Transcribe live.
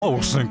Oh,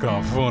 think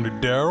I'm funny,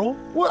 Daryl?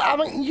 Well, I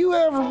mean, you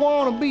ever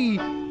want to be,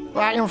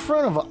 like, in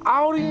front of an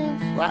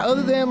audience? Like,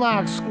 other than,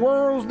 like,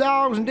 squirrels,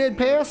 dogs, and dead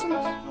peasants?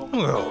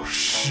 Oh,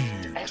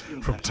 shit.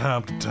 From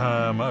time to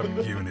time, I've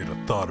given it a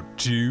thought or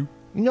two.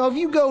 You know, if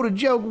you go to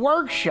Joke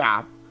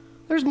Workshop,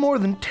 there's more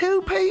than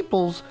 2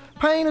 peoples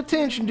paying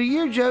attention to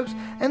your jokes,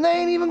 and they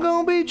ain't even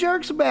gonna be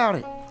jerks about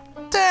it.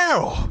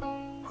 Daryl,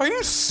 are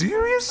you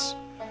serious?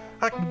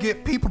 I can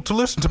get people to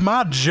listen to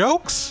my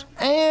jokes?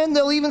 And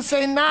they'll even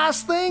say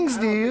nice things,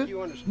 dude,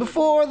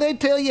 before they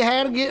tell you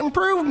how to get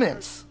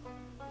improvements.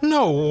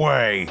 No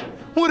way.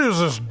 What is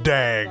this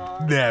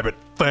dag-nabbit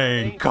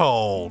thing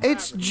called?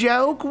 It's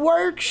Joke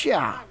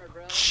Workshop.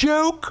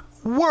 Joke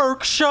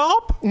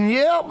Workshop?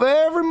 Yep,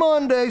 every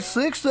Monday,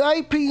 6 to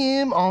 8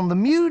 p.m. on the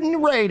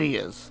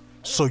MutinyRadio.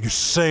 So you're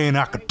saying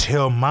I could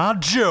tell my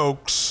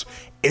jokes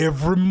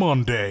every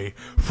Monday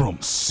from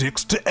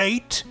 6 to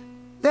 8?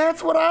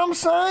 That's what I'm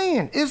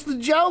saying. It's the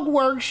Joke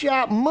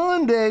Workshop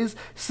Mondays,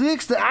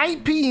 6 to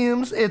 8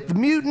 p.m. at the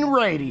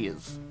MutinyRadio.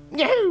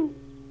 Yahoo!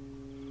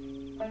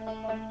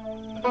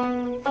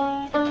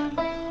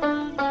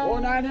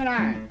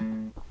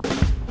 $4.99.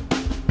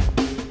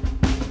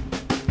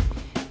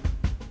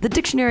 The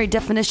dictionary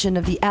definition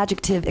of the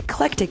adjective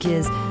eclectic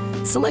is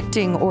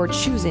selecting or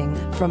choosing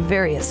from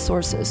various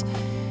sources.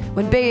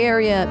 When Bay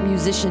Area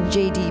musician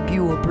J.D.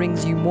 Buell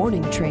brings you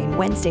Morning Train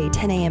Wednesday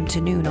 10 a.m. to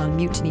noon on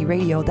Mutiny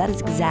Radio, that is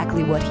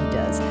exactly what he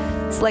does.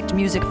 Select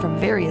music from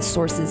various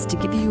sources to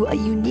give you a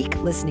unique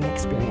listening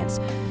experience.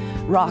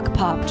 Rock,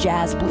 pop,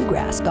 jazz,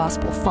 bluegrass,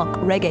 gospel, funk,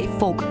 reggae,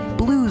 folk,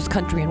 blues,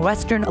 country and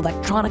western,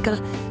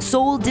 electronica,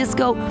 soul,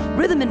 disco,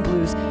 rhythm and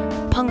blues,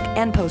 punk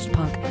and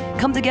post-punk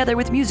come together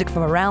with music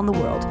from around the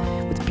world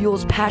with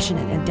Buell's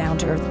passionate and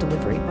down-to-earth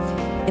delivery.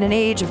 In an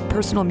age of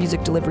personal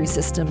music delivery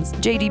systems,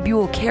 J.D.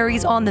 Buell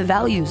carries on the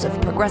values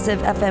of progressive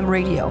FM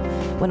radio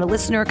when a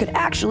listener could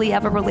actually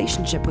have a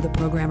relationship with a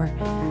programmer,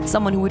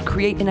 someone who would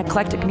create an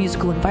eclectic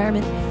musical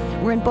environment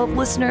wherein both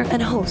listener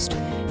and host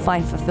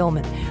find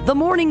fulfillment. The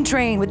Morning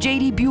Train with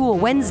J.D. Buell,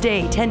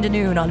 Wednesday, 10 to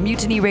noon on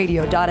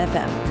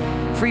MutinyRadio.fm.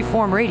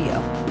 Freeform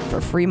radio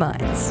for free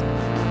minds.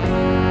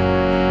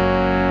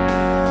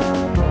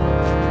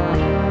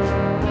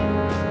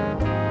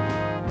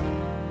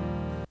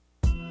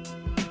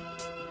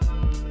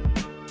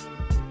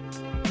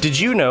 Did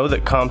you know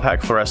that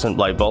compact fluorescent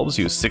light bulbs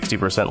use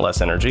 60%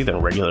 less energy than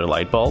regular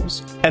light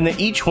bulbs? And that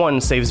each one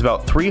saves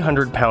about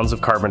 300 pounds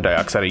of carbon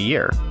dioxide a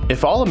year?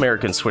 If all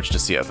Americans switched to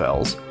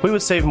CFLs, we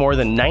would save more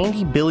than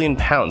 90 billion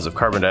pounds of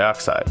carbon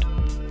dioxide.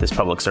 This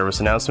public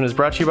service announcement is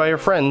brought to you by your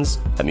friends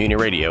at Mutiny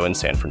Radio in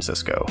San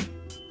Francisco.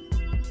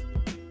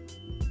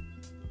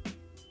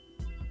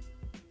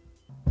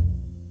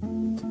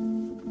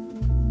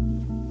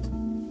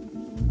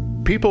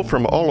 People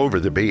from all over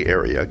the Bay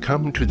Area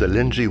come to the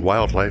Lindsay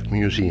Wildlife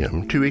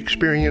Museum to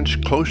experience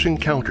close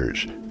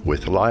encounters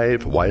with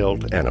live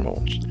wild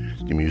animals.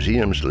 The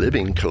museum's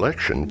living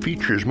collection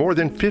features more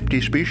than 50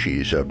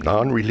 species of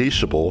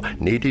non-releasable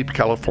native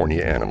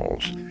California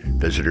animals.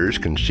 Visitors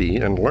can see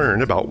and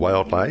learn about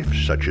wildlife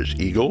such as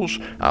eagles,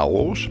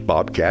 owls,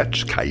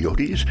 bobcats,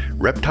 coyotes,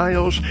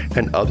 reptiles,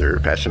 and other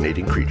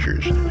fascinating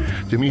creatures.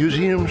 The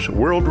museum's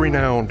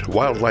world-renowned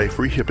Wildlife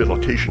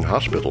Rehabilitation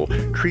Hospital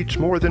treats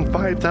more than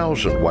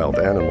 5,000 wild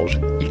animals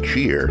each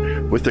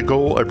year with the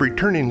goal of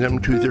returning them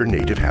to their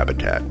native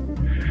habitat.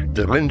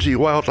 The Lindsay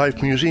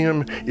Wildlife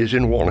Museum is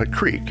in Walnut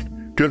Creek.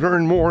 To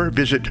learn more,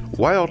 visit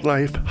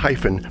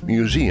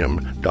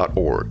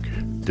wildlife-museum.org.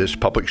 This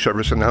public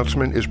service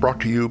announcement is brought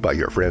to you by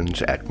your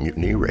friends at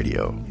Mutiny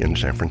Radio in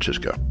San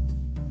Francisco.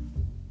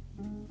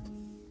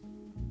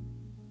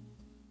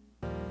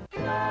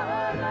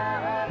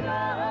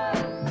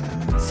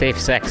 Safe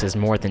sex is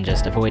more than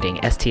just avoiding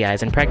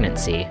STIs and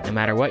pregnancy. No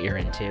matter what you're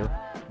into,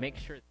 make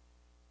sure...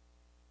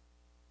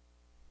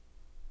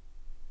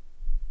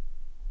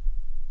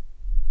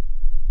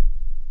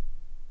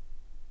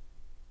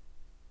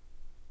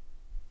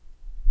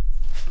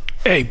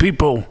 Hey,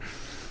 people.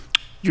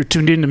 You're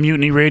tuned in to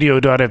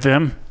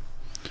MutinyRadio.fm,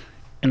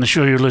 and the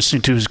show you're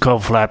listening to is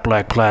called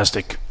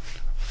FlatBlackPlastic.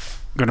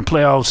 I'm going to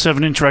play all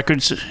 7-inch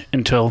records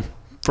until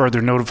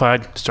further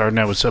notified, starting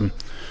out with some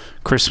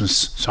Christmas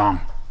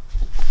song.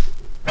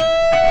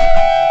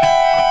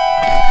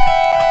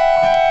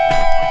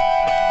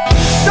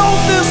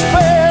 Don't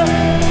despair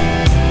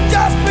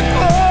just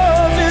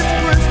because it's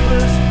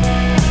Christmas.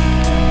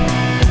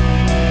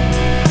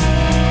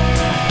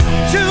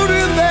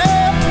 Children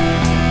there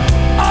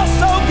are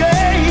so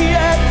gay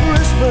at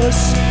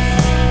Christmas.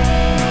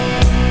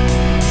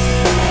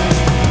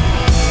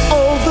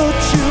 All the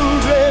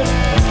children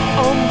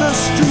on the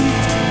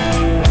street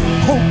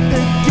hope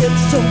they get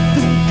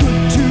something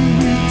good to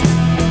eat.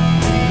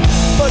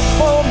 But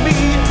for me,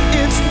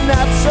 it's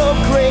not so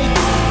great.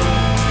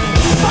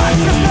 Fuck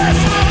Christmas!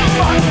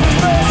 Fuck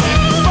Christmas!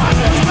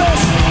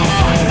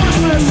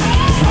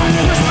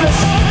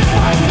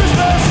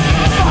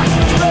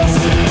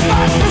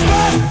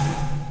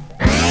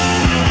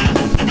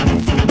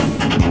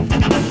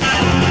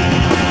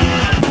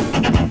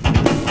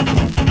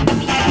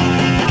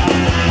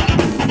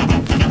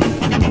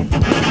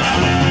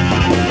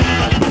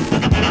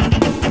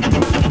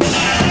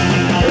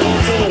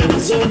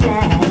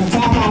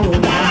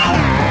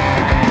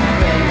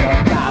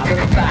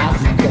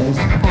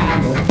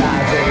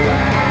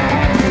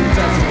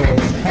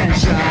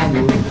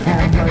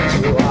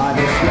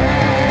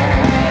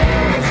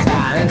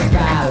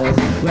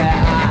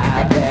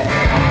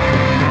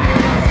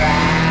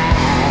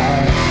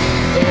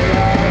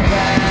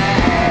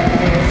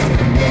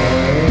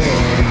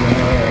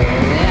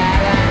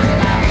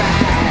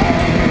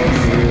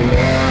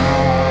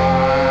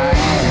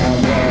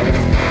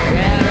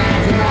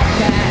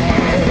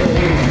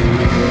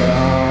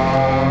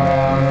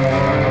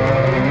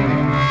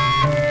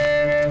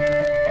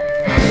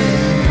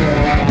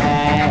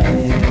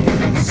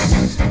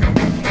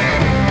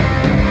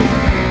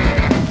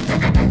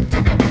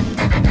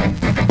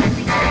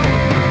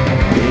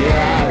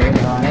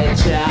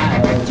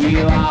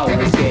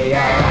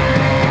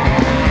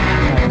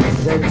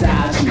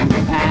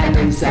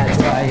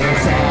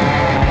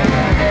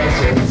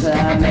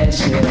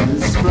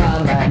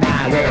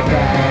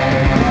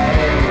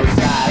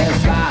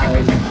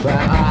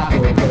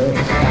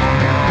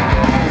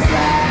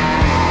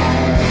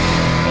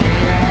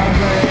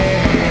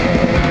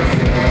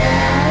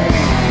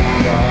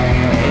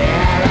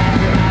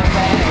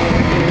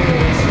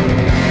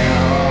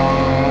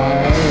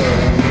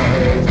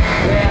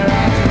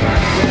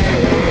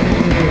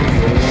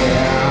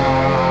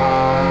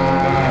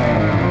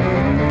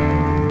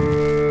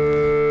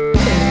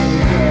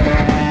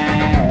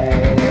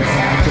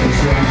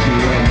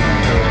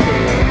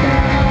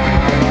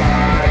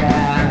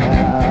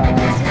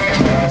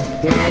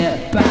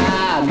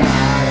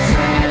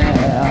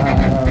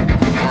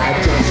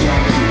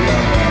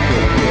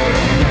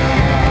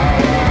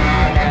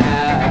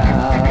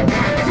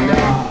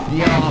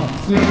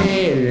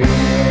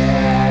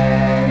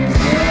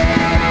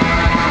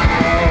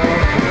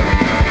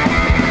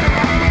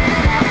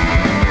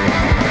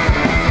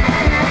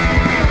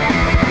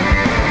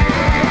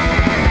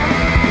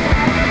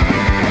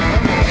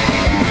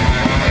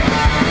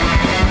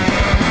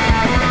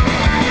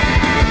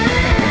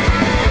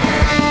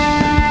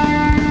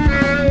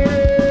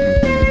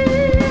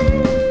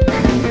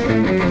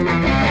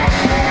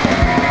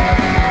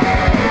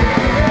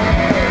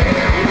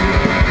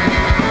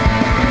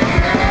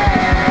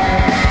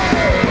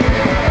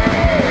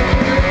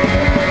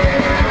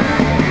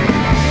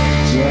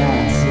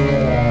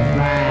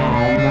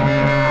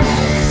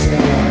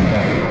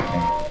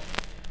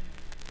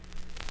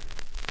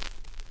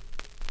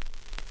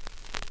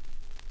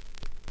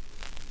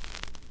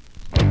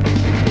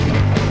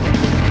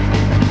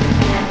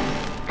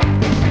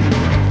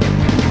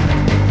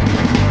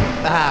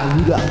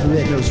 Rudolph the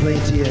red-nosed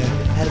reindeer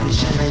had a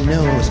shiny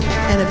nose,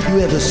 and if you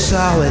ever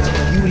saw it,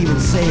 you would even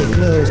say it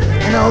glows.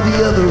 And all the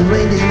other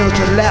reindeers,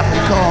 to laugh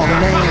and call the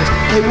names.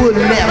 They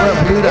wouldn't let up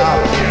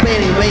Rudolph play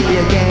any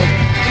reindeer games.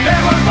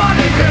 There was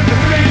money in the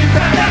streets,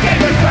 and they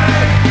gave it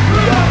back.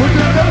 Rudolph was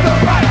the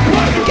right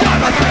one, got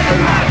my second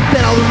life.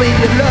 Then all the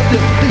reindeer loved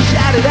him, they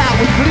shouted out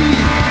with glee.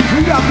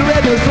 Rudolph the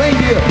red-nosed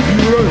reindeer,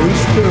 you wrote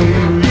his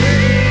story.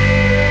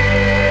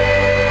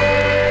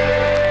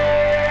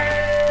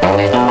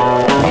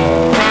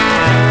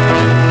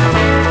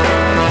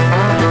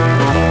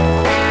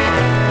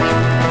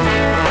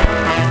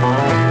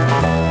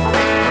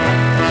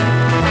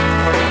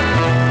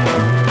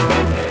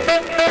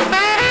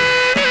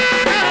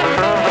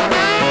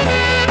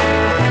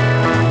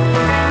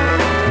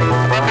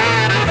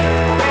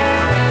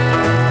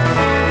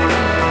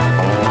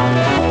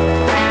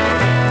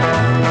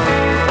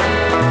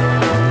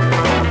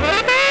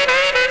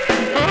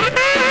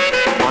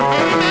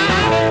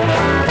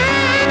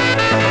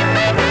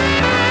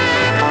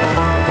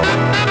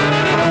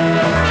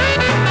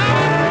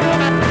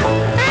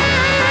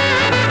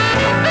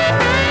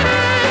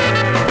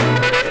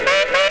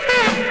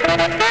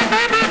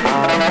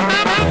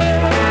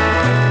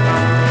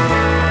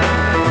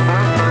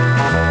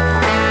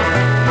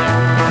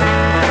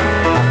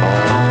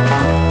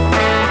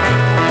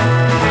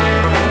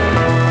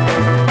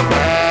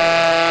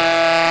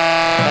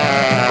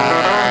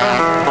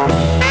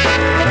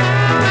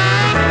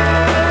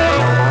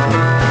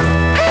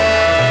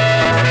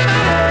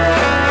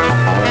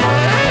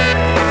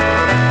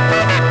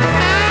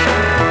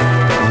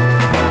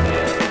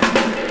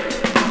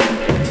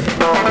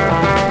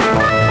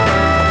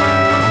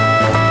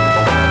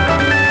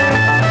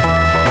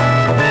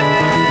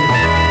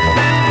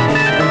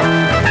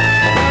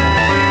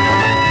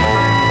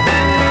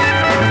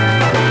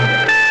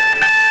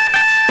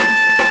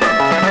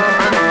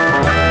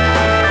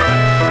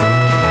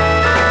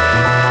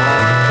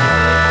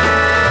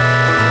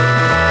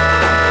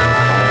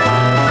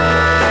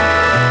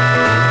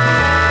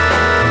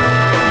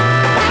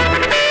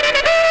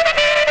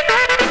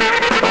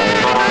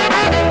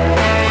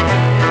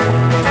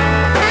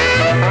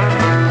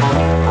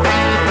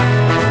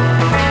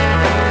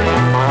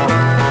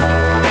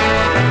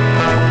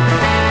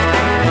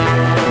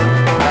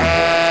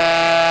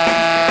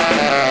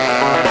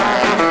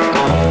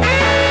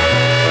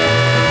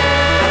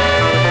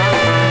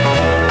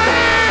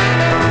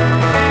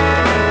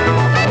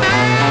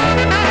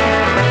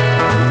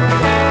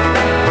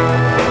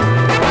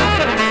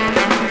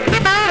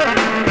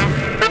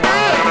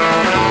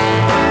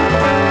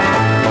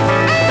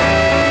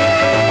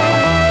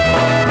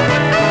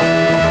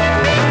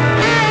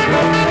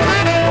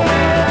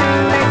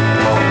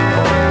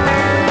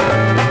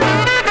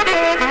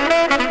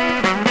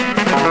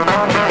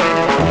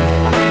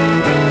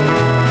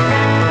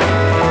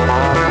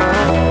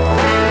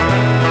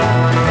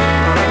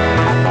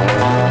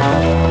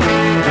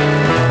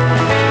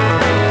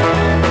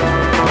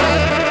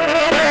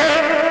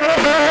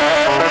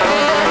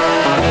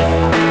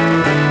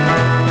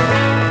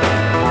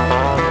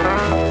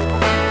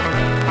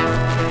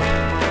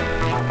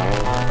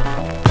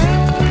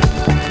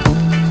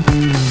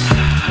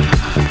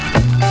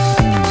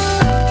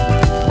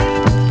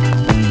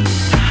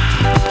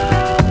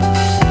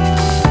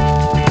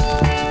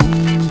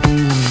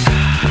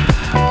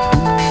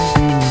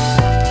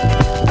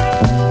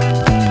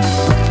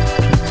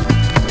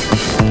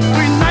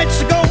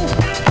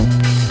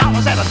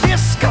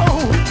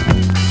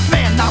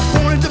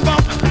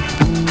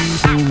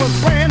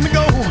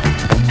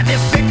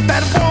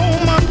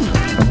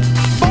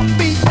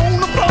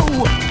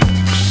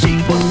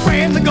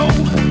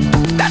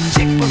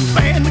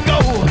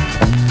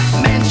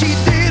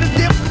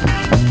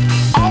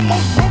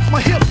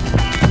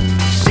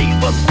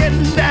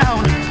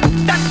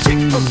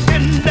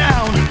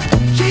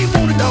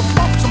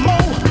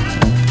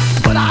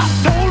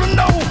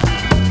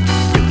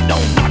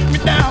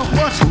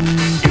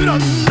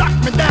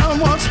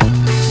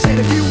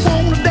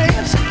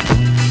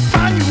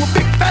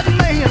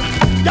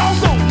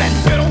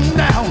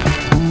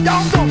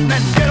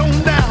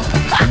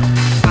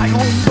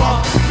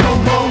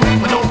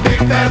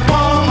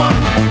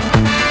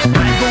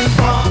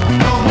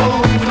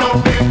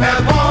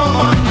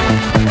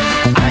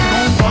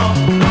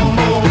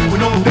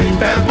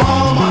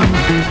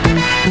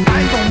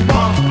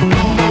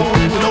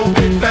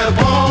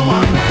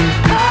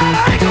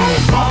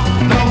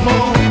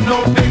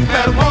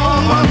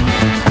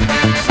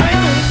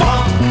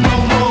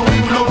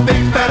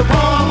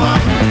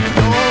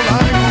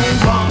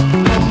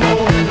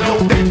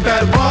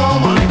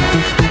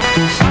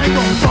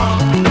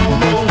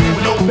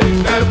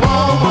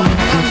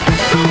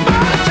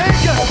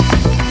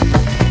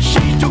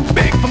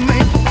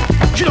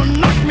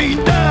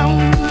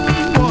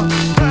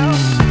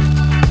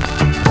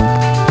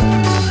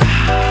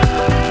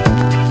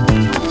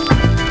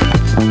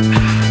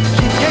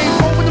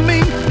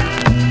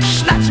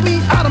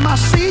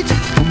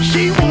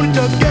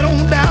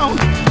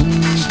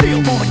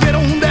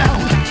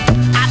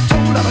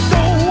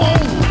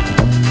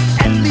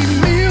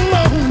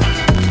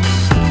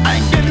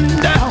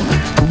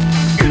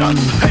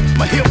 hit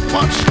my hip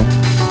once.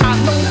 I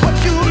know what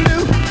you'll do.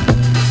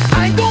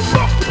 I ain't gonna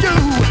fuck with you.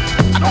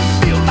 I don't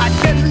feel like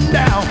getting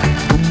down.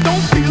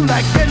 Don't feel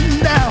like getting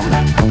down.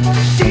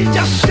 She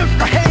just shook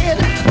her head.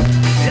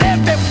 And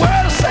every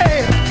word I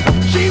said,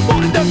 she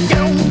wanted to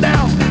get on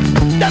down.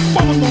 That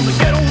woman wanted to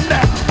get on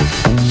down.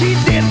 She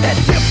did that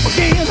tip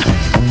again,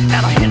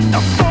 and I hit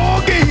the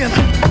floor again.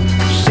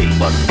 She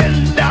was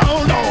getting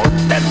down, oh,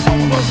 that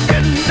woman was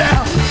getting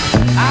down.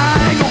 I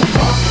ain't gonna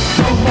fuck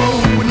no more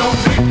with no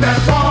big fat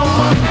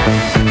woman.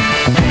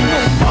 Ain't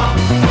gonna fuck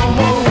no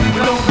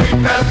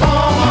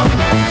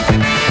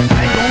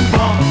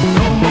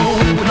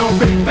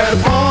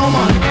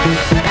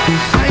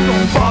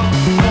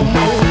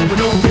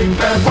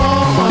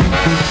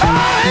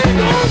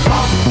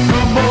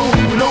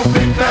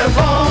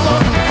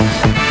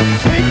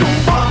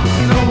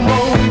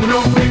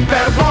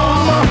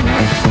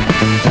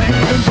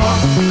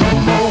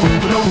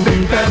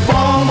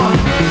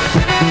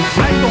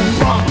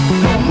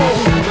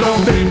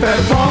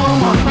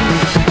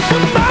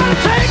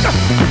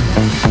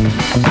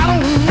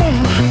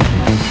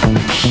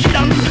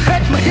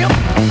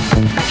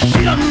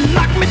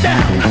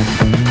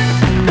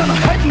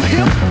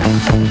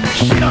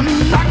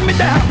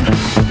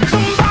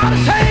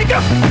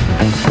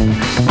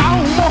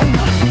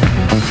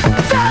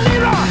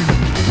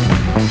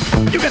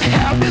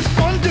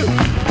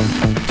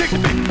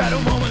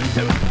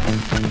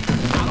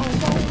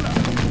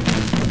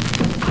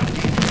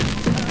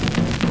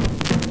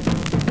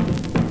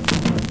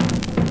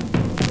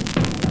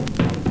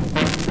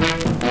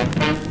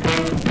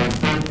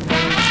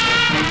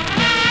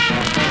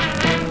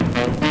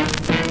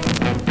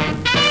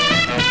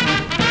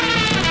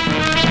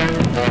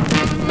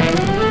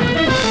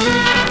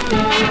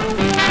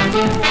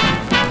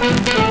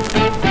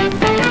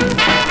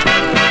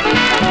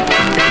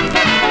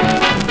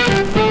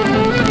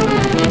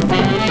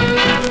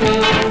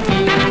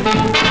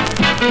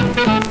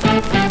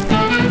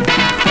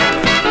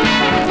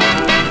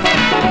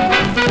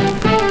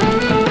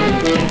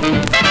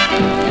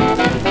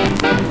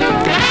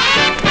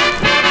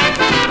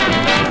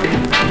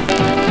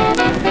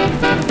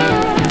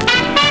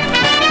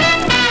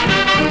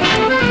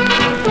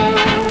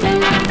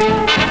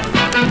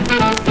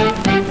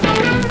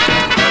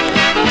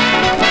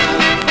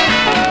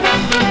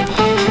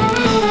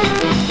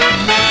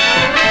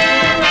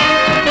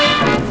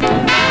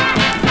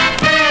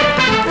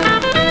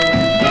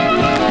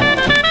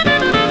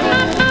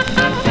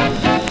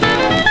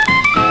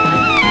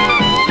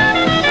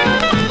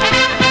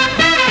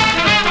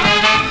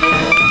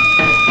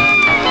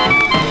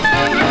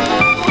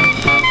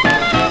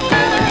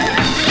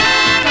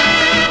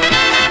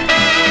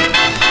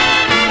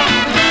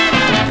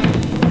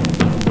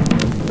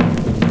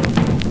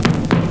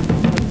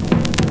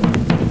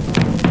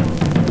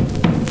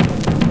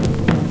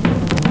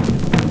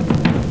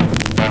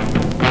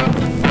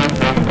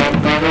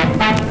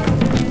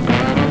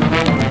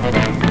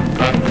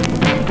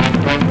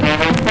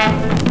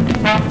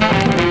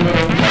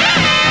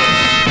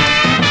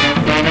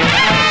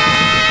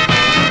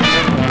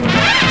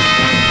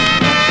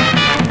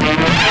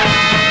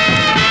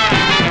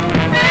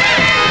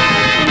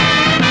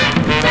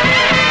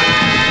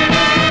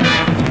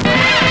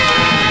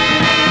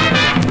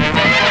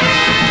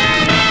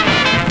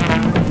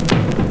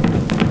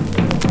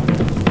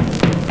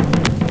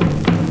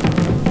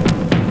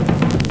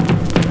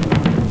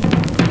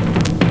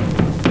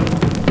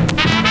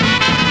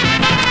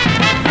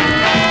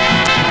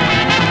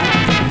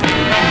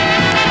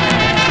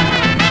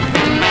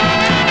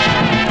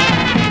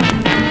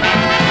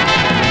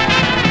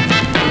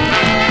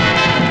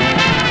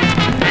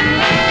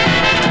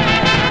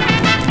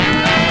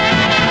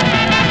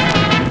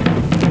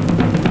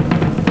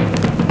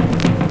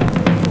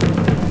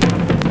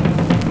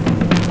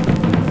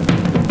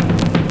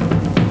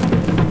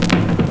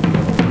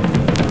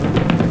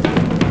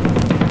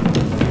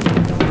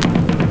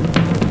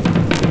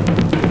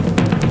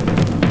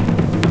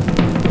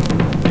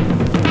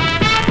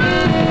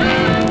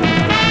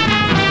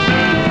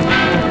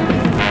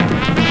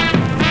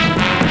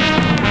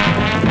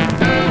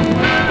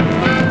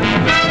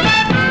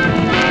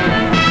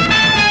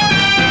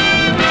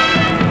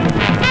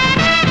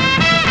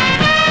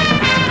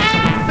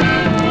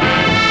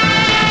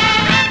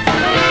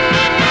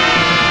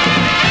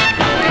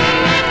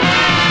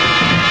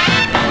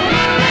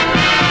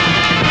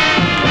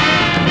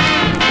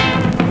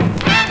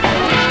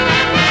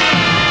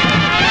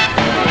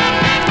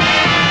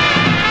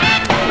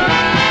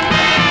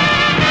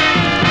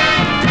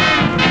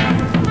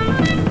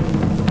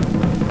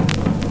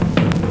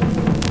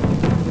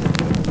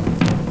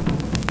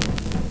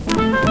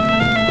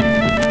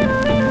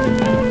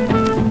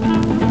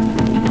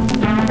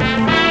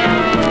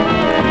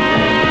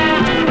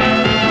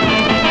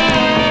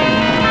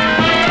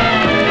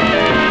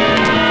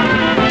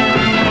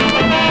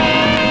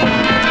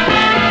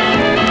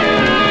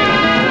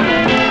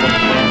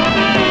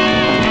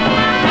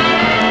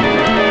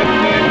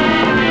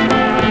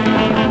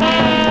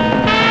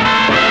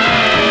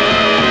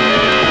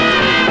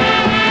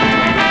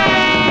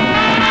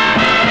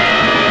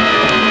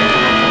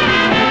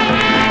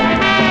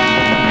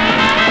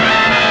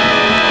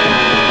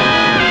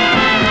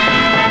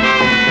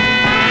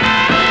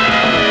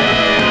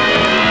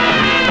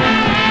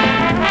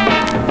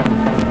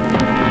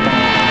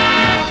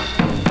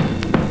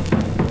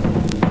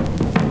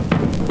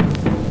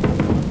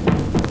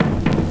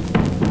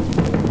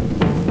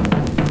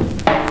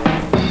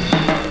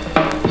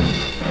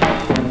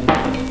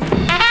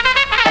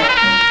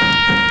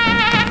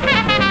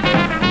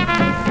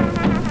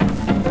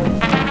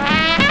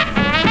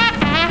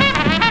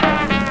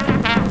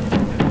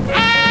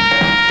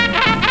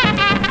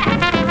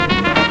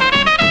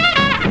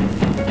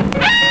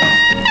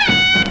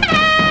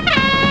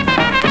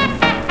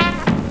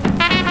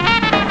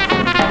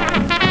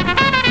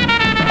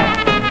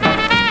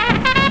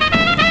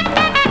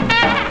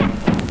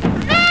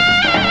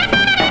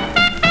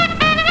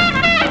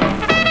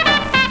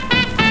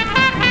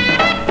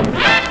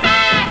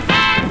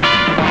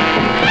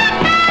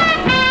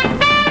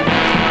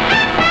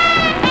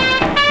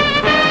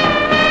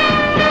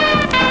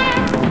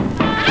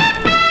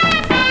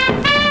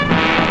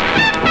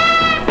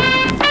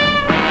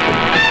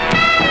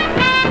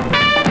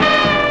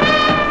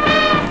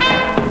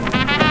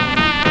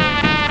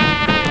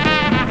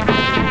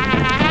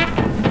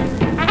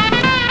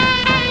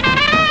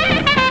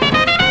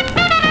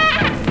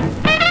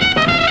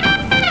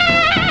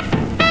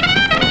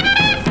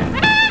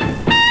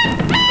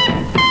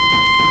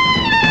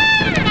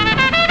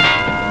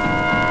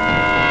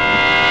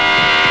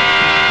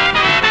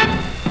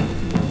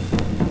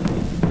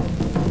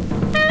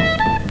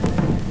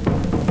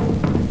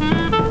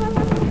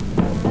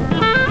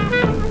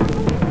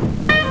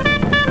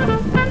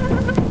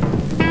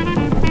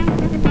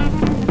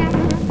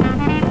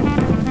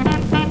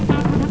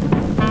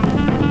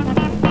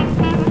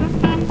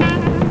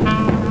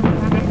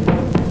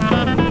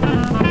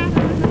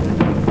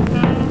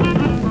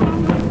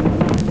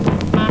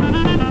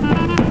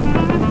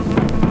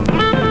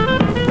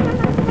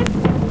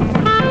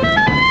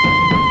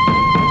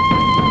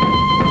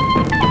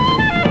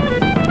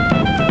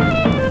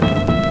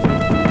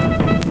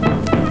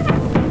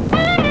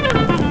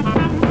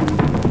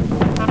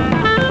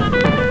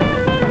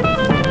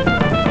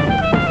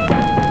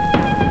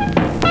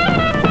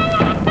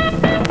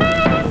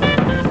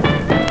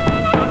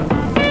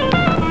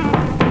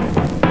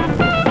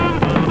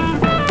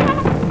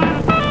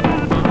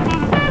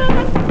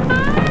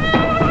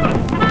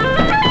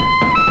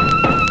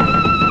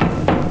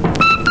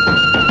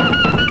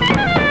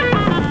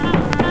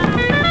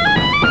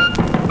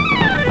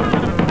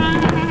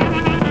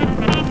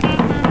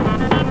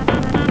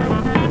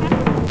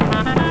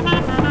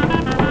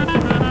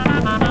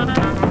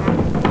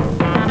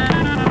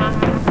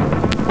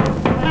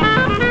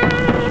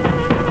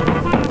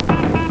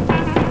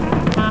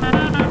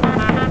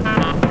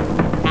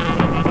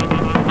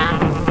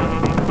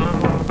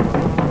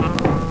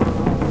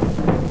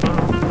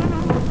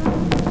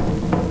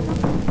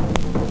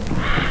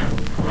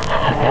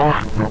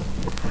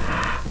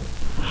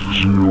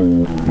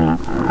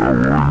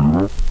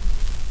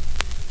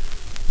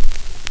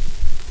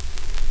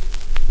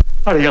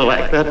How do you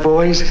like that,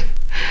 boys?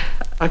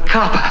 A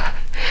copper.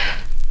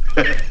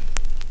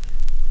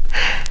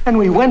 And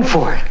we went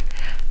for it.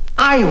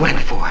 I went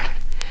for it.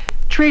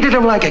 Treated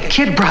him like a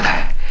kid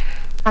brother.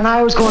 And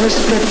I was going to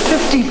split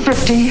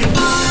 50-50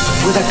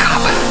 with a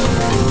copper.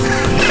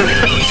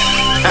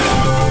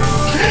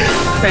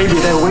 Maybe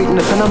they're waiting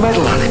to pin a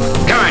medal on it.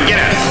 Come on, get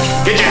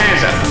up. Get your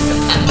hands up.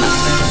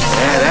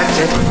 Yeah, that's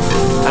it.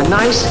 A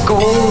nice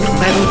gold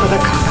medal for the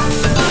copper.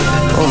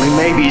 Only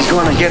maybe he's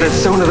going to get it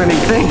sooner than he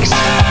thinks.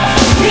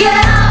 Get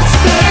out,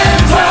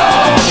 stand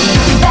tall.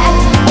 Back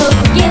up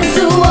against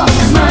the wall.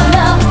 'Cause my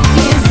love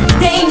is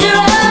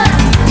dangerous.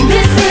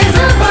 This is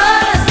a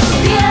buzz.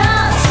 Get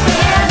out,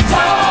 stand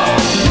tall.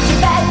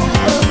 Back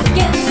up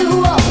against the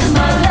wall. 'Cause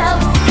my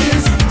love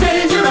is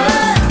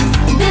dangerous.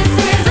 This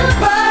is a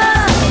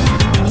buzz.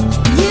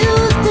 You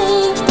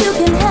think you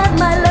can have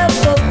my love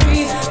for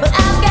free, but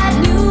I've got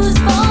news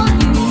for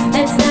you.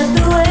 That's not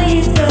the way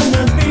it's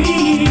gonna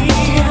be.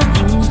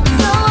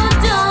 So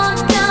don't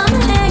come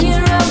hanging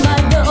around my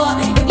door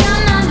if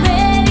you're not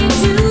ready.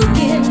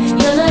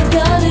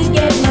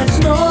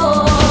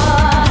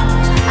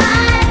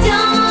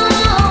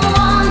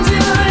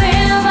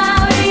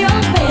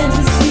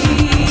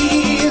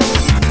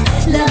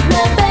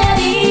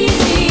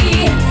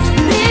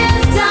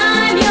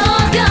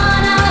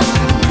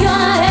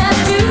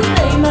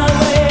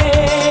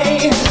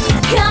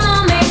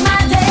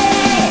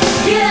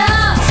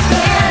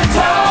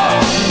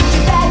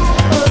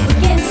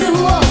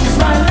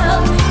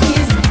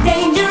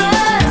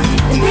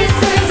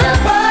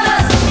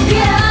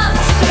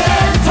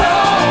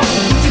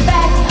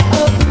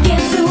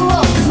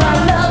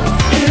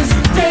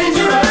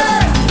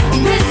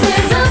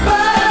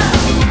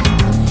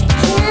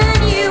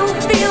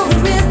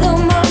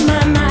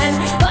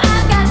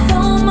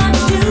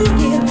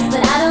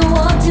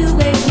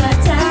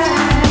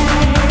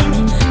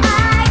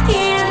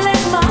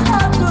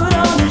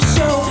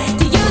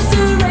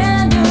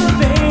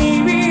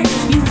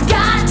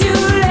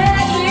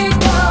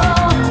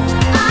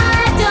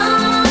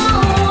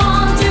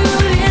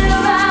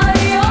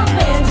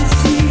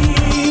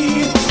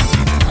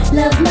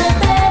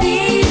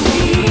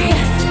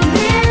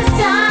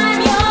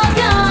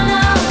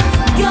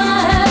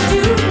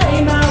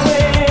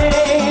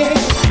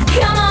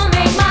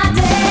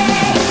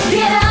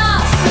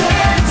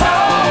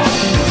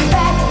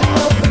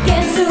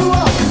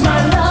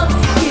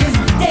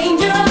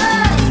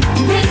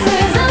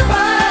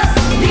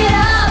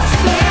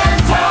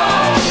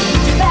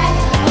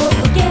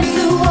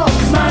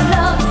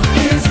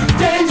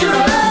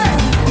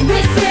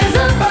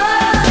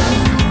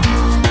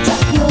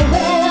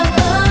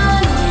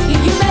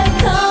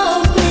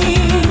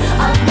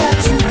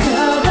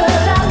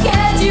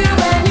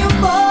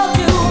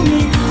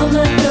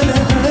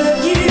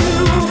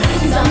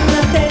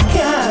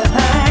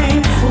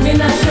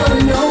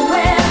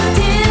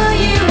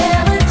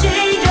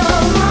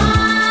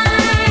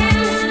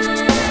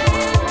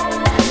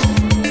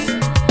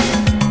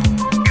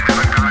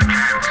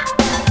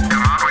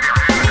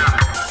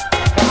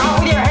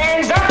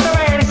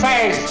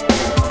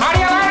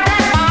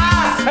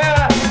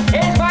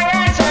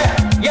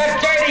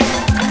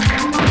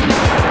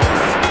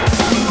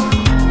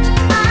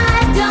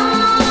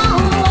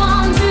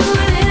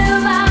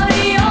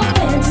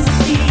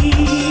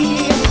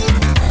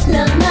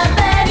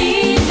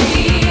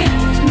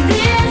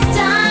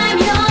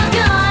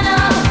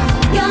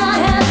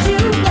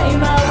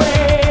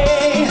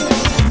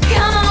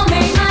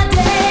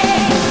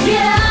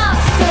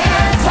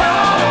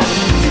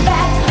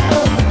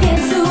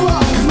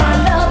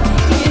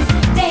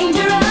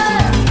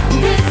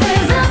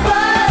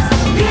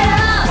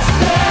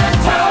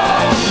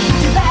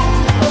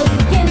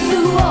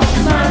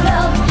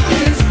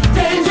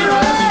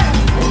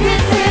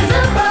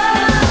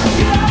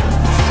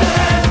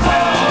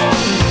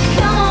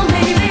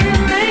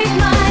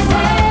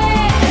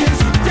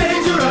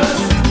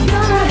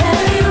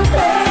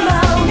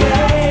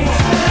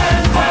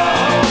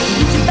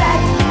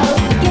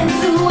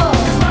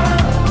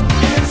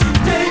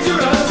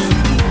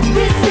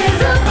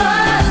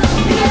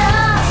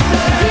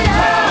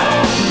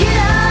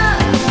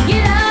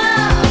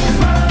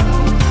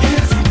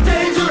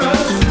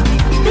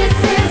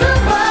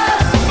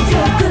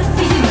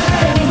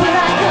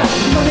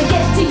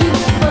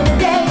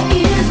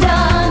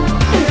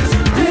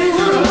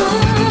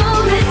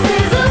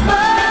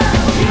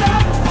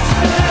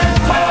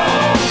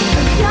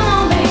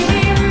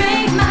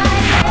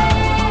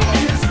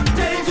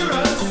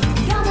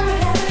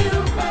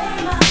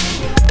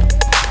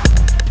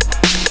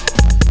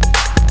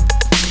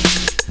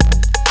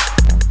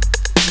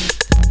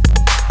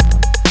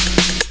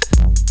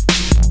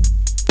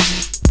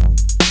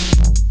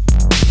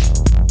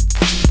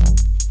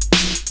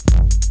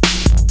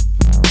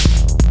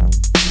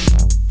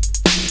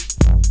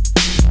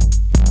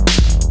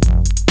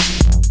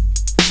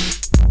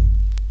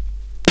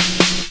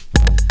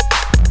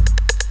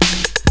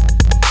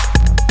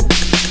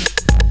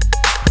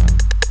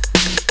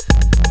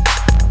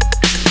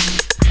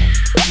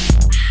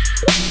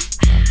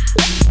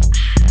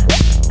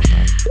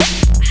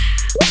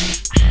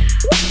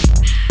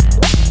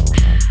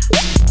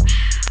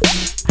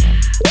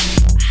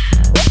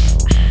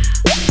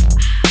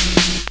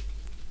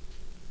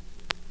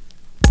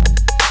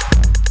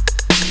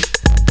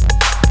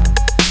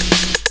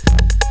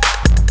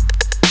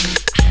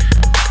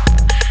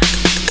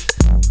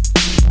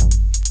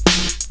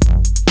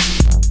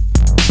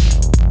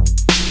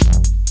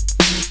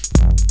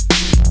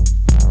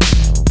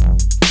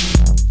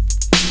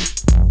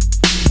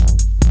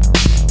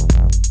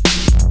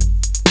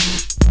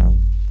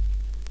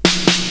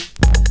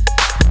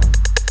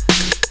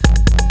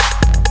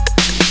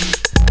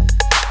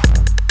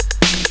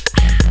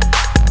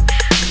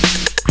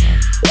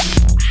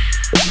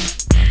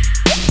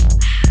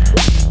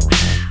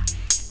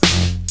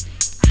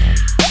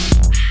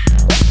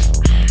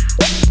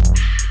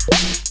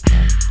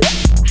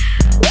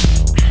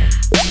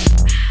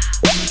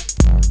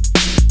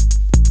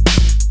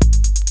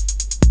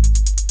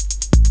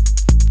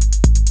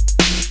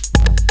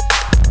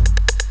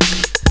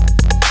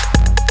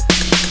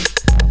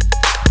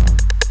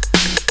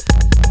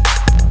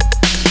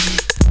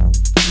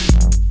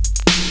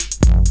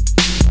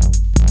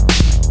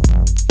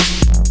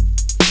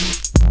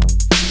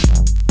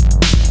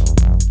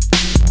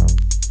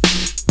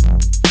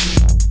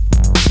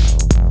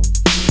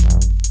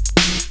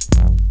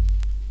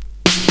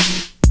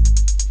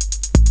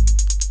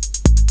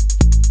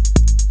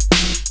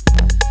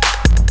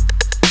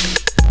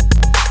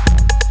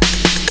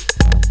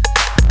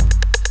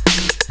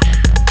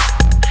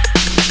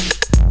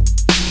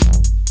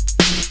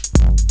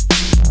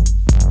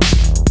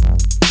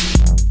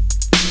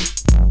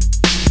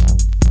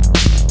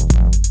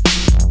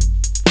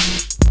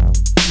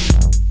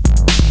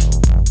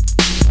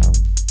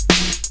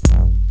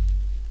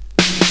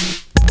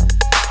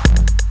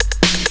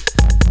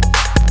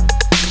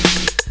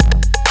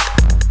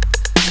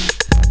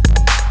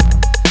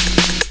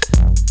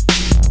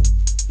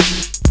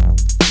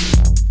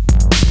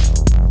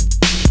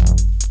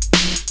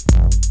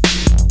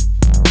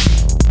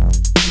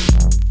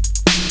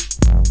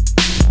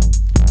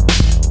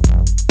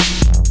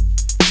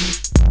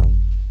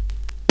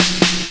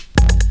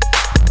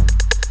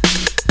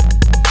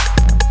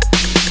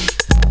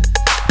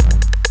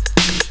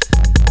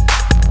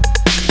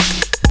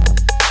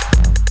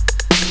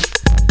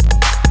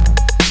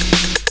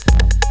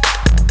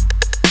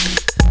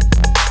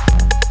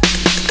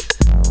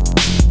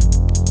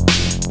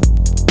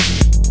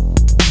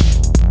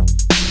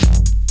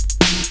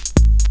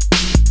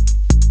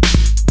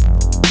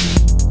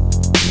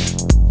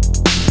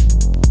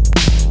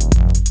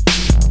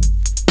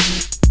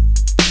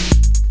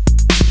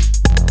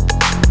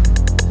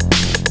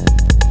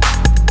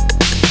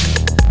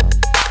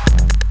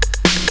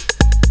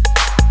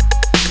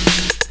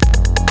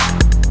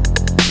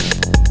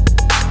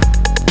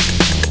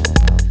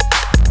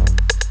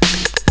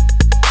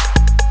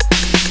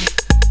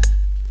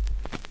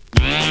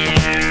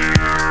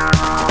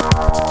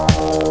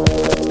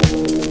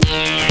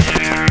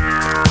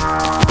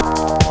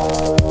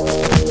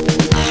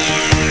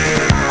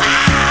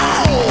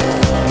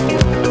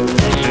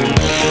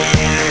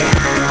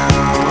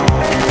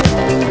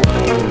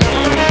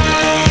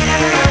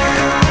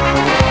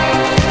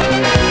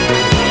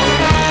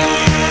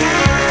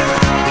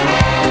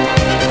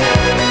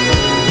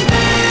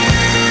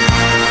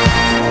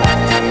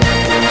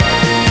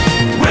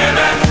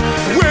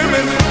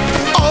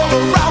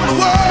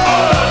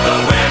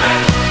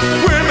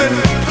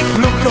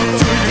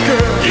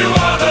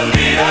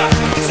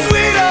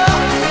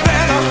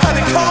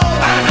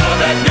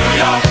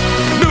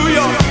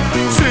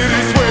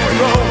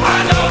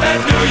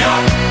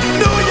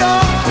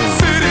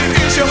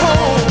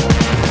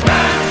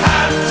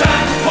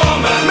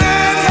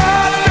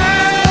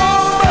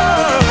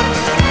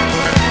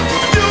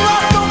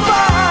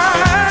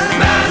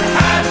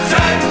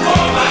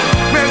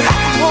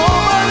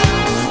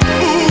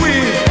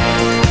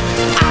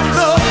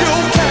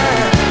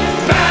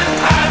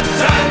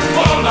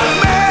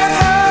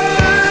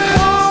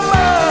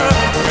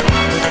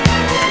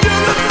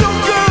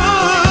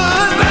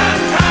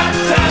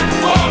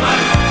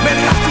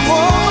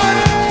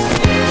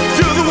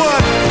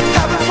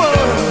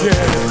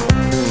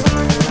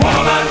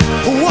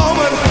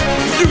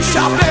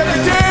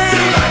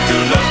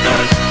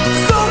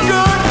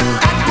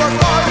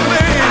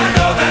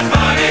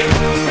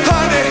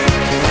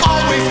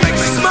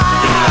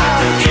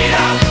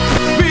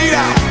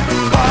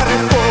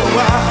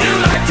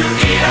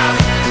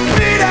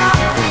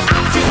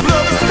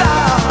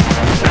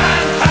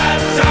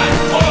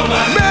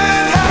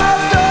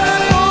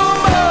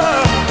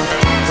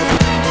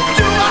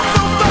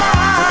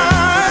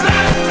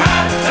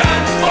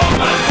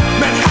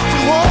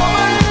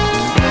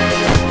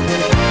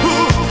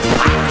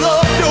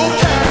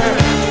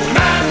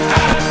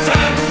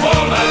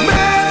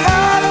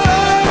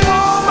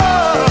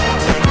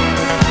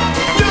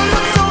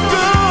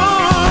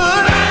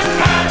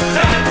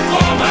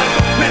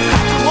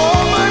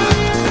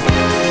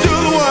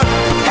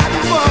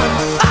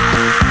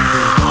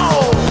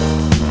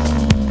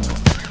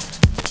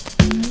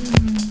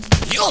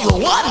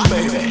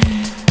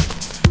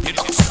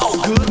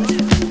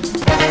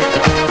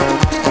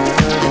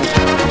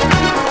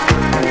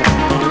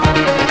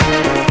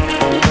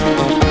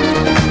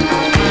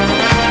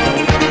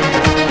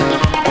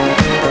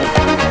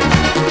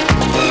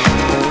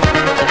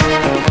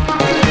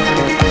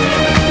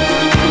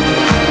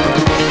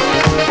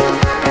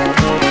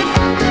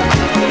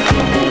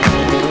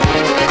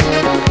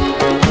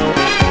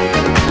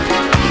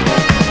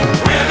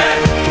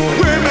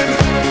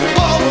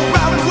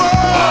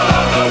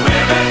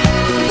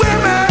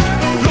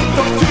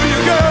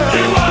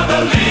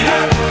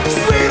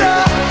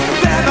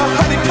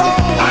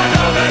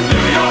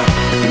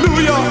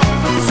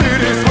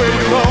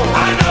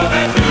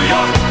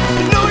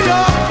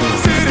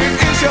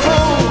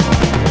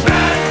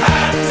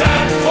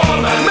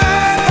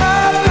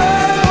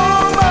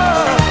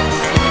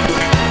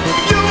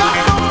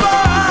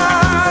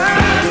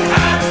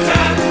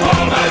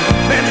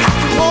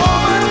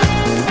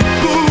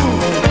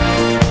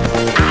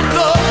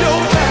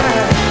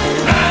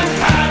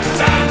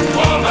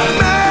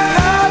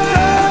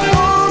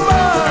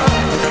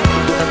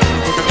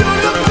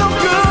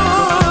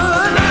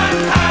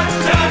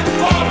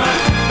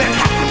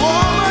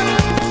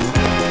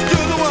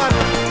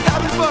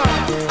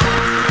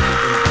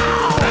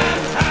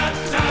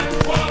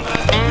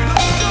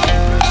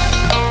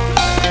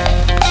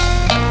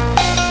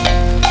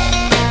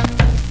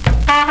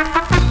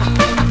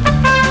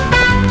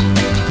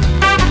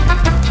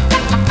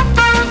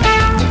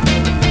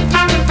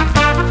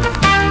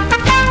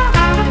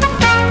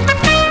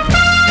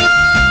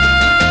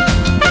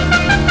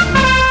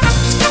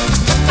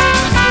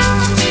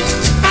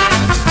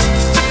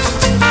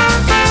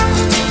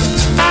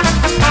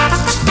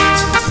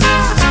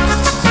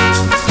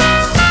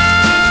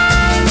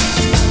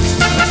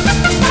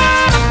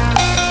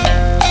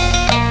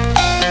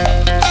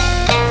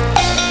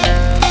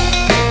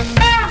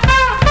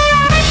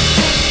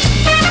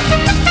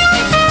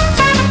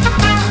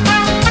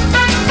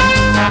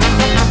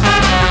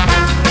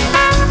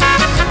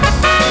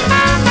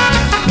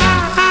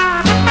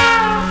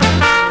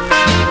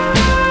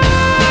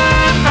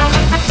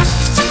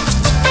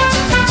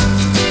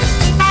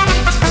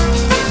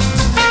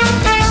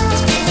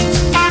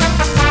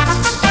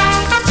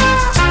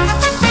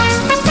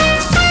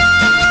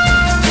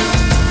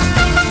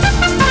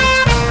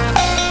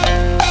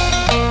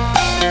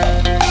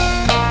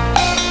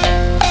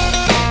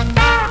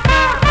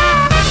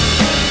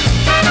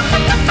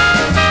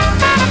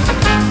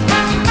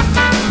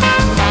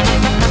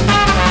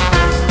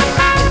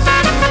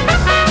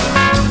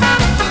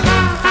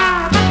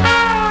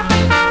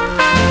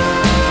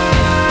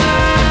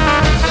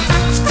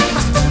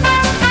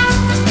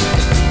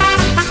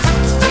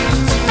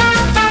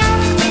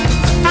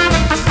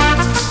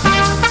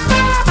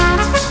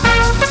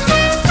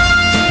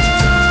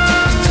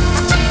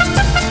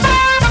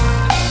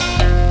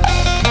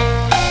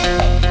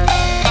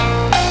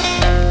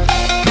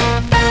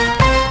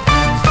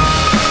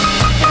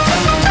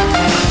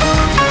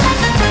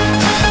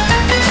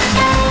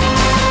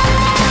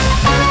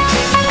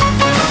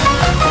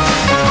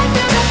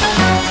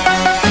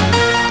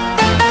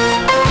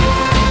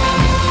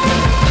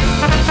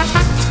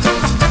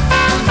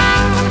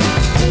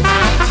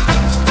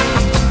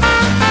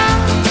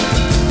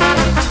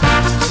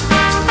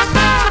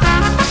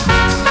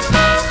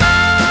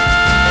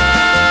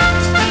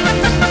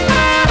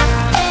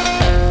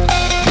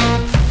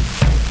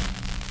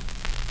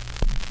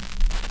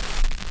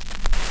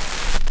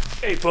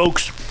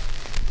 folks.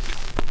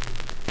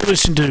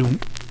 Listen to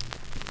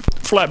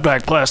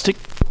FlatBlackPlastic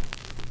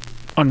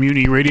on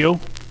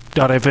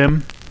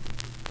MutinyRadio.fm.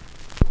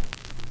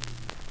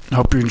 I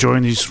hope you're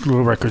enjoying these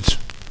little records.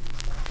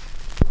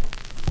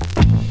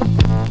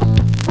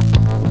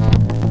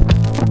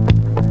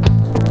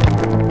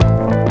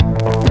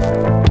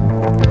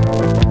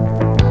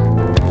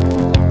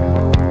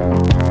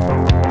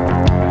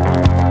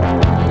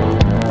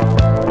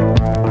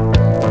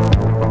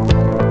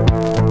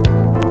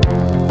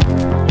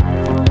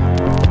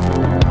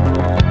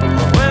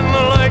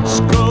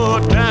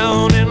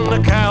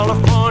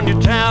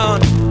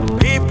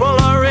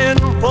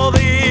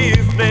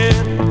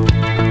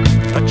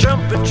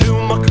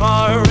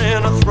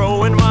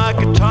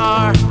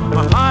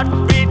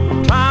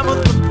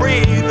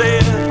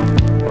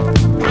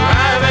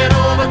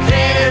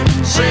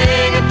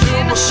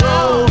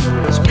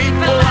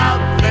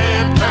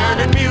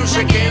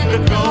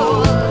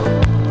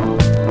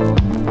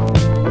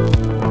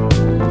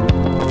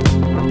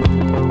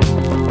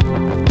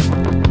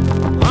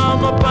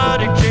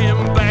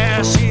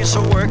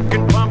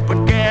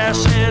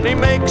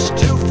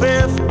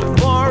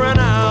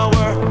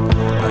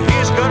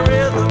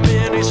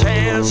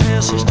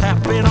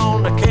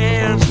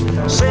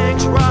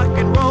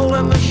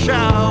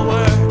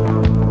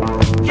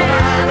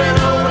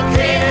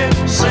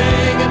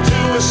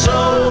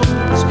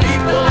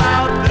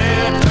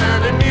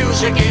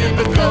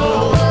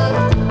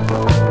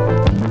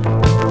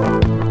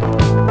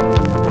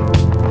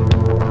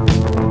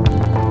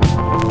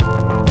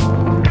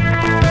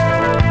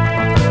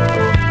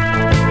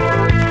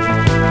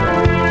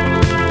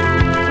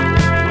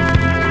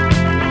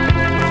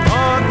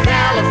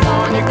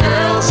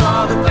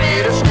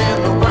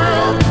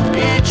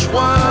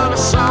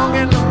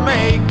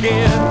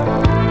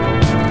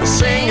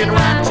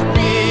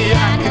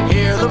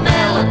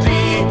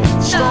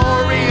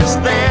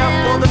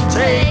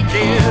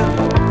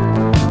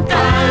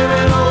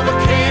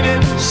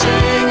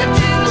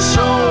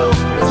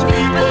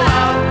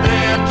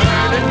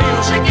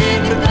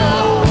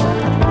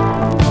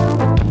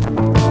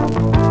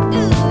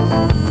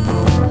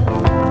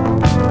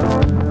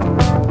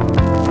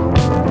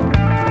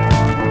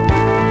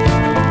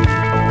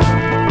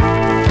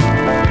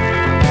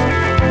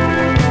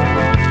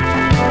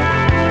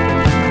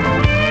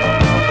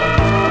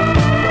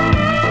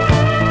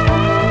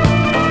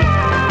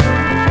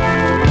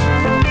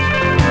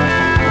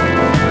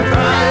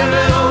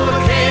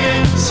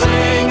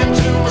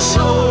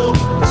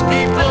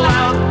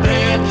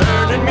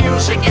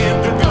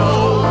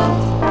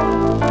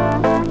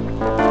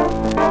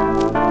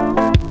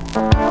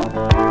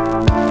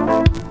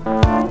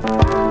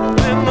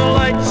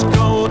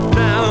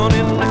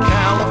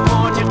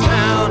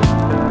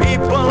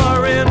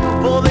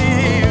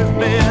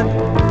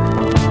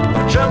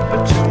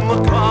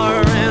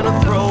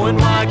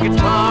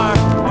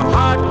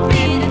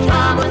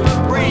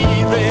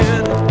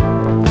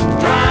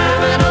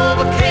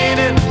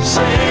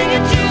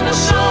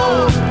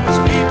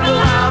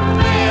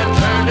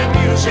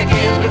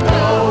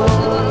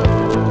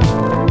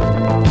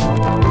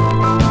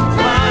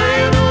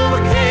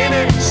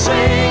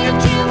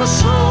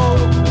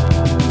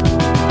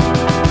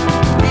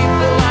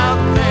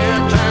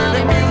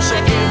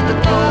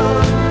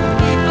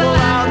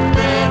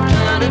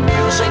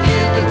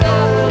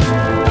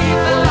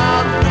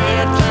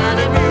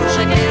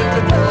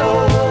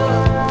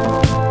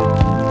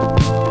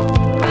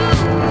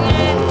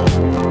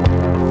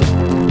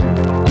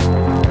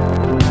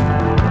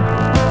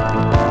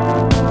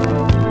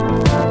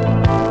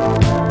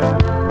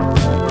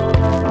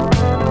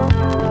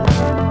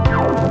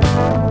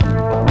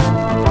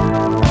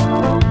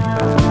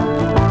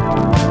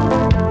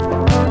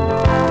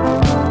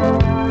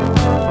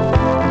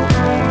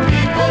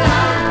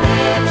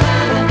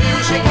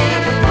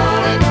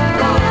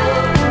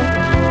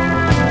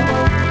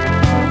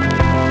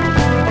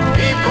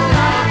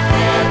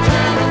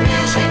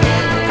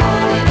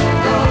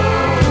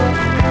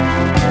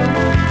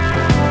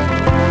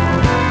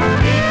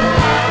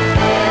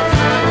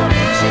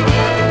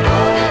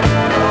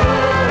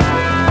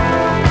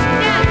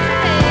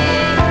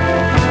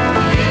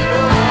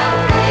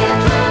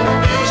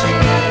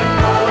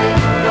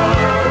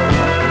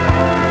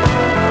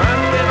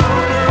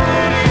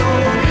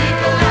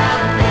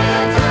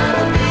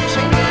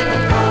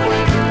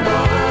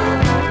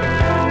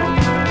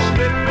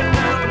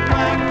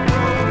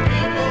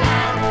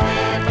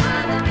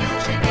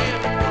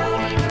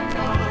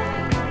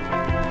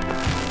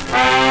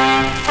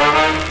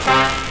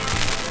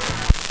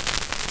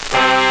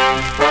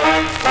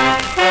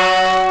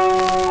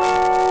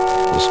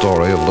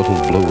 story of Little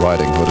Blue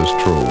Riding Hood is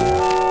true.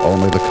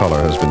 Only the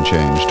color has been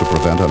changed to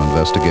prevent an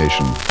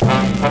investigation.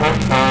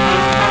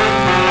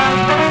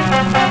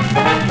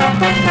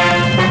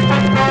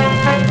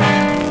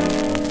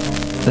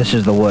 This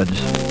is the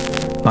Woods.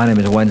 My name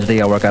is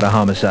Wednesday. I work out a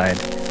homicide.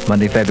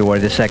 Monday, February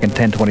the 2nd,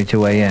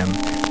 10:22 a.m.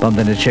 Bumped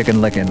into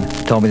Chicken Lickin'.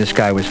 Told me the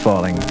sky was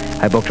falling.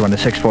 I booked her on the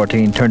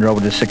 614, turned her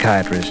over to the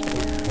psychiatrist.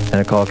 Then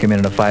a call came in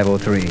at a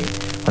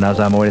 503. When I was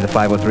on my way to the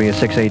 503, a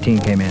 618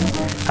 came in.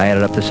 I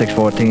added up the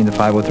 614, the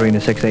 503, and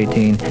the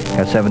 618,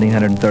 got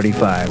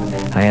 1,735.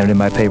 I handed in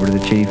my paper to the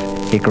chief.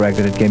 He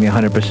corrected it, gave me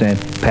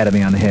 100%, patted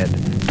me on the head,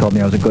 told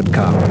me I was a good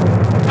cop.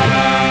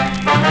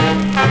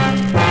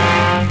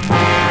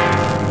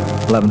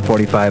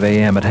 11:45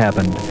 a.m. it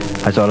happened.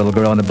 I saw a little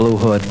girl in a blue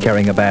hood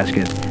carrying a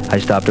basket. I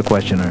stopped to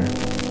question her.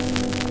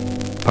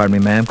 Pardon me,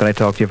 ma'am. Could I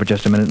talk to you for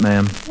just a minute,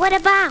 ma'am? What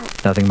about?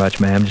 Nothing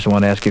much, ma'am. Just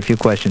want to ask you a few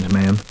questions,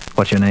 ma'am.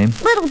 What's your name?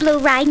 Little Blue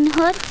Riding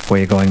Hood.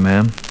 Where you going,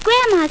 ma'am?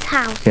 Grandma's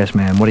house. Yes,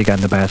 ma'am. What do you got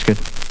in the basket?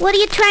 What are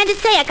you trying to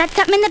say? I got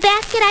something in the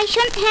basket I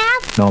shouldn't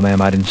have? No,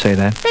 ma'am. I didn't say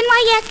that. Then why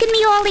are you asking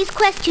me all these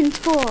questions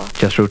for?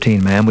 Just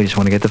routine, ma'am. We just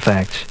want to get the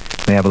facts.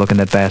 May I have a look in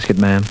that basket,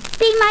 ma'am?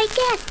 Be my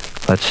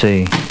guest. Let's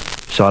see.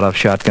 Sawed-off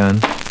shotgun,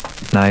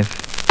 knife,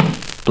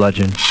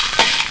 bludgeon,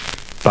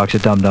 box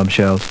of dum-dum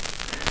shells.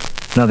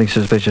 Nothing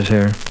suspicious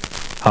here.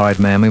 All right,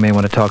 ma'am, we may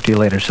want to talk to you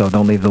later, so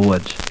don't leave the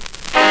woods.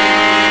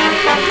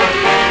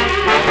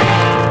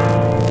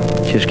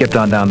 She skipped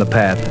on down the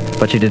path,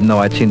 but she didn't know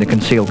I'd seen the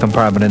concealed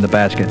compartment in the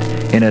basket.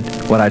 In it,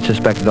 what I'd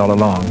suspected all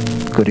along,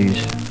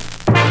 goodies.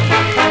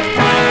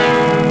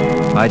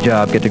 My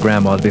job, get to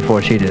Grandma's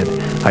before she did.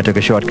 I took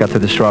a shortcut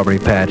through the strawberry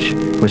patch.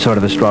 It was sort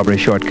of a strawberry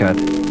shortcut.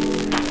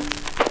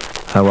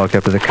 I walked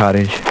up to the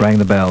cottage, rang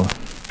the bell.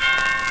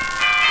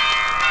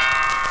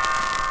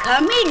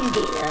 Come in,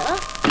 dear.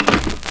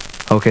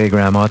 Okay,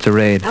 Grandma, it's a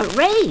raid. A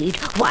raid?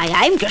 Why,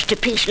 I'm just a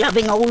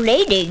peace-loving old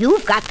lady.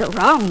 You've got the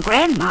wrong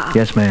grandma.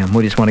 Yes, ma'am.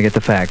 We just want to get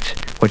the facts.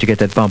 Where'd you get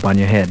that bump on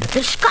your head?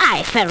 The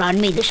sky fell on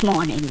me this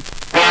morning.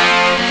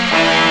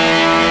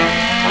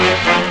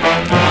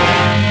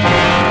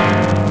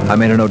 I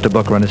made a note to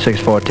book her on the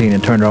 614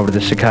 and turned her over to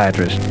the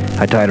psychiatrist.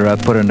 I tied her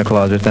up, put her in the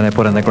closet, then I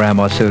put on the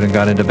grandma suit and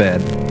got into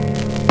bed.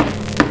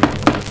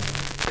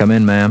 Come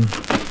in, ma'am.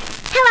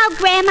 Hello,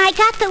 Grandma. I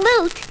got the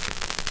loot.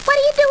 What are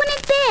you doing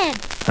in bed?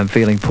 I'm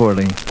feeling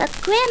poorly. But,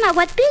 Grandma,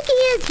 what big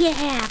ears you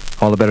have.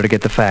 All the better to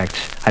get the facts.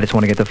 I just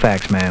want to get the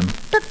facts, ma'am.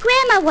 But,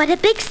 Grandma, what a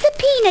big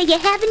subpoena you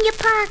have in your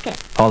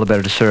pocket. All the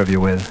better to serve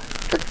you with.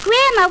 But,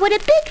 Grandma, what a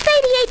big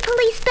 38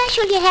 police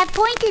special you have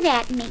pointed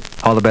at me.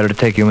 All the better to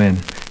take you in.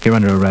 You're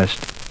under arrest.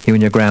 You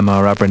and your grandma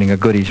are operating a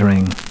goodies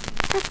ring.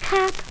 A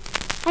cop.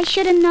 I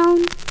should have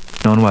known.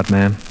 Known what,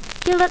 ma'am?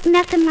 You look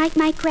nothing like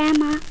my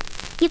grandma.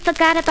 You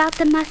forgot about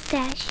the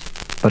mustache.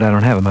 But I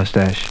don't have a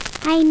mustache.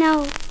 I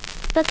know,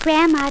 but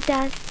Grandma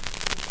does.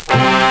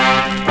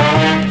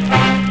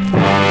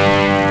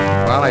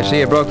 Well, I see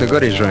you broke the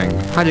goodies ring.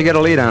 How'd you get a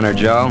lead on her,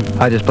 Joe?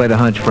 I just played a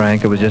hunch,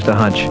 Frank. It was just a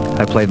hunch.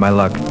 I played my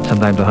luck.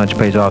 Sometimes a hunch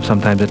pays off,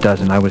 sometimes it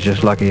doesn't. I was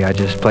just lucky. I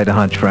just played a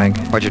hunch, Frank.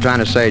 What you're trying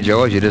to say,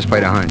 Joe, is you just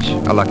played a hunch.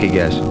 A lucky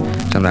guess.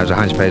 Sometimes a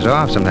hunch pays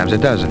off, sometimes it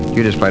doesn't.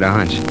 You just played a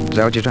hunch. Is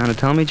that what you're trying to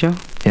tell me, Joe?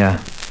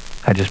 Yeah,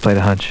 I just played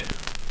a hunch.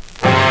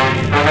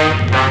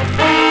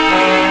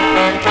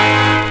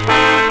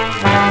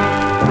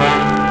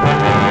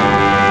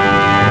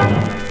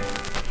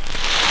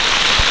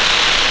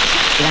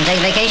 You want to take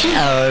a vacation?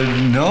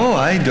 No,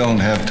 I don't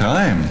have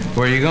time.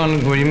 Where are you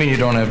going? What do you mean you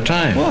don't have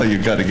time? Well,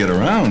 you've got to get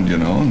around, you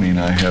know. I mean,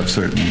 I have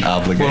certain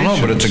obligations. Well,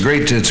 no, but it's a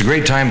great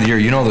time of the year.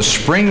 You know, the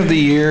spring of the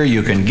year,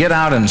 you can get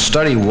out and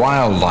study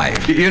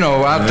wildlife. You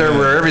know, out there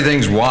where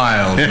everything's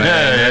wild, man.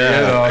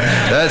 Yeah. You know,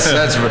 that's.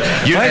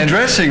 My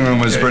dressing room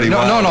was pretty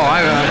wild. No.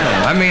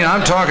 I mean,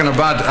 I'm talking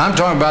about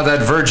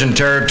that virgin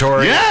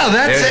territory. Yeah,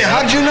 that's it.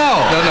 How'd you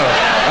know? No.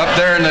 Up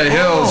there in the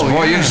hills,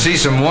 boy, you can see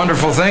some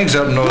wonderful things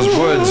up in those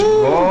woods.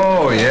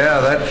 Oh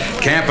yeah, that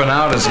camping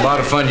out is a lot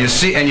of fun. You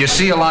see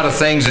a lot of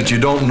things that you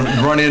don't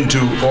run into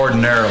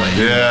ordinarily.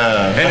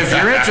 Yeah. And if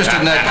you're interested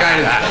in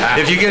that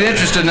if you get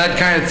interested in that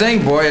kind of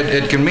thing, boy,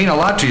 it can mean a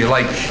lot to you.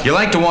 You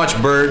like to watch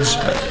birds.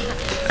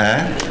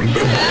 Huh?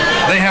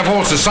 They have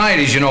whole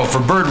societies, you know, for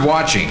bird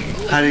watching.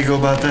 How do you go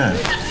about that?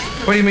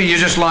 What do you mean? You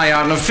just lie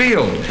out in the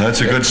field.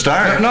 That's a good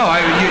start. No,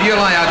 you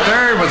lie out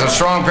there with a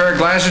strong pair of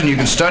glasses and you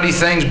can study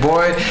things,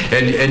 boy,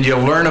 and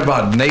you'll learn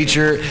about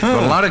nature. Huh.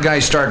 But a lot of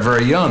guys start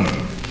very young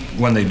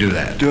when they do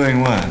that.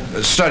 Doing what?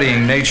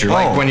 Studying nature.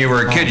 Like when you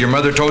were a kid, your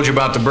mother told you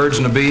about the birds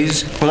and the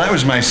bees? Well, that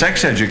was my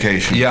sex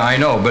education. Yeah, I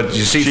know, but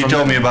you see... She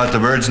told me about the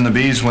birds and the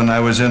bees when I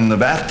was in the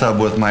bathtub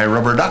with my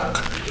rubber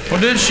duck. Well,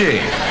 did she?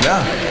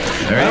 Yeah.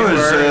 I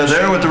was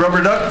there with the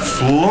rubber duck,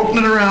 floating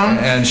it around.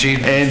 And she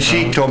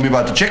told me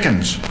about the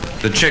chickens.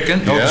 The chicken?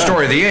 Oh, yeah. The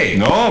story of the egg.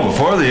 No,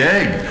 before the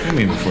egg. What do you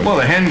mean before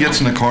the hen gets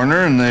in the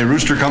corner and the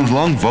rooster comes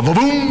along,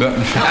 va-va-boom. Boy,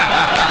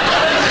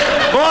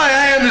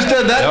 I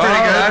understood that pretty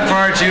good. That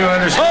part you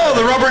understood. Oh,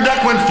 the rubber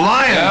duck went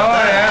flying. Oh,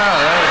 yeah.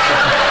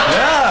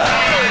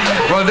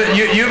 Yeah. Well,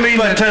 you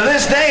mean... But to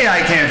this day,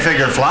 I can't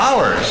figure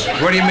flowers.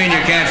 What do you mean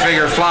you can't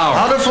figure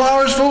flowers? How do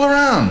flowers fool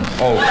around?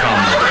 Oh, come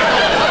on.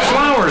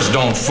 Flowers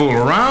don't fool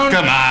around.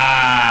 Come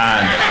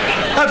on.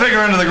 I figure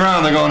under the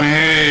ground they're going,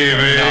 hey,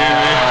 baby.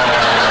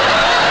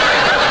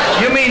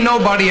 You mean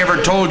nobody ever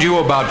told you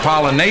about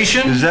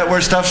pollination? Is that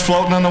where stuff's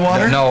floating on the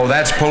water? No,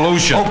 that's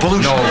pollution. Oh,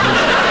 pollution. No.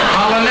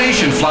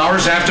 Pollination.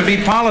 Flowers have to be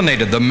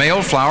pollinated. The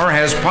male flower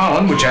has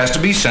pollen, which has to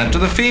be sent to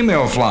the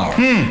female flower.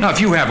 Now, if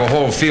you have a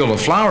whole field of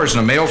flowers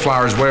and the male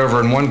flower is way over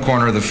in one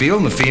corner of the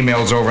field and the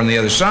female's over on the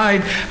other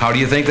side, how do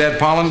you think that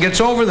pollen gets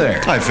over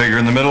there? I figure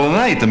in the middle of the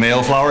night, the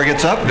male flower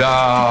gets up.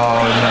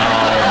 No.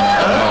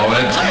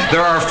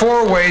 There are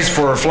 4 ways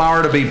for a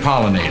flower to be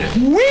pollinated.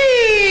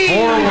 Whee!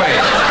 4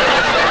 ways.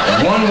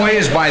 One way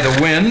is by the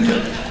wind.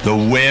 The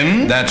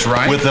wind? That's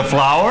right. With the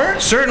flower?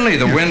 Certainly.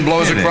 The wind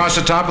blows kidding. across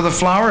the top of the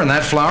flower, and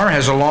that flower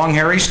has a long,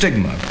 hairy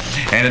stigma.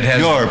 And it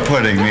has... You're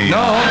putting me... No.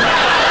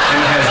 And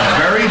it has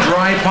very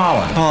dry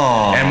pollen.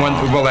 Oh. And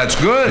well, that's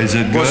good. Is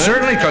it good? Well,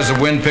 certainly, because the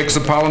wind picks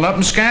the pollen up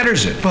and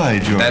scatters it. By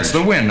George. That's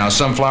the wind. Now,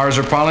 some flowers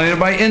are pollinated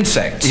by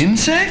insects.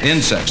 Insects?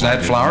 Insects.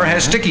 That flower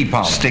has sticky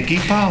pollen. Sticky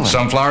pollen.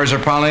 Some flowers are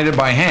pollinated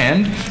by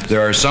hand.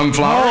 There are some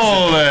flowers...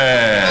 Hold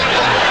it.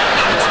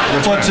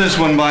 What's this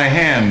one by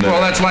hand?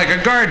 Well, that's like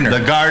a gardener.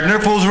 The gardener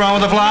fools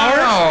around with the flowers?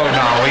 No,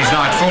 he's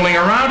not fooling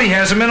around. He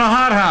has them in a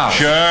hothouse.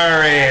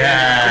 Sure he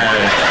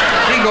has.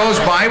 He goes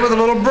by with a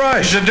little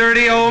brush. He's a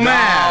dirty old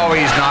man. No,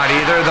 he's not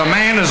either. The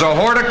man is a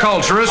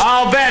horticulturist.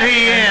 I'll bet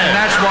he is. And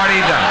that's what he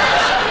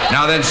does.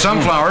 Now then,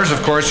 some flowers,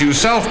 of course, use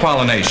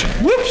self-pollination.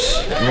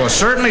 Whoops. Well,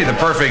 certainly the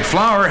perfect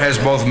flower has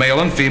both male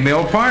and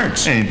female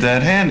parts. Ain't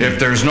that handy? If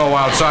there's no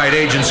outside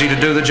agency to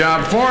do the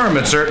job for him,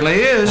 it certainly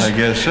is. I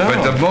guess so.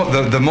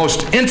 But the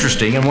most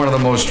interesting and one of the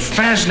most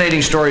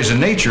fascinating stories in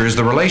nature is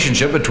the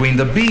relationship between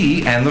the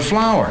bee and the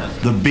flower.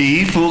 The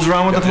bee fools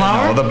around with the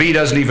flower? No, the bee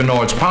doesn't even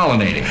know it's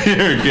pollinating.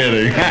 You're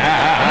kidding.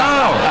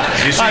 No.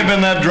 You see, I've been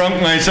that drunk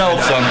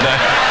myself sometime.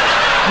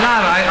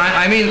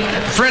 I mean,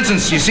 for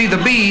instance, you see, the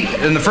bee,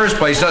 in the first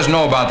place, doesn't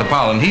know about the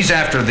pollen. He's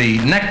after the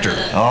nectar.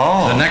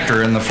 Oh. The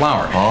nectar in the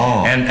flower.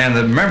 Oh. And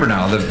remember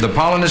now, the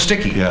pollen is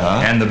sticky.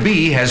 Yeah. And the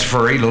bee has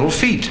furry little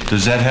feet.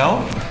 Does that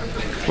help?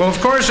 Well, of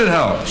course it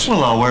helps.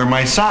 Well, I'll wear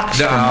my socks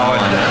from now on.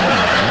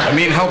 I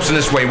mean, it helps in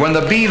this way. When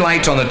the bee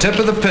lights on the tip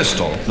of the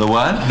pistil... The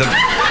what?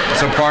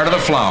 It's a part of the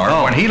flower.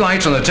 Oh. When he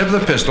lights on the tip of the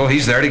pistil,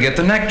 he's there to get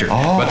the nectar.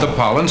 Oh. But the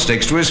pollen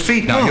sticks to his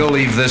feet. Now, he'll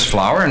leave this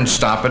flower and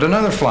stop at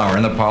another flower.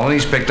 And the pollen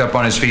he's picked up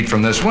on his feet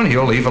from this one,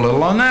 he'll leave a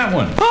little on that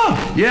one. Huh.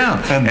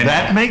 Yeah. And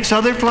that makes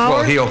other flowers?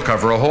 Well, he'll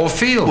cover a whole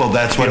field. Well,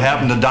 that's what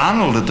happened to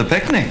Donald at the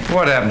picnic.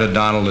 What happened to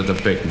Donald at the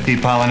picnic? He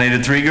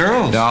pollinated 3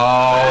 girls.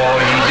 No,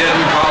 he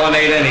didn't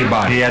pollinate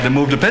anybody. He had to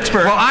move to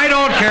Pittsburgh. Well, I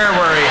don't care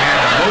where he had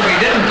to move. He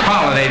didn't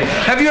pollinate.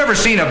 Have you ever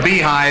seen a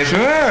beehive?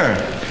 Sure.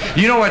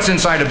 You know what's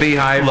inside a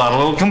beehive? A lot of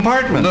little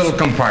compartments. Little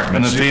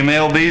compartments. And the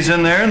female bee's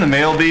in there, and the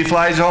male bee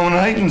flies home at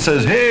night and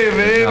says, "Hey,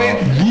 baby."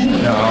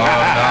 No.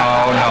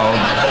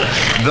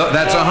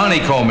 That's a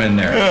honeycomb in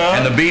there. Yeah.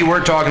 And the bee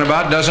we're talking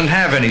about doesn't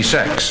have any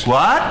sex.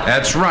 What?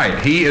 That's right.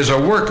 He is a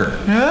worker.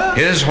 Yeah.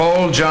 His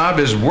whole job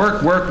is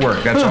work.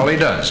 That's all he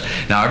does.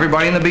 Now,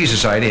 everybody in the bee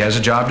society has a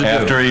job to do.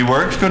 After he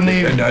works, couldn't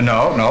he?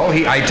 No.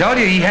 I tell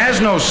you, he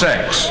has no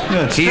sex.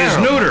 That's he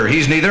terrible. is neuter.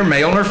 He's neither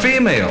male nor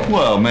female.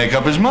 Well, make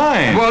up his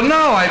mind. Well,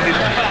 no,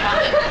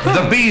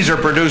 the bees are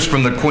produced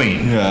from the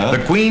queen. Yeah.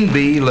 The queen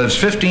bee lives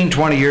 15,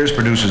 20 years,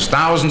 produces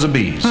thousands of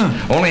bees.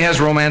 Only has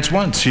romance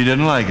once. She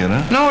didn't like it,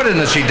 huh? No, it isn't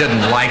that she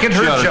didn't like it. She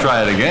ought to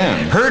try it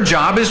again. Her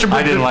job is to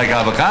produce... I didn't like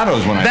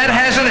avocados when I... That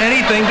hasn't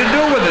anything to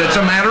do with it. It's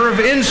a matter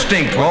of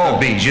instinct with the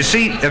bees. You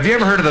see, have you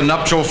ever heard of the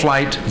nuptial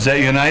flight? Is that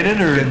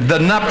United or... The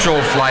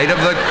nuptial flight of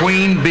the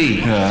queen bee.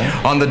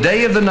 Yeah. On the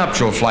day of the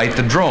nuptial flight,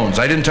 the drones,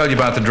 I didn't tell you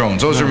about the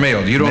drones. Those are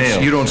male. You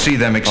don't see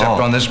them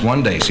except on this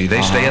one day. See,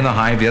 they stay in the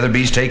hive. The other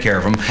bees take care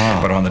of them.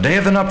 But on the day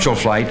of the nuptial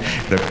flight,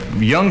 the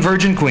young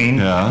virgin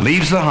queen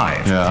leaves the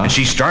hive. Yeah. And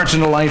she starts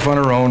into life on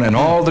her own, and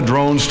all the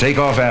drones take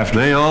off after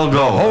her. They all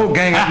go. The whole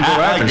gang up and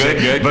go after her.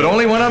 Good. But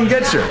only one of them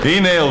gets her. He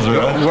nails her.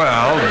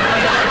 Well,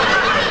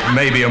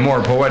 maybe a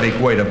more poetic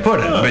way to put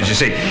it. But you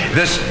see,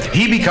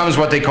 he becomes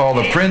what they call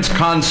the prince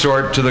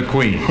consort to the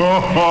queen.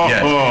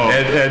 Yes.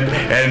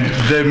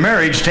 And the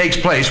marriage takes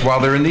place while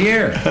they're in the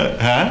air.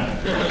 Huh?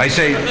 I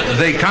say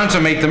they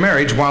consummate the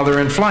marriage while they're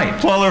in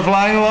flight. While they're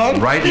flying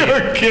along? Right.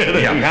 You're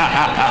kidding.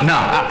 Yeah.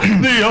 Now,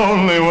 the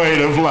only way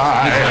to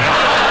fly.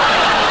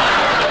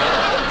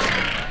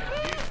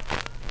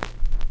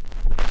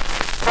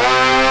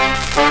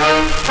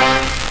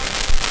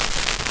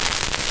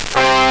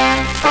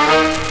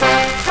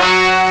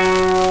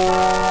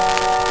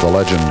 The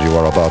legend you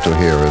are about to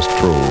hear is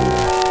true.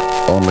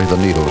 Only the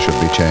needle should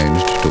be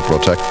changed to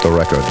protect the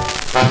record.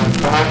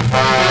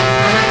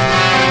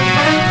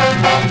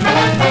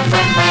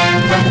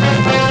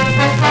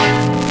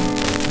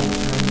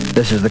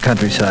 This is the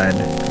countryside.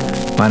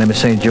 My name is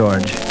St.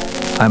 George.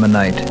 I'm a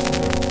knight.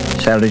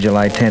 Saturday,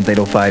 July 10th,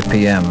 8:05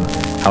 p.m.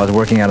 I was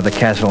working out of the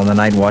castle on the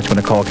night watch when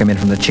a call came in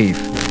from the chief.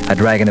 A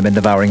dragon had been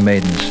devouring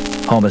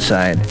maidens.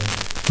 Homicide.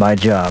 My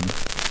job.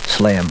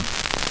 Slay him.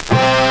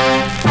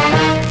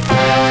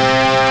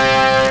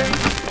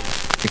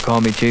 You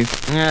call me, Chief?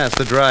 Yeah, it's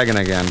the dragon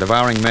again,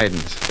 devouring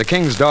maidens. The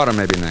king's daughter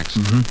may be next.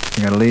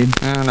 You got a lead?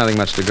 Nothing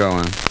much to go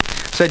on.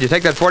 Said you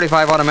take that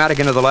 45 automatic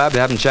into the lab to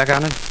have him check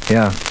on it?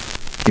 Yeah.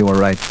 You were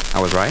right. I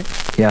was right?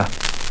 Yeah.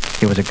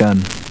 It was a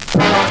gun.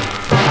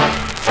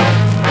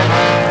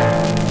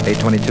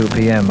 8:22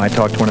 p.m. I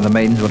talked to one of the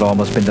maidens who had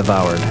almost been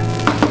devoured.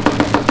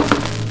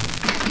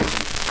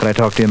 Could I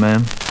talk to you,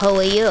 ma'am? Who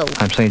are you?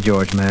 I'm St.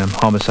 George, ma'am.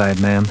 Homicide,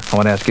 ma'am. I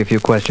want to ask you a few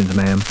questions,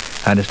 ma'am.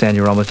 I understand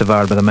you were almost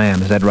devoured by the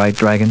man. Is that right,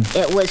 Dragon?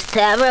 It was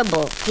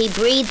terrible. He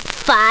breathed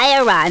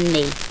fire on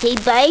me. He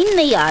burned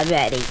me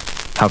already.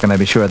 How can I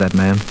be sure of that,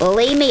 ma'am?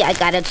 Believe me, I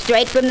got it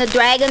straight from the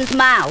dragon's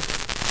mouth.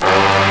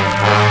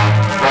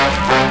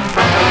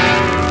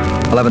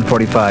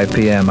 11:45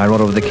 p.m. I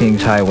rode over the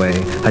King's Highway.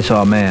 I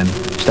saw a man.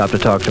 Stopped to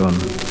talk to him.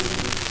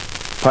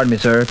 Pardon me,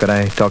 sir. Could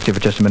I talk to you for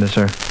just a minute,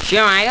 sir?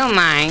 Sure, I don't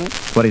mind.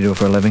 What do you do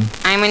for a living?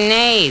 I'm a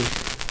knave.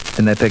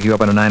 Didn't they pick you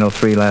up on a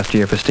 903 last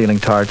year for stealing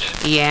tarts?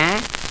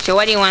 Yeah? So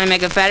what, do you want to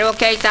make a federal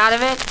case out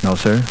of it? No,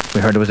 sir.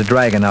 We heard there was a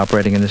dragon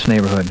operating in this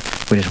neighborhood.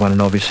 We just want to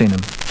know if you've seen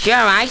him. Sure,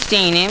 I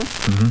seen him.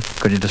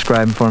 Could you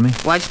describe him for me?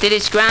 What's to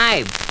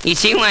describe? You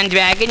see one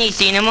dragon, you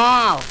seen them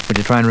all. Would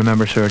you try and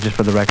remember, sir, just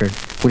for the record?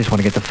 We just want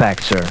to get the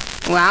facts, sir.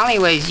 Well, he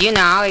was, he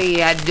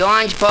had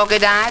orange polka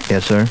dots.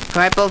 Yes, sir.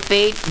 Purple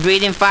feet,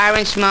 breathing fire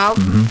and smoke.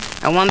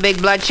 And one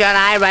big bloodshot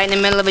eye right in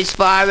the middle of his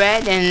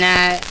forehead, and,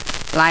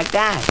 like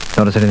that.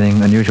 Notice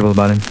anything unusual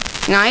about him?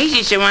 No, he's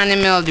just a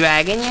run-of-the-mill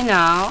dragon, you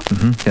know.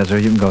 Yes, sir.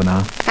 You can go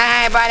now.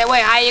 Hey, by the way,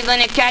 how you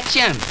gonna catch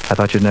him? I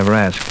thought you'd never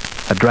ask.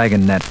 A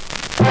dragon net.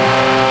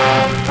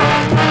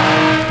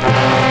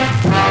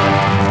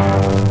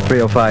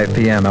 3:05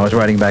 p.m. I was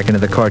riding back into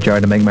the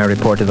courtyard to make my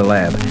report to the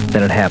lab.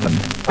 Then it happened.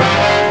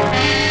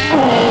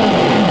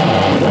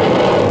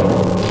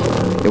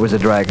 It was a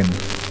dragon.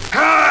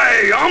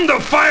 Hey, I'm the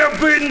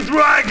fire-breathing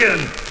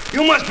dragon.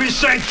 You must be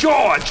St.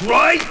 George,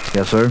 right?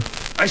 Yes, sir.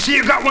 I see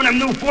you got one of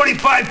them new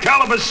 45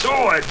 caliber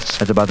swords.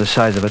 That's about the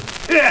size of it.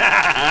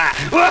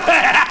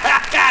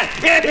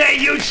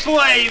 You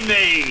slay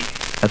me.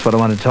 That's what I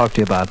wanted to talk to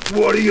you about.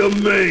 What do you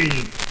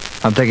mean?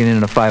 I'm taking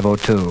in a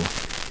 502.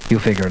 You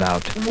figure it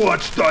out.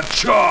 What's the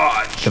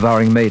charge?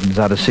 Devouring maidens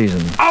out of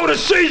season. Out of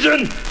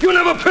season? You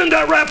never pinned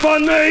that rap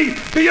on me.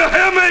 Do you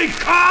hear me,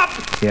 cop?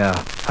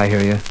 Yeah, I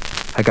hear you.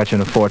 I got you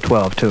in a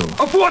 412, too.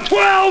 A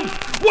 412?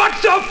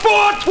 What's a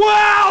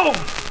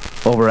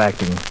 412?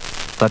 Overacting.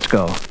 Let's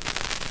go.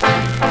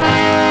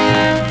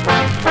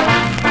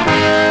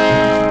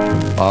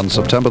 On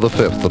September the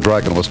 5th, the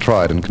dragon was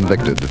tried and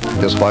convicted.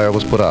 His fire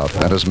was put out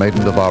and his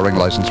maiden devouring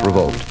license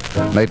revoked.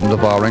 Maiden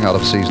devouring out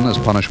of season is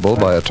punishable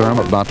by a term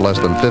of not less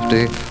than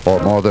 50 or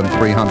more than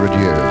 300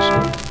 years.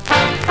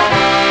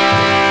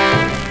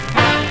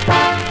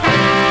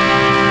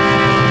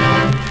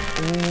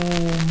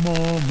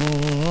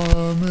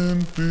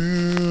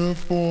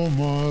 For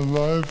my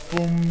life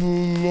from the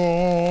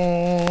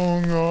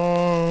long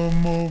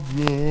arm of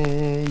the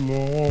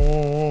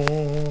law.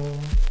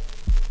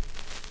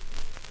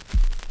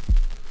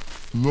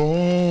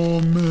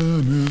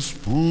 Lawman is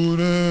put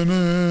an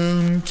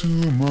end to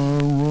my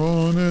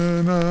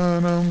running,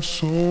 and I'm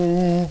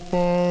so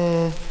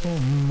far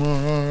from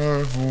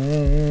my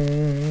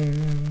home.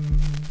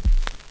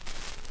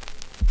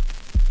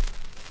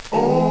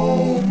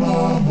 Oh,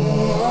 mama,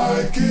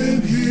 I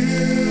can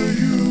hear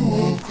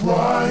you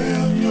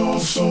crying. You're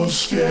so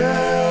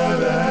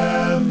scared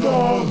and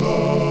all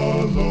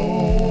alone.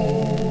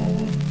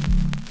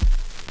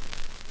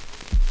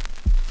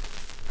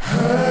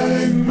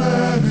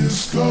 Hangman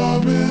is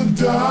coming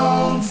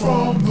down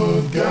from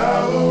the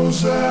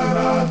gallows, and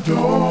I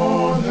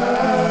don't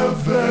have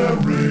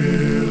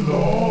very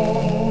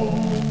long.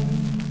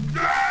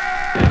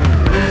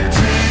 The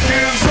jig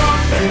is up,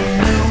 the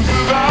news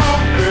is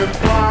out, they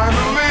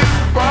finally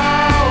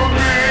found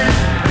me.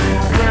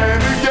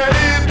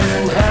 Renegade, you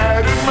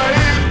had it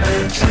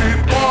made, treat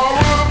for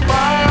a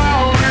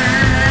bounty.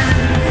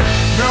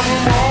 Never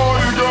more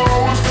to go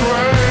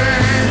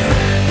astray.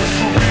 This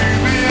will be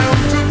the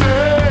end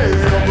today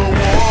of the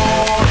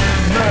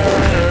warning man.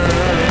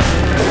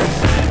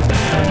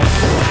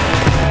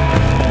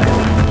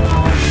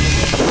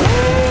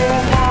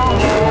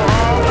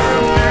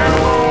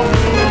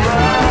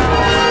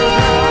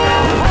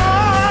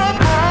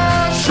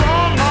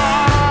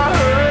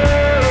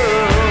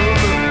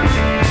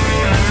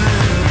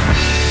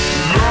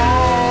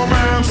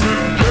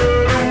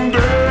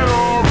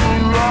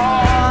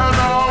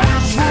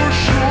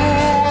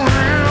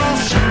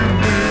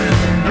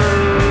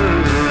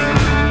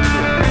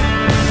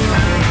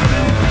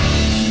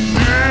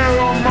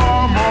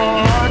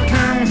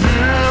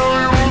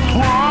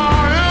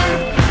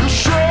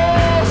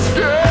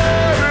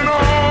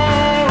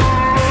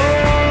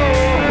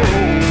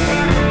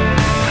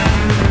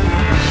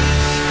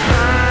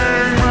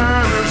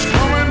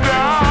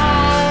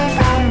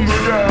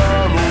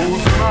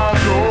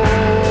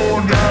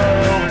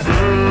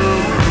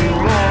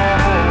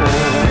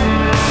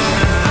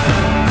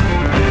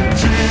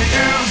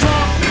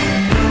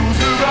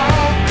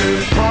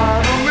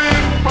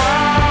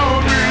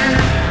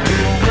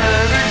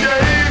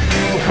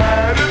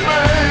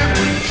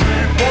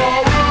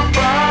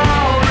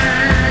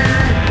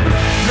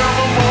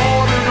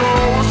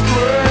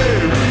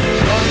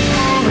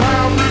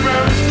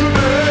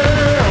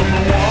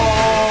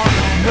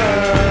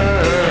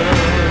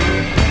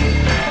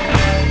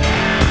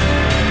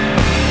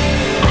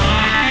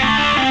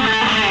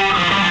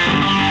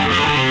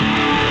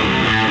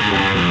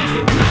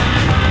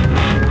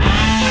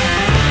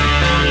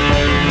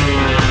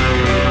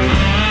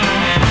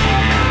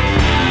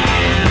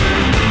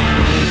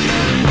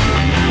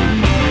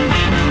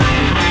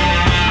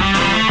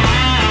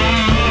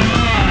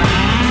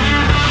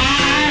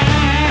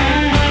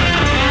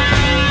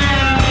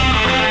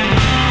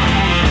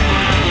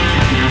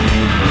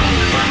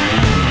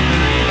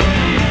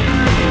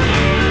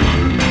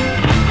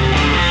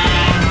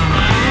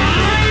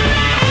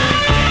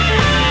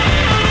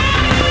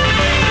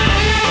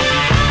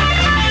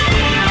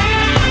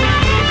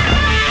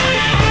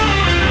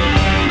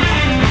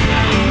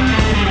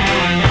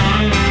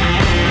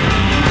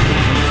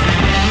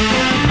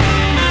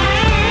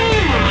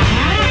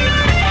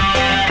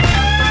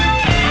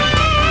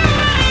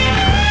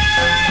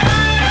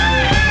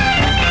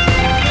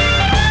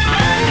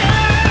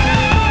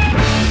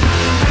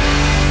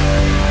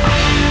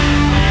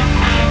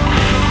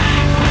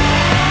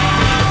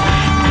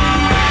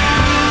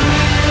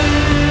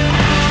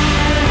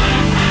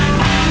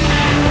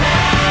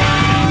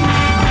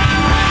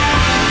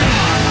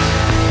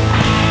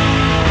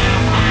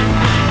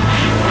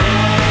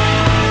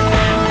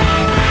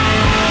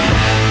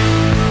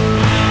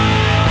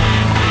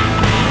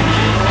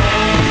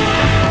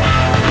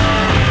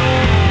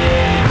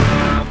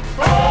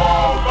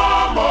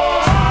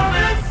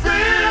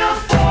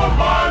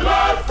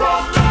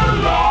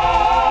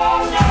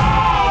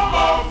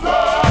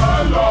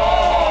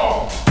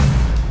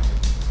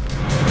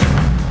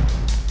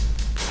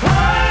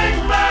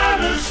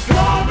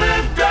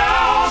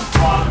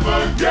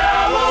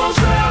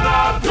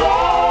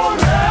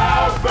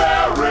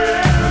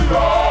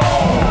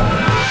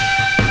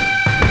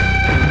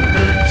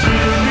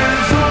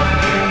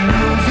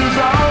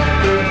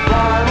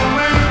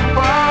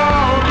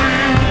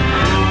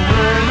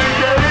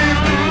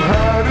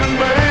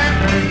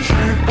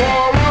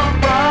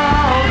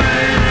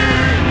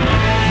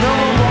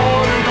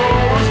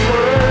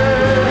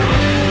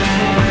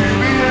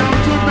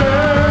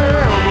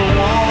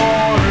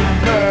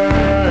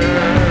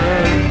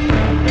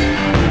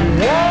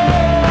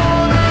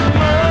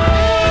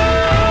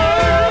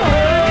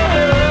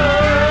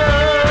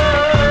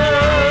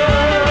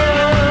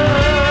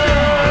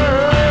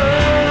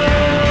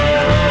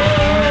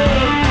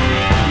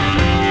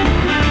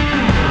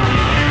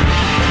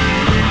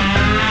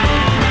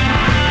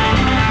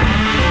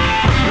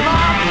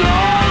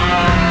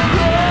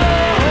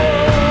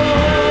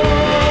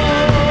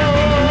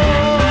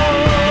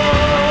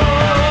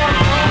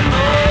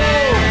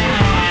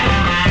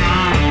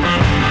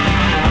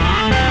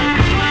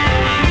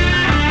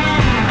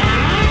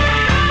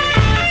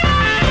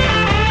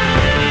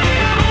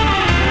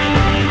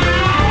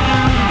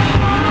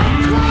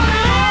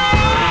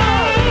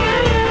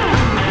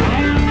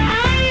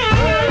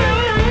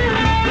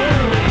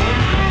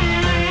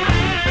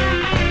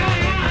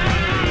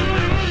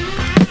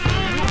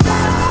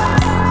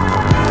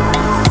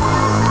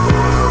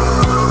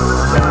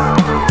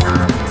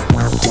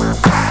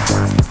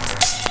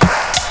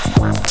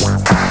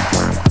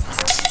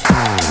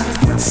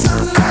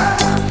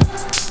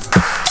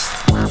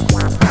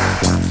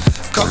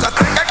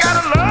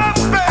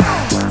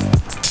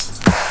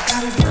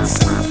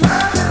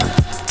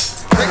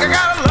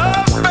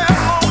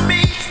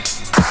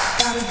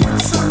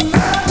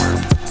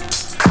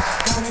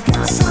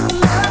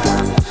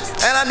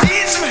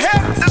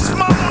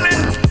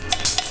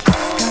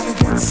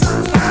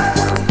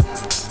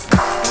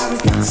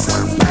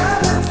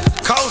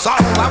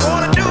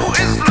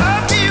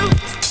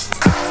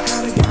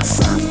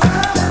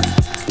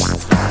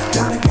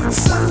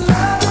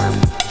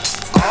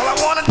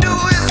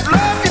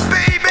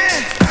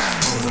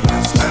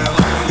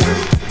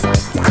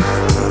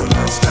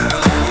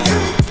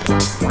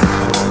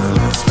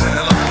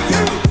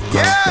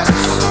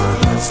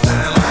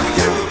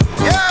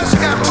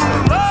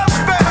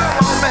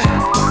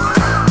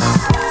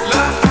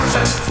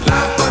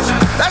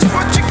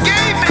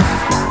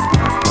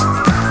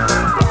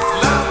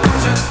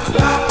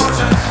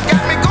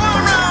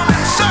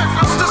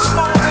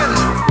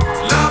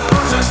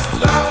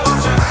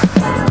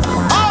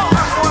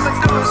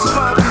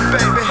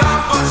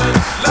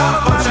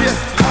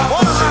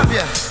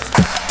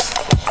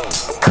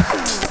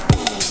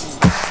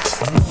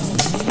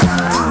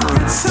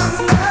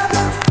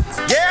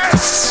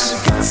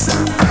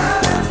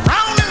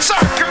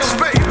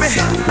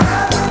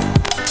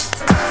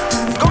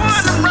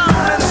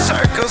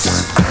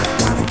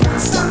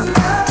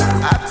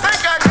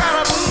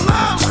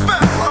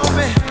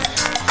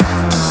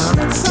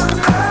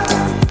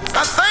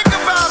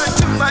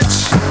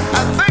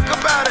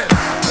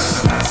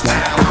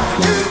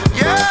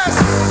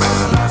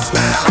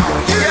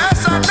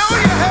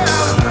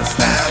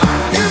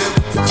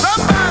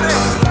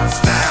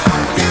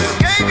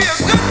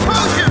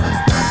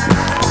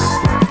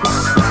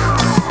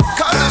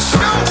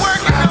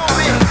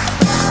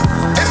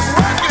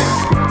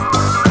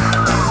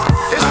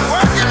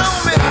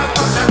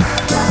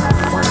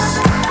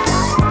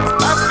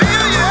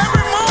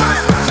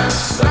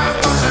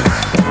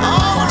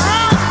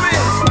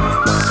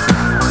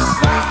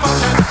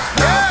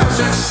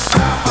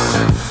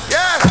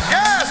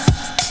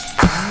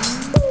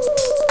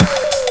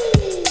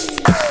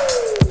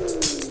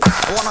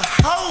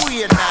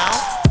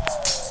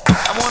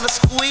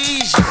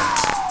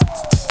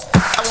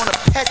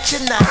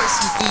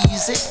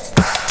 classic.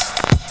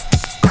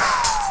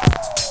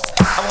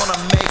 I wanna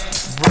make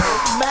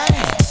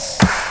romance.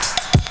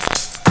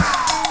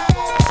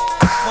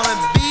 Wanna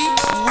be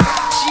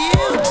with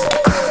you.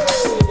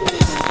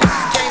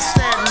 Can't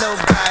stand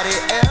nobody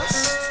else.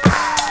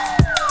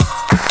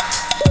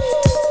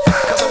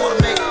 'Cause I wanna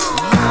make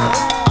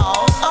love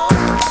all over.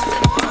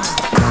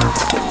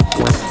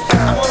 I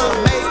wanna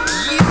make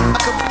you a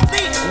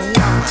complete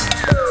woman.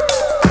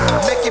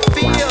 Make you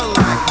feel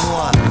like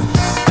one.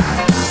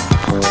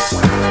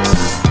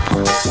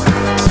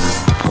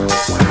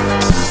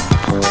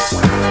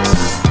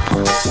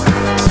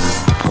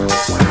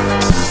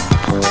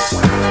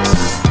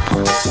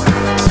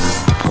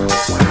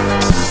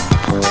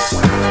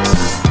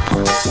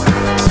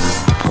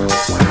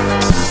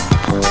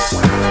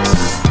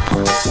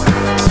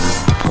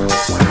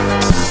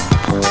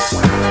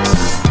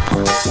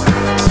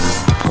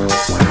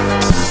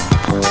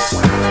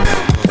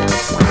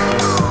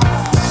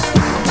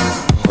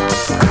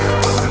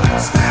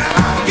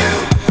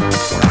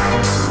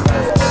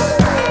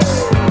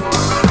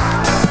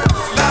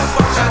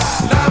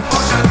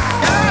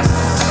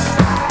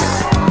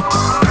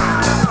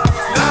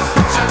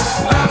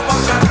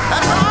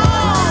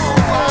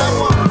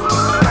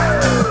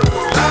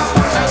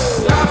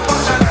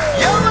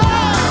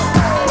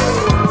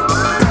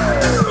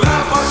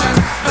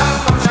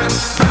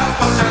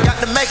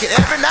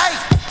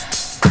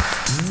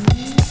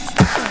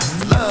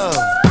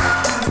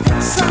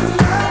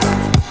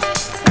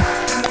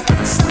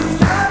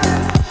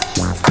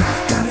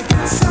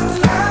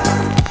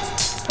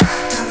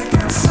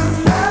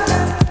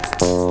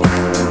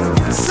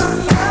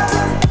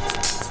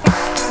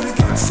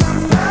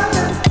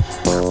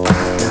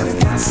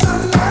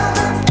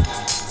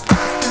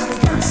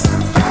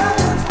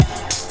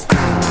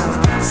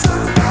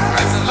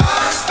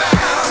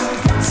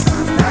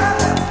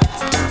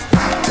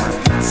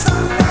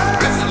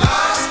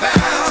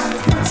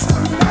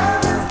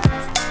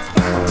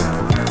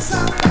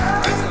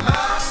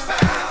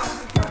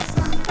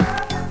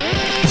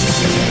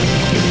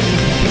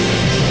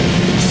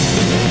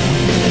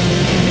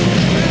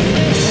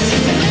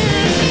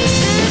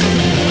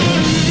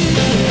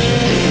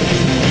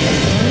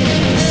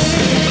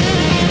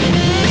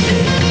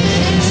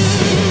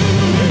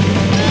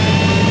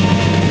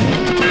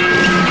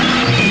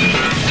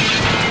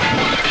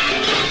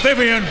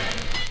 Vivian,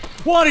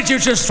 why did you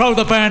just throw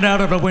the band out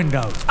of the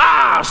window?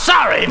 Oh,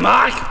 sorry,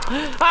 Mike.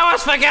 I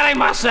was forgetting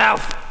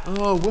myself.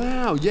 Oh,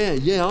 wow,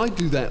 yeah, I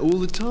do that all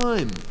the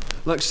time.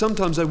 Like,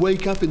 sometimes I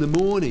wake up in the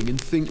morning and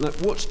think, like,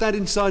 what's that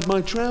inside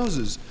my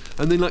trousers?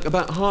 And then, like,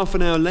 about half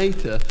an hour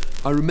later,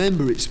 I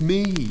remember it's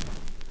me,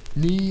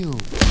 Neil.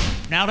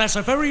 Now, that's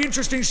a very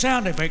interesting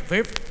sound effect,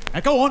 Viv. Now,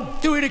 go on,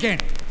 do it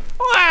again.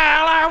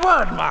 Well, I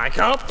would,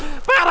 Michael,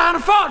 but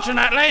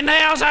unfortunately,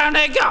 Neil's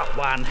only got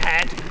one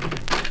head.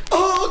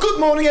 Oh, good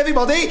morning,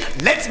 everybody.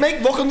 Let's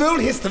make rock and roll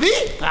history.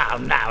 Oh,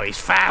 now he's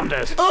found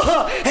us.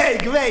 Oh, hey,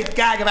 great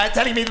gag about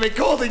telling me the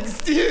recording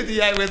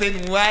studio was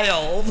in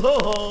Wales.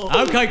 Oh.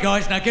 Okay,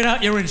 guys, now get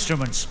out your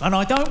instruments. And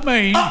I don't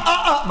mean...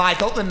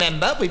 Michael,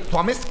 remember, we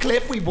promised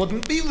Cliff we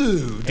wouldn't be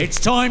rude. It's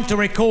time to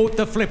record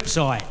the flip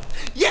side.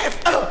 Yes,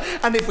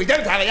 and if we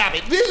don't hurry up,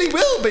 it really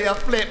will be a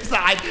flip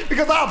side,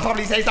 because I'll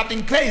probably say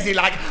something crazy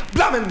like,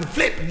 Blummin'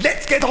 Flip,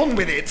 let's get on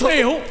with it.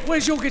 Neil,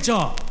 where's your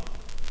guitar?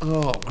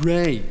 Oh,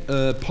 great.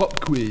 Pop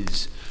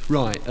quiz.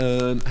 Right,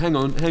 hang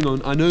on,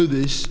 I know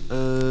this.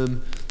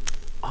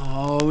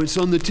 It's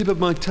on the tip of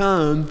my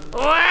tongue.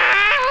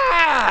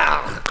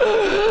 Well,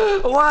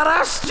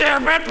 what a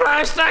stupid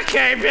place to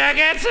keep your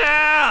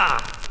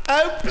guitar.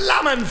 Oh,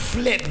 Blummin'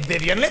 Flip,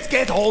 Vivian, let's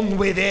get on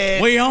with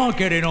it. We are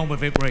getting on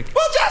with it, Rick.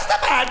 Well, just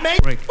about, mate.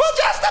 Rick. Well,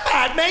 just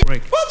about, mate.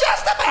 Rick. Well,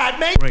 just about,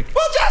 mate. Rick.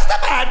 Well, just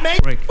about, mate.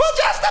 Rick. Well,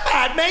 just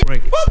about, mate.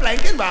 Rick. Well,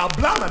 blanking, well,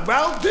 Blummin',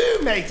 well, do,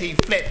 matey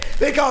Flip.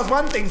 Because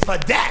one thing's for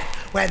death.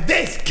 When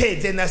this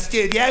kid's in the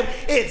studio,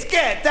 it's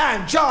get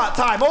down chart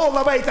time all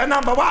the way to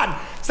number one.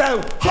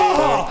 So,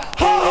 ha.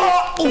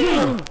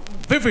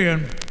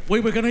 Vivian,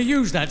 we were going to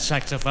use that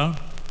saxophone.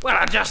 Well,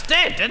 I just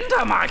did, didn't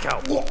I,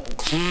 Michael?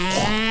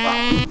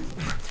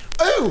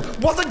 Oh,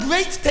 what a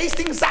great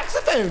tasting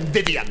saxophone,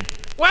 Vivian.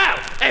 Well,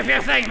 if you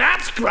think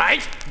that's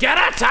great, get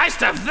a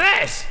taste of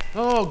this.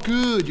 Oh,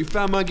 good, you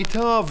found my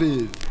guitar,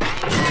 Viv.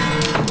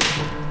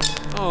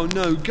 Oh,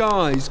 no,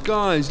 guys,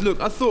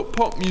 look, I thought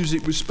pop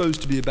music was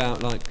supposed to be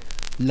about, like,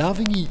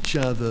 loving each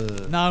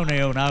other. No,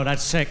 Neil, no,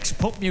 that's sex.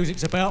 Pop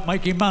music's about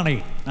making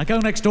money. Now go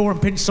next door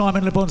and pinch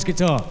Simon Le Bon's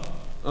guitar.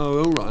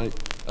 Oh, all right.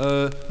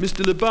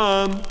 Mr. Le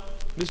Bon.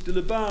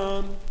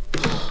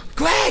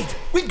 Great!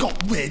 We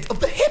got rid of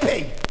the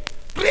hippie.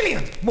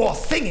 Brilliant! More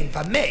singing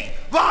for me.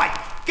 Right,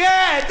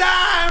 get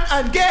down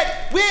and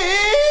get with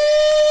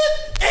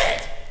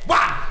it. 1,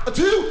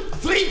 2,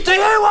 3. Do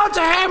you want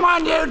to hear my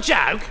new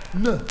joke?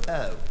 No.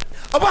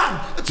 1,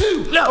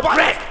 2. Look,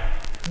 Rick.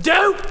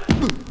 Do.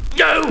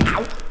 You.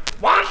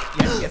 1,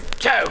 Yes.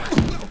 2.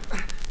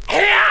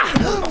 Here.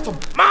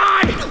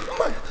 My new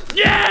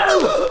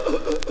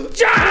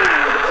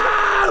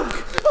joke.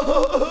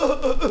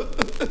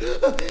 Do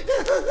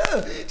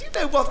you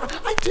know what?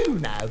 I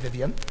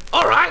Vivian.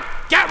 All right,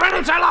 get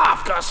ready to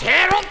laugh, 'cause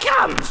here it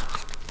comes.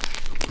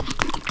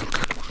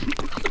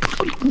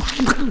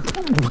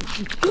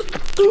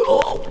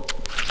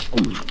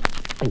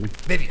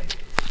 Vivian,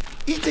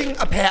 eating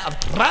a pair of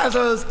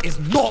trousers is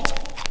not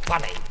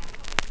funny.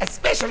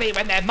 Especially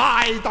when they're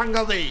my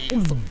dungarees.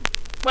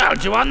 Well,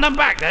 do you want them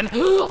back then?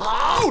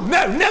 Oh,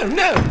 no.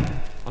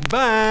 I'm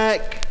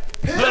back.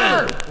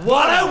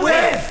 What a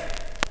whiff!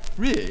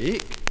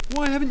 Rick,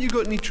 why haven't you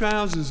got any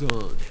trousers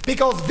on?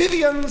 Because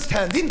Vivian's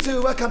turned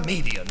into a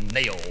comedian,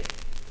 Neil.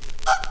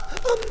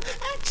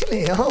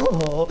 Actually,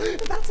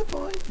 that's a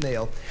point,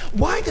 Neil.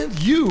 Why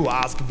don't you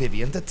ask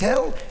Vivian to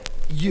tell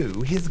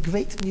you his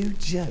great new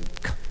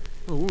joke?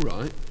 Oh, all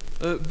right.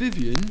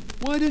 Vivian,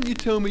 why don't you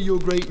tell me your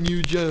great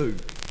new joke?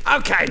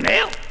 Okay,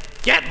 Neil,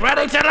 get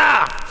ready to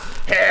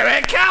laugh. Here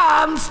it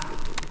comes.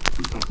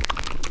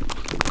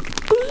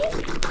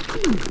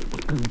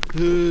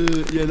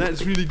 Yeah,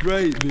 that's really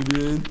great,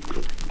 Vivian.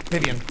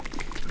 Vivian,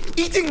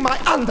 eating my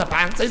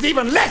underpants is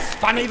even less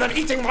funny than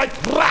eating my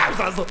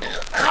trousers.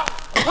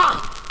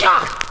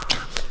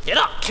 You're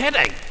not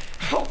kidding.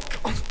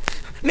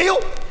 Neil,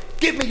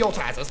 give me your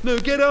trousers. No,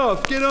 get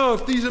off.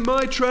 These are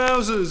my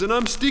trousers, and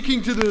I'm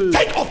sticking to them.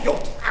 Take off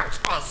your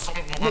trousers.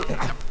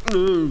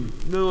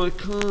 No, I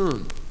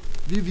can't.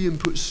 Vivian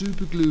put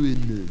super glue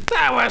in them.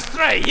 That was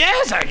 3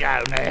 years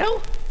ago,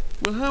 Neil.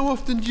 Well, how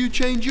often do you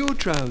change your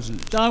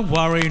trousers? Don't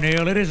worry,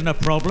 Neil, it isn't a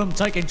problem.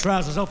 Taking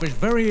trousers off is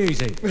very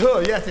easy. Oh,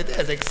 yes, it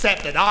is,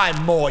 except that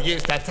I'm more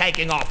used to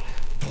taking off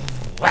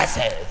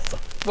dresses.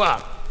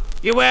 What?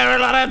 You wear a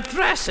lot of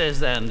dresses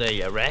then, do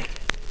you, Rick?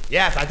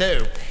 Yes, I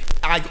do.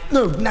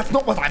 No, that's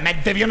not what I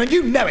meant, Vivian, and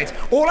you know it.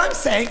 All I'm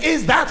saying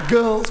is that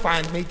girls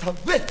find me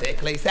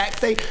terrifically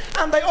sexy,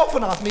 and they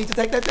often ask me to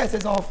take their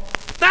dresses off.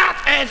 That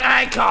is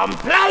a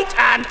complete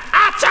and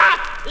utter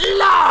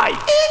lie!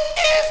 It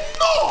is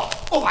not!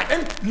 All right,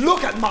 then,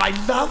 look at my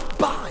love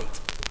bite.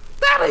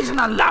 That isn't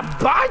a love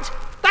bite.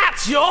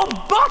 That's your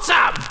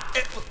bottom.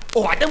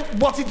 All right, then,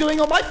 what's it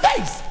doing on my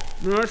face?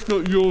 No, that's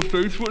not your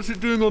face. What's it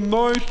doing on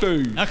my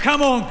face? Now,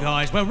 come on,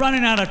 guys. We're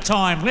running out of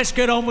time. Let's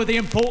get on with the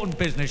important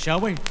business, shall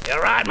we?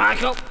 You're right,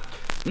 Michael.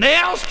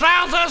 Neil's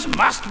trousers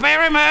must be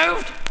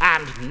removed,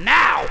 and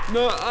now.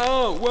 No,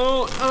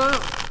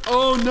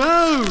 oh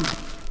no!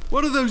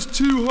 What are those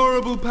 2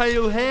 horrible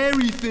pale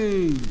hairy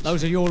things?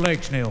 Those are your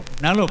legs, Neil.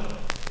 Now, look.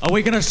 Are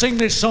we going to sing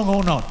this song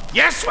or not?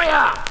 Yes, we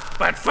are.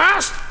 But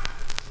first,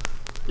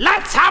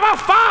 let's have a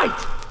fight.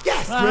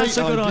 Yes, that's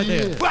a good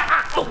idea.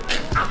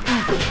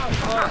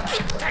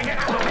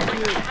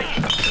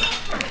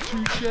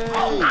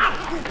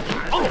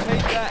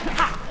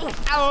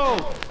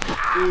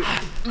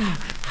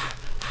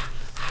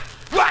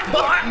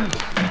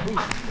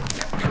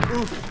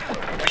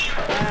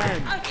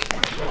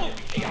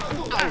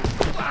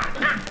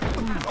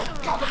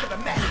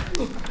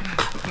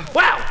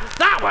 Well,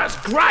 that was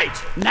great.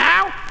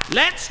 Now,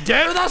 let's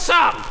do the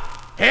song.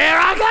 Here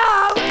I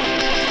go.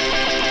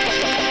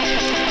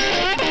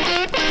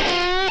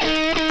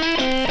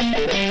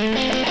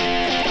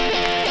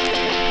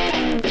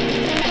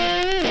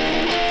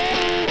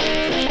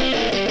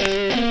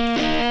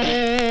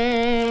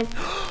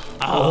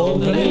 All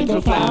the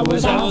little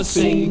flowers are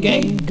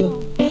singing,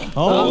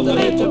 all the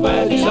little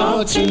birds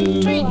are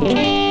too.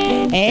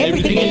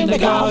 Everything in the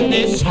garden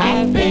is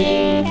happy,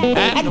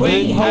 and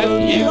we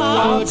hope you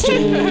are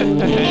too.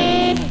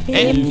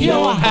 If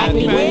you're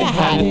happy, we're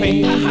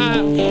happy.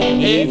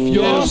 If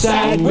you're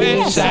sad,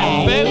 we're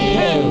sad.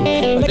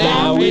 But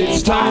now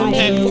it's time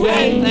to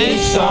end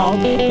this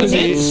song, 'cause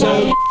it's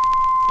so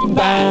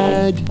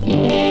bad.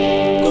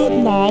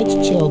 Good night,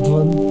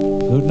 children.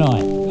 Good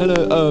night.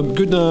 Hello,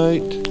 good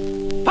night.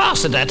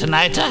 Pass the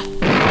detonator.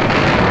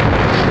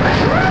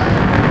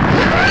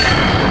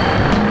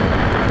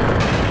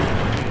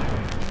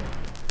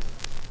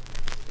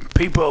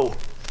 People,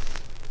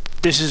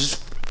 this is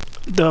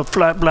the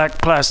Flat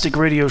Black Plastic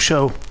Radio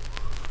Show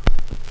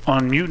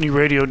on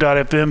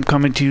MutinyRadio.fm,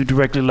 coming to you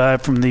directly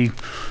live from the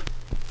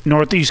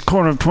northeast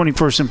corner of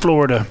 21st and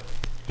Florida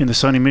in the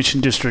Sunny Mission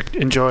District.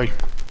 Enjoy.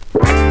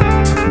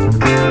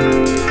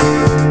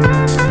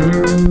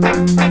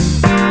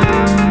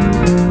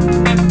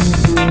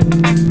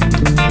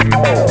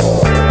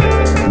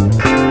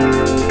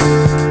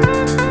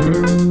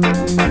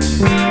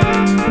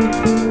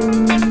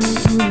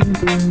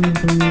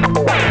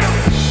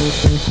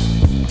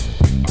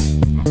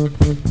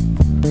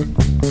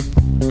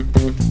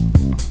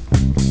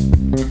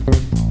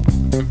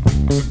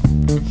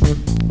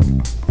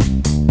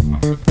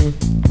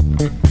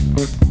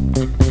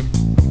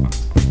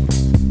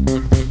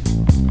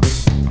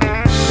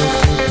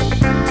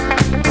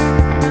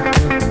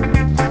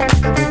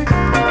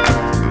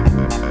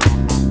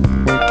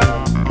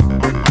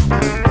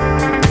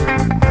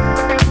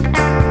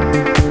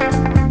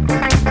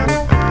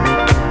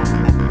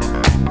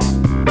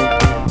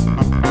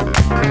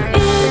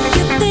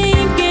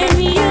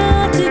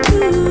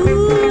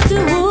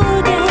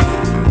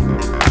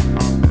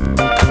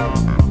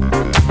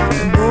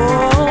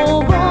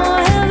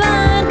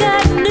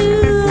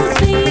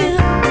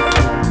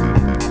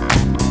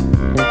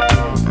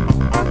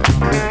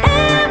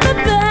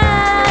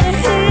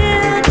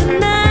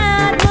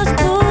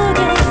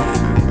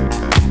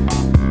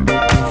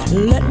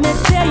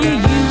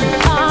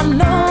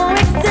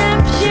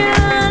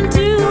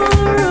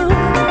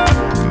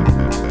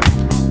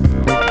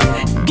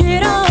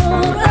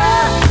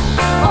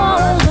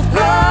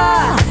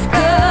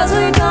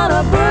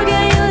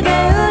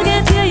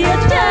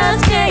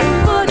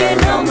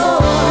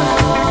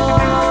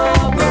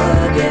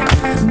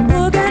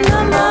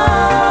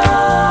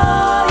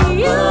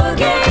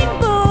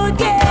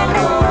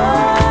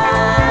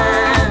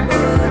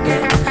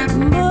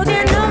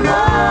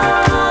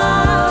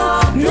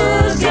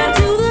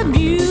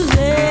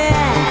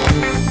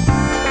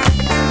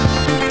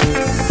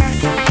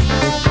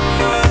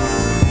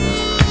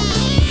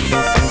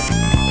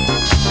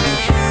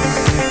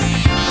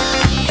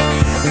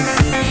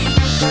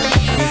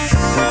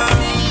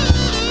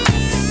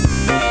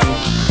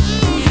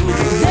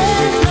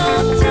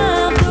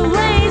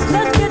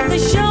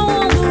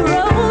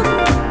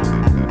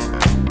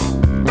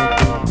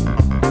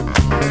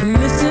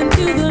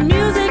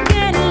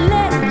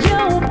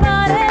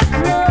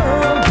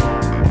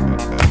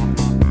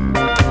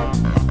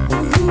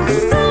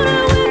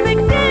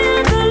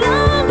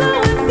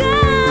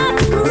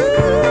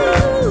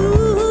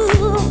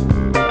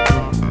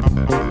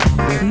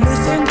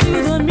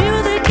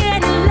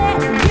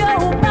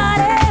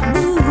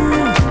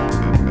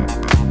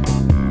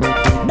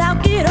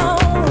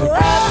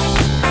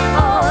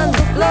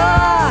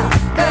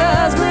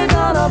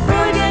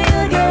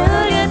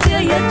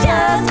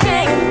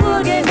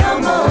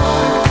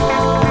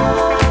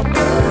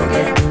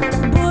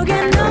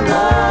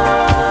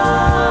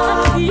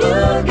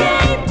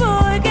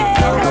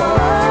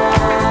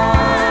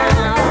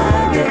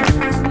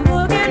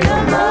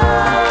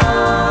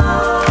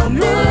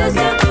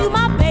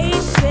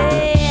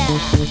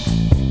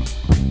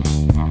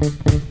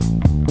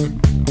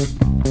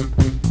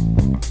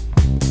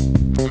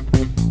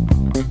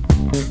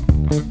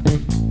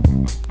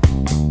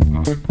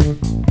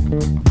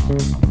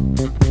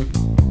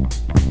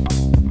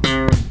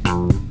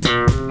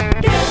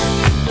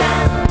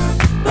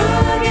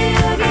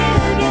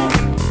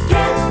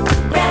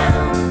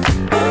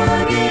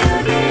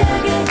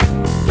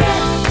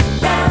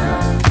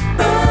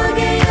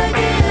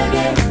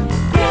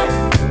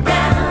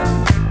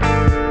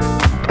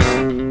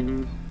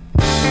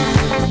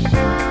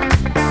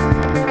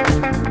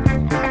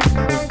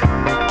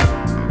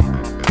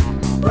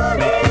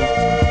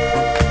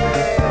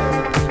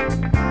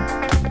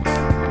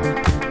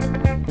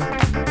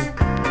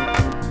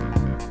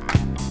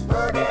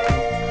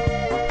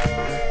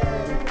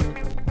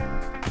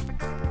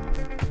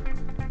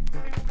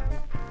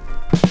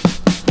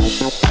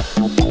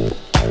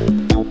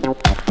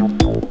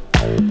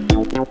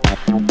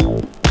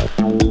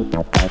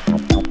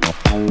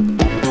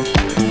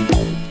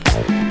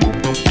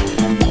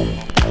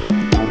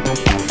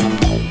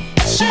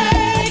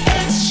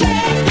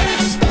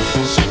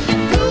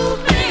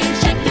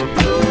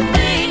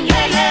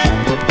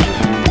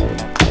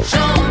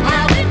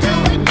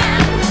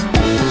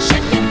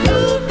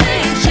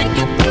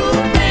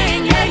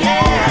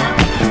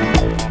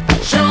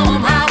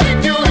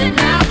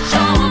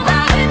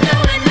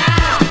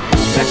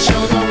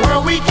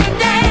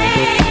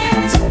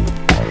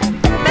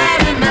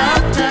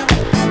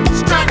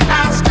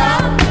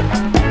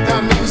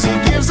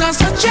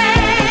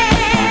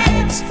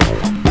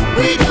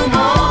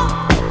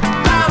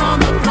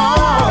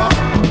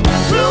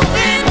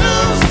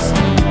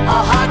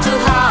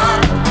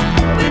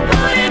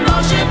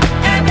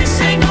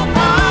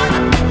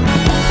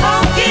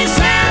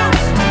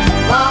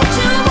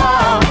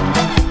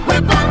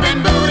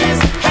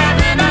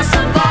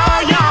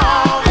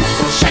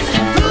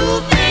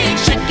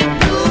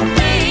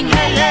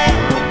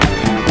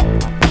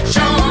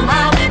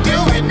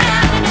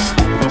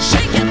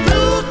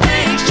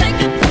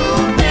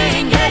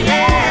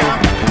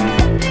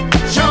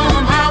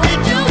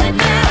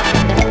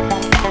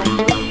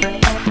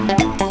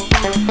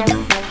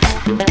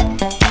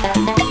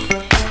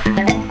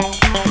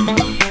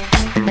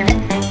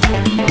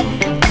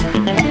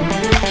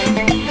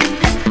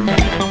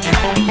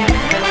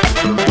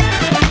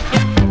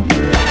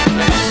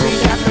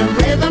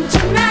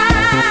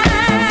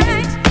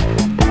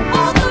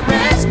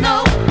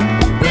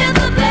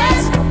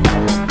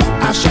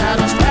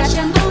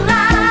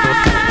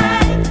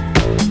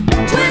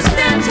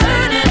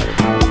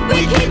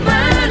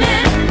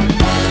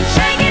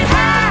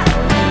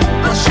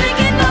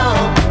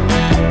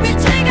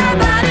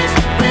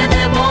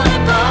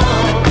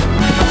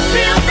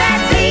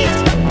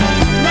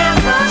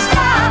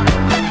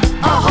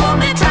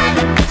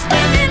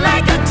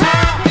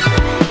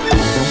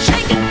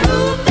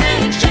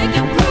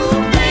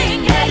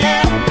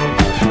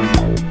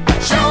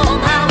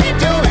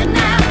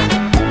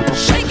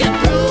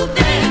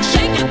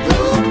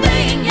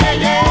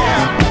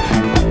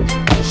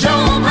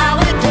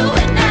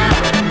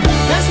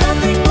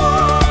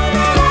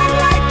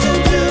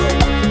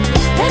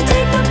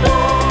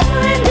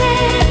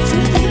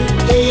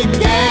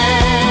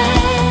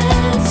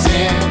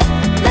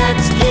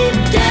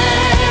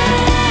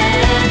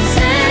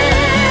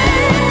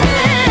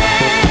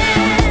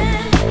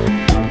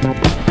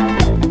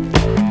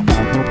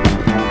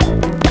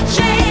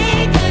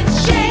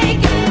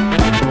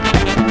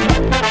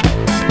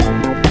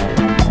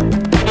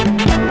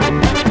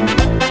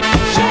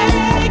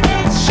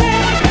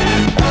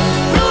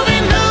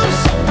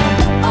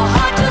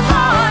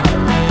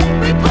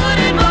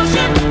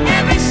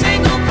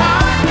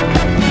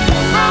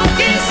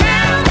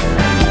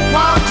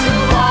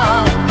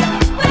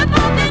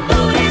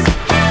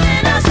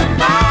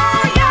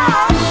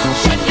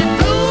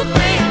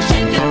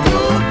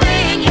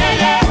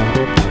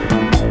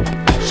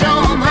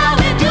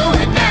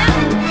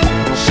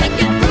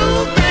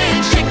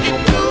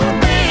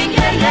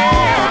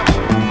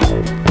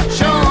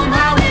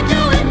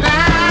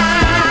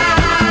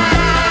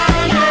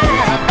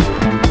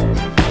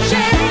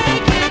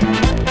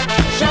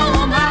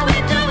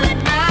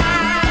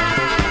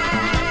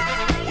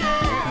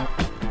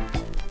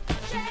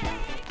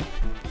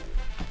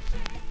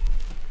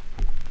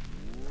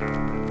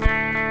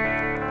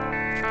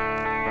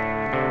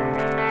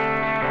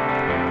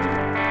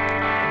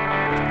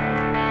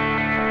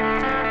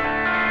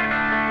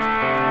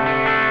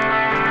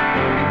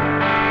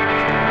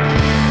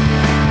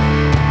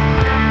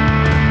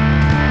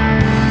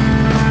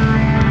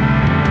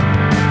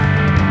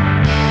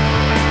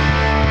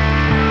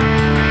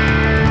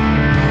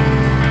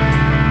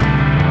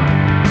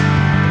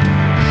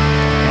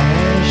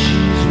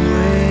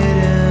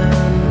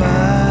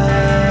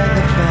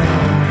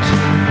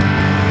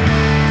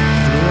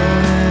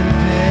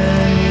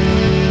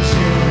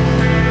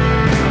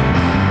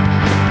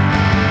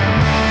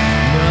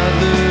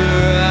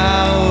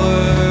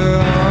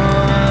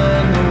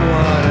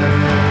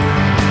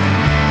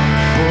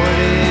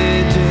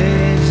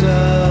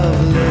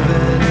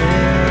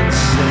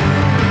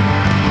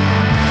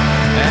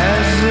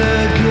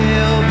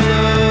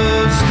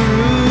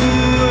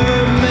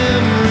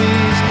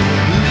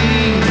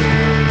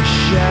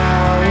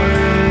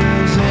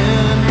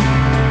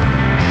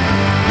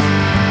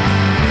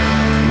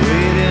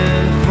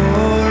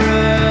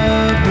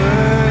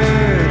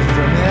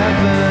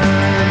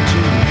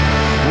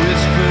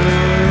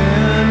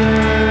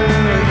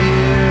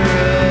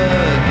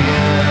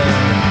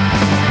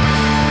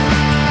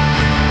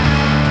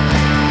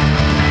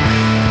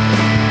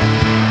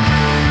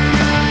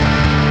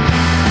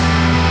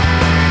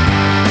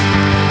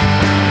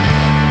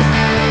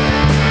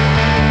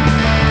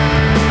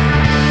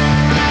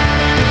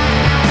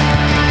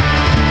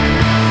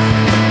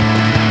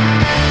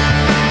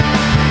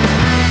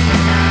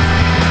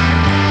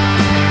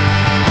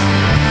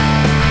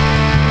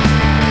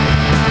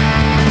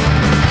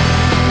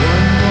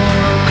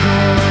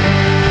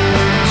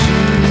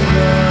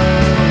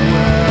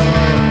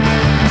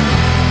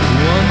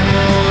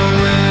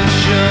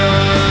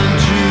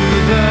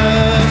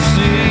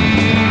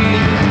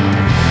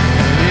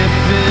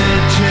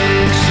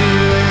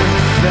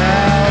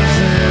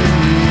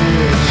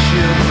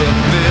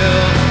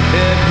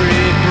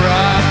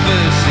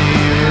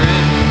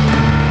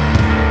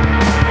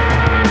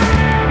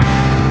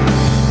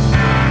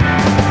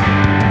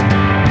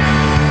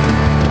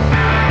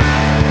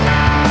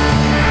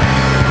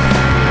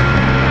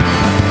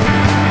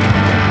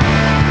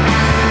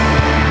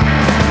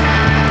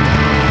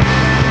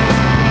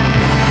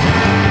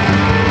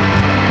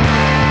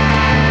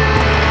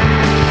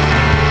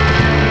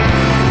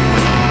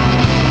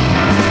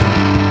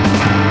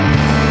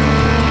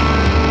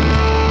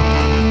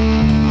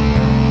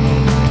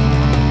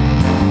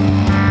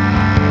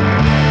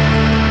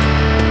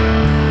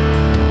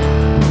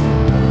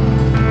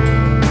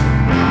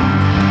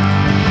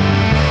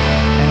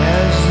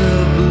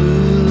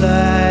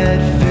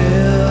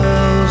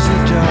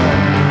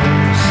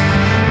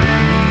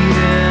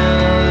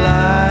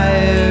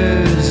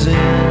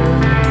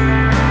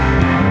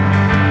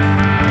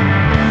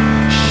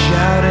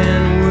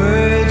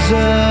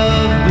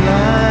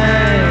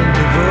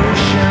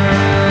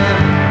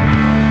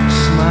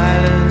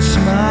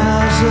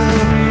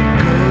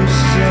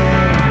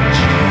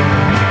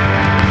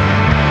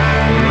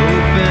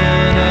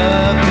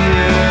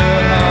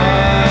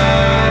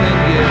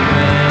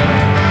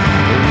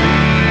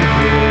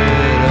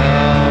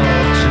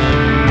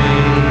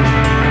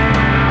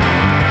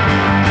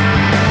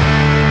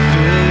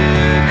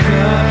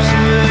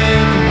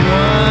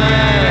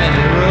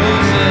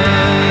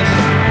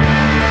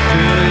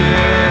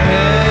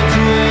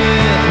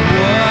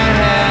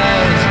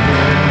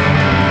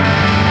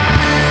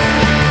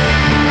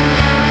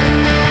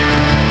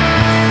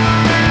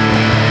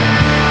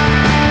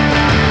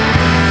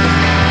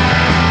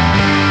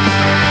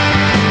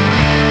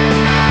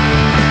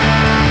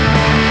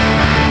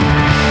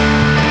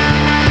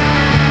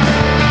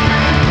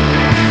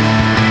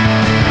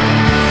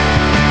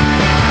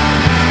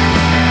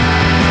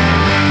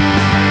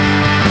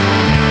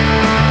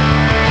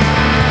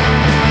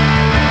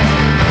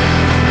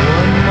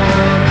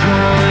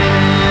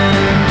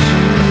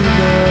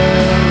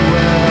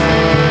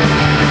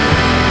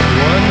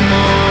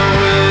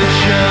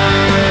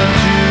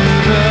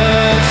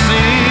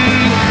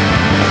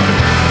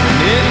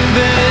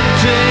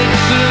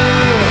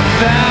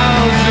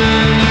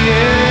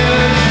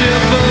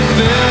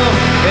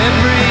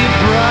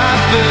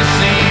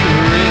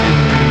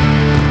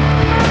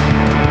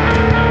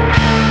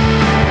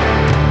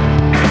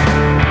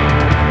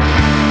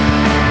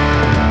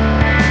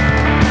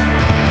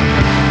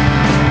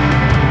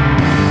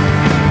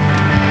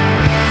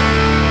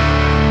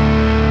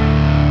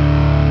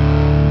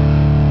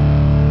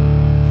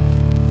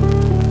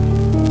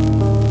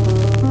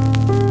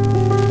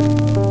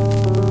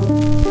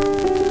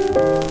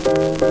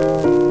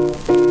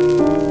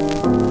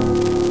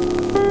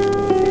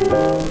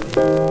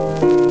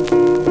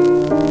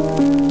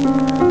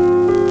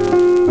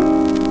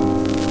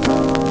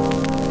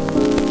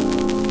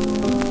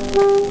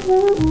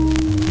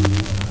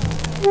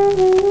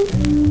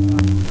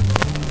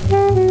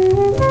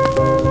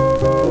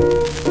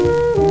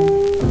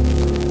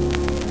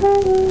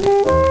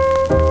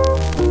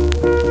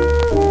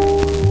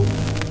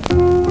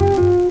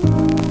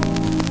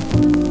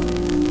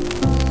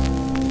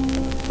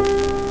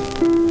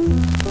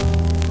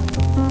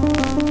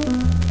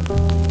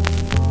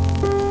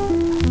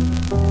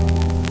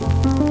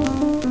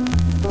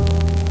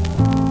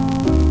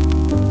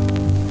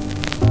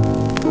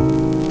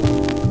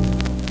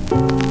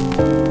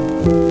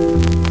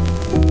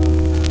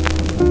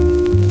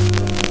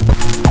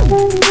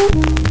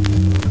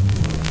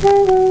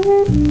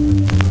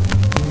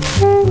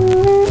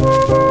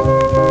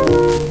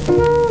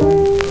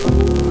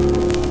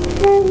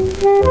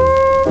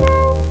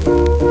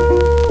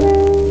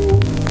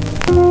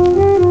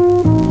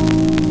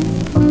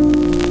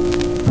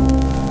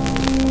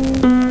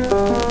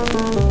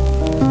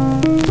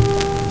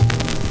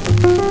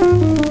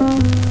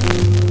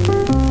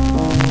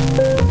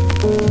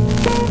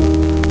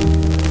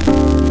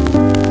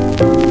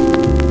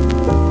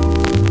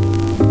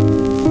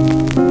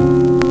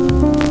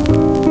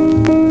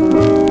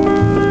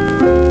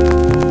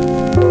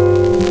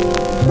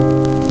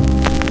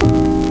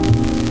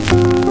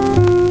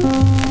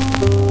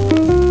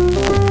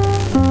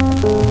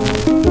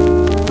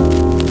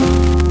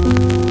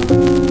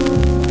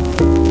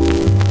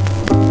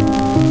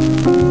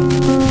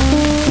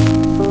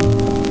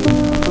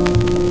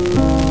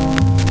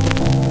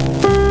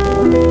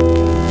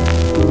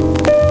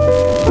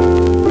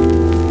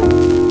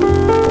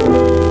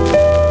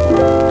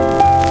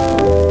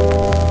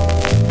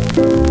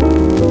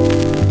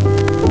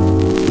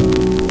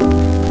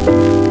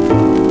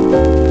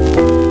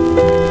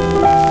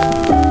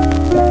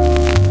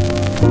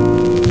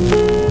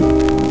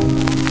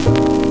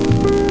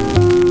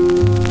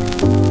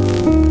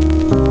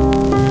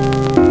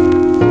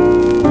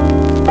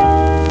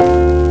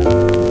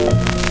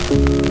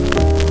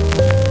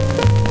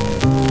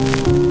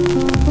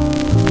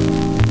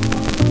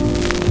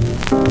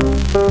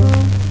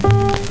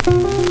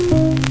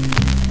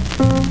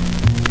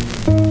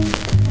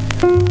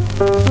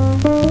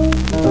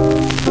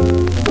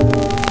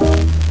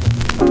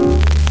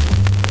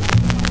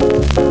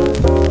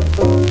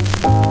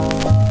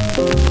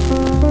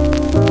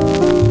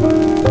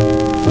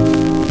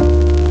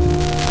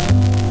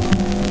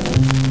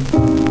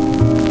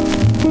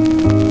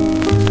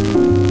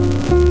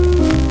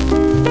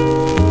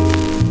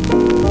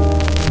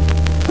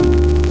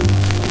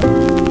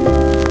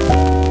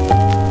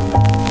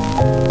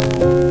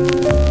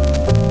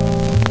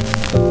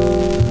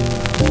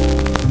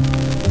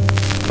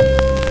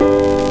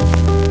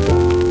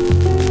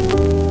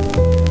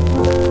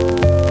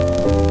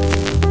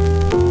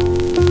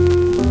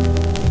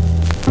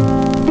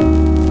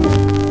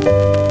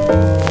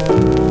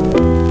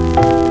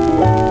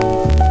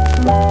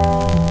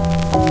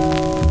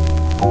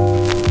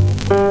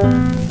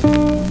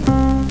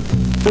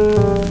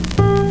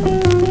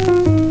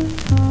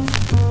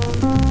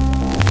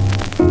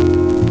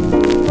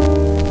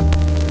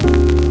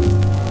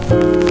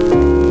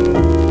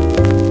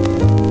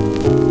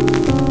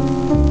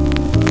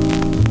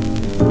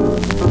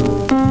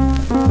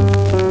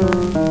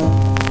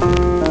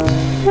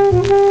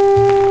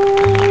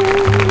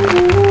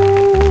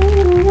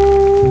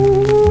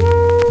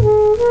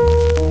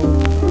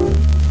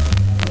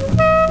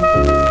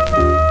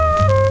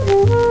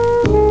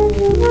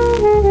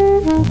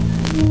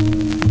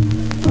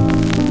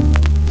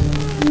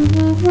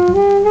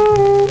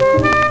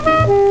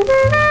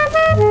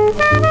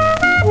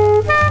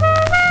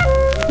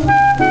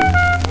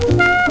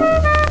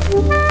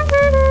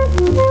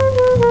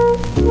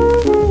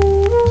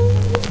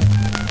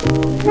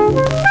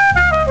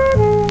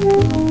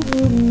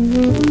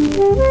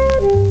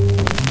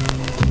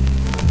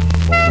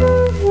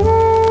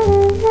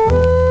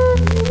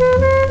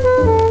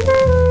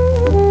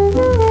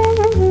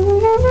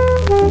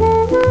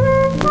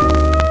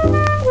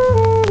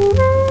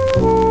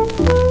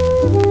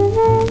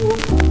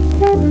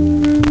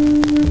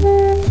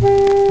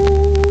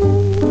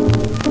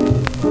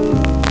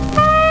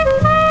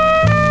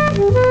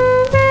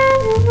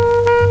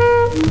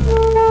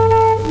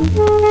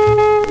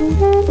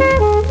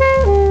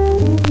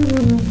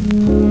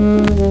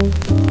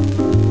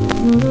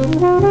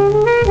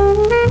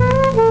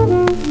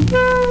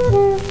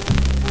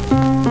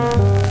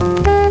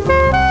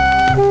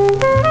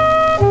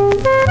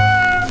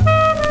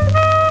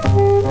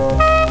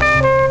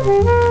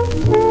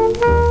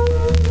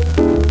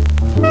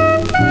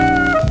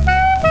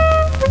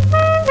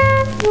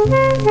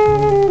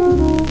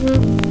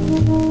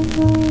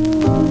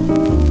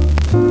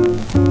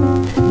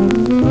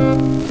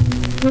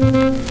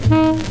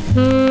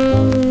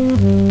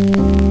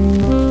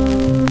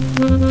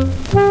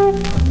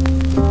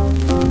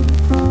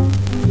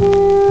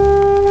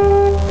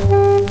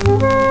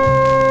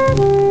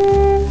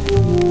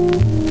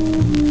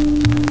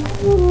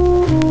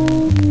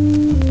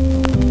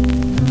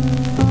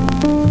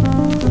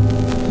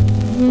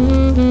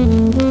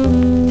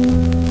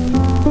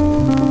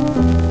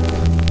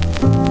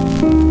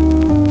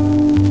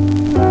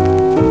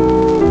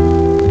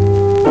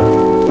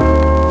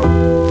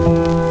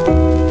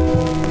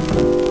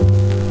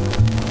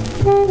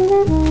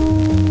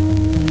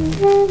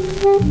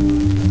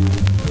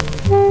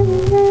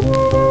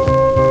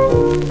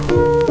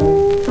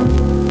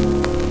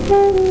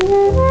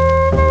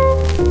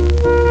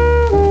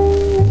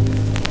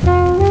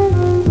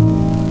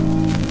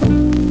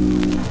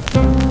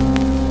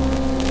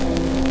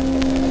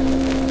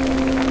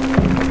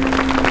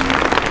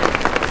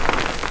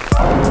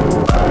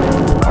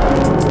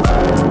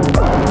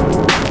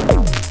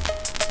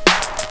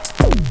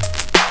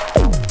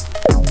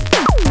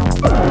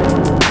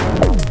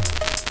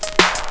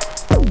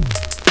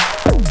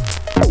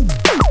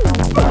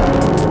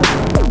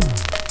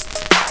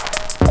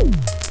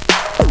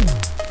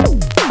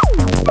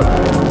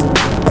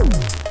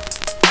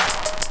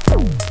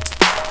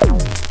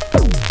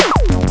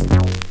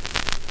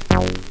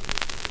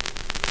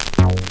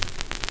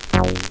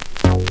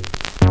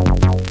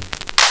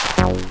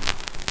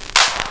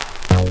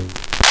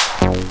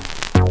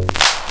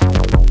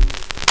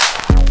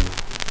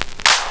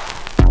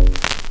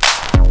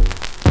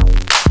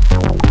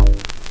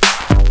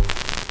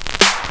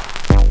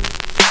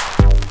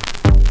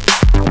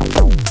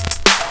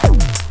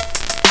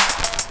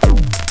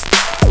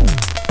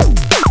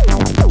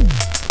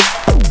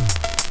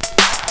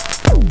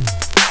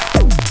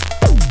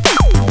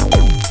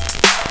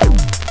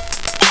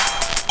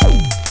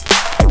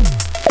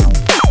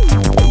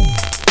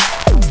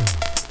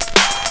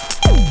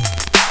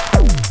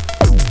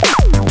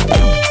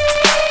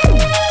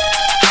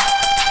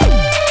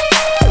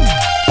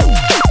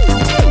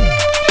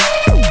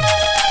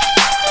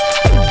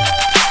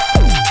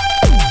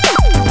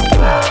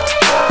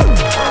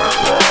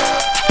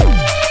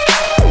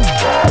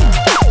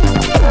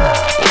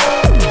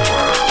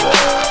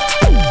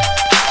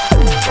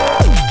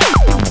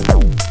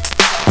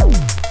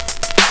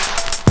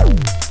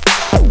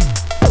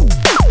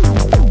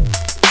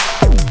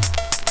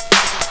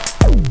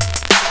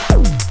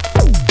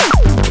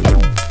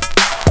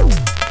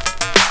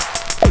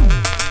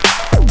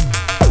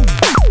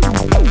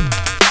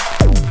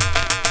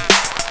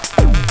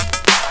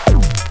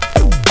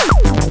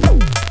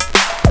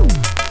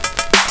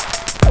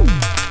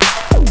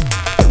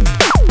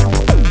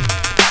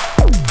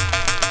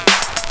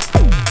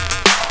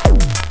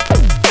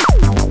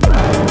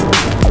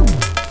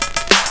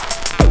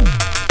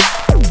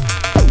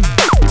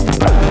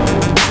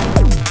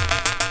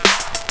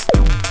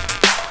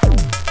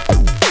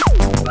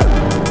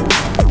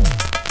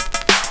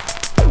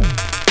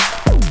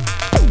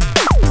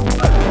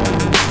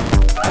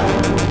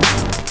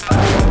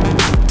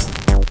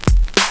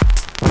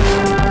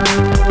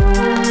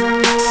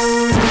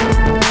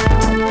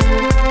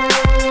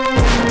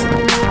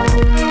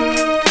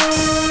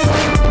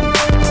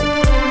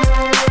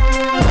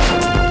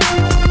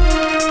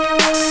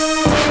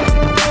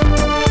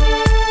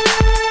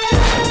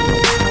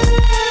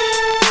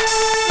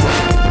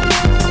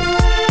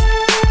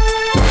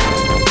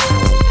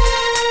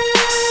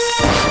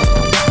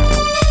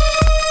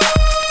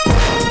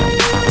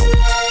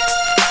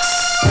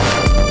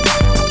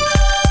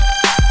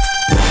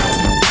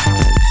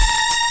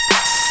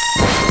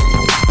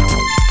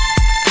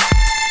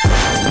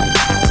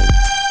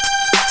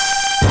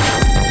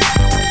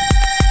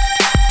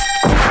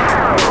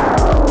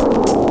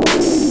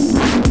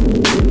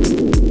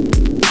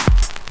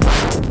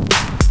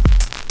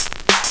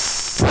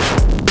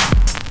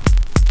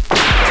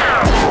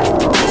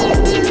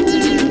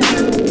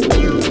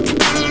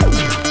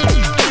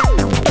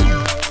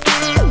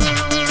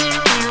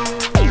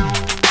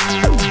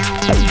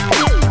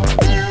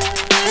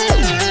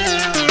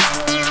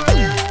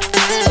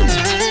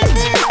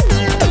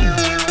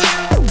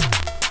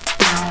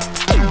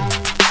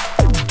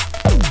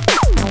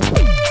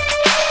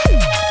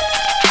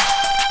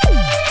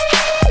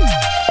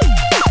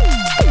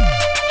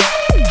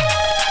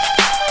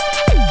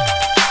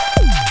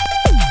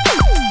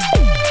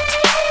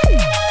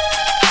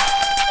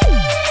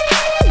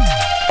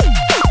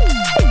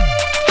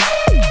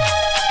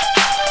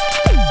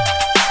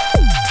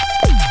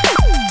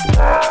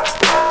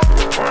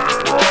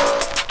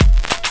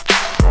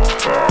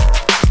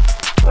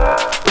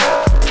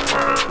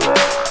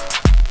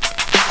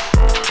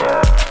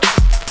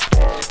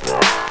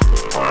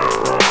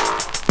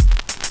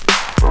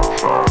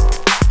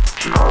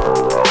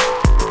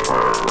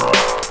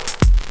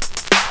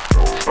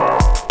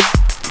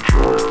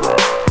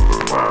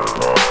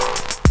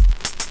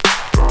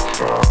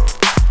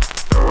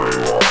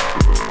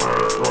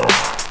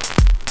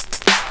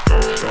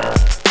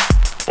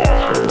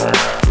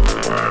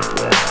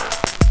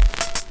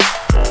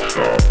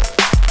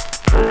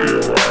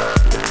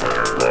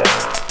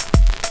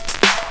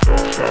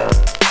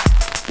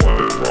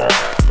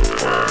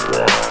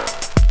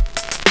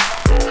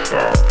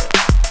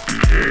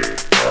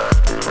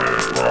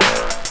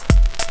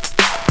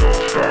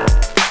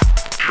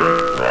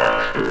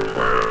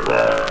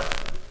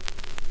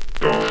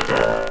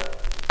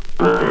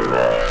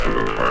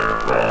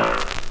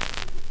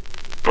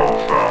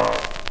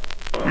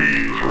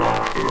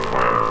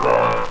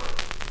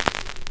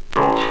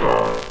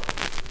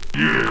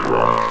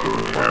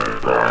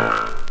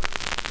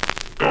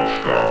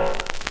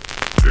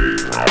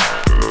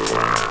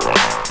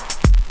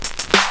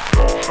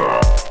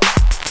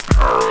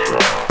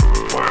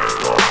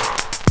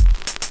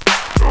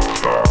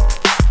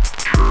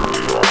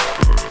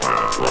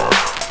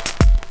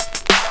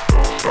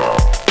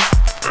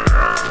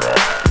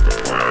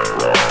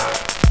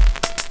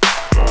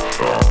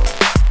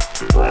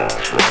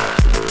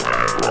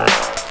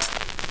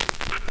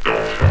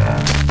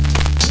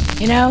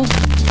 You know,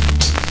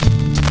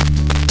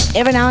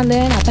 every now and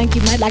then I think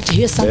you might like to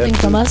hear something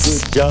from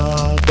us.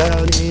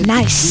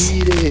 Nice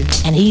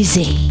and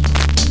easy.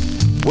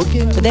 But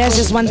there's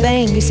just one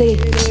thing, you see,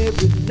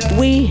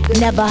 we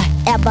never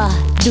ever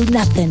do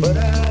nothing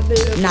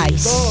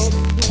nice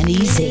and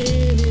easy.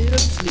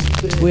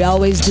 We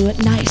always do it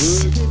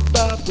nice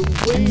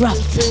and rough.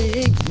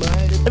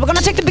 But we're gonna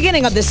take the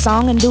beginning of this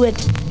song and do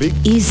it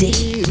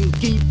easy.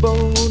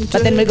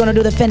 But then we're gonna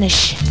do the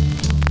finish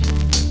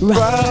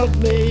rough.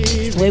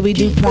 It's the way we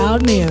do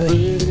Proud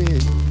Mary.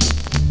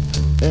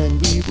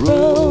 And we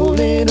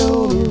rolling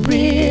on a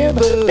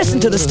river. Listen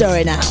to the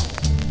story now.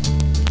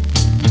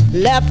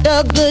 Left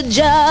a good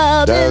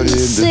job in the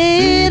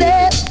city,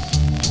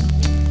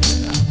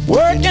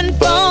 working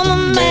for the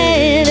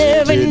man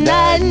every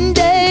night and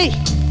day.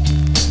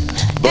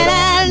 And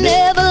I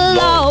never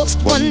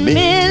lost 1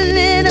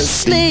 minute of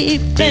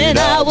sleep, and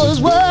I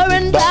was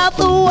worrying about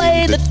the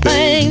way that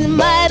things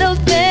might have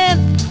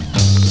been.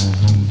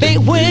 Big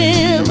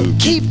wheel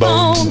keep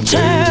on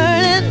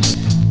turning.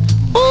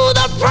 Ooh,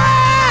 the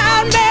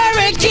Proud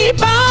Mary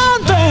keep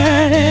on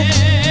burning.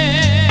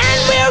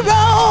 And we're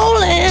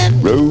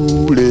rolling,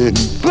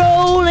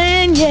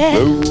 rolling, yeah,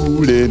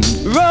 rolling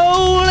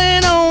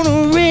on the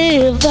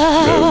river.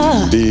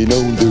 Rolling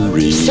on the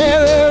river. Say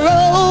we're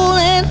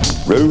rolling,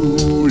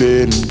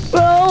 rolling,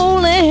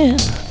 rolling,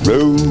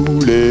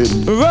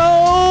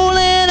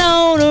 rolling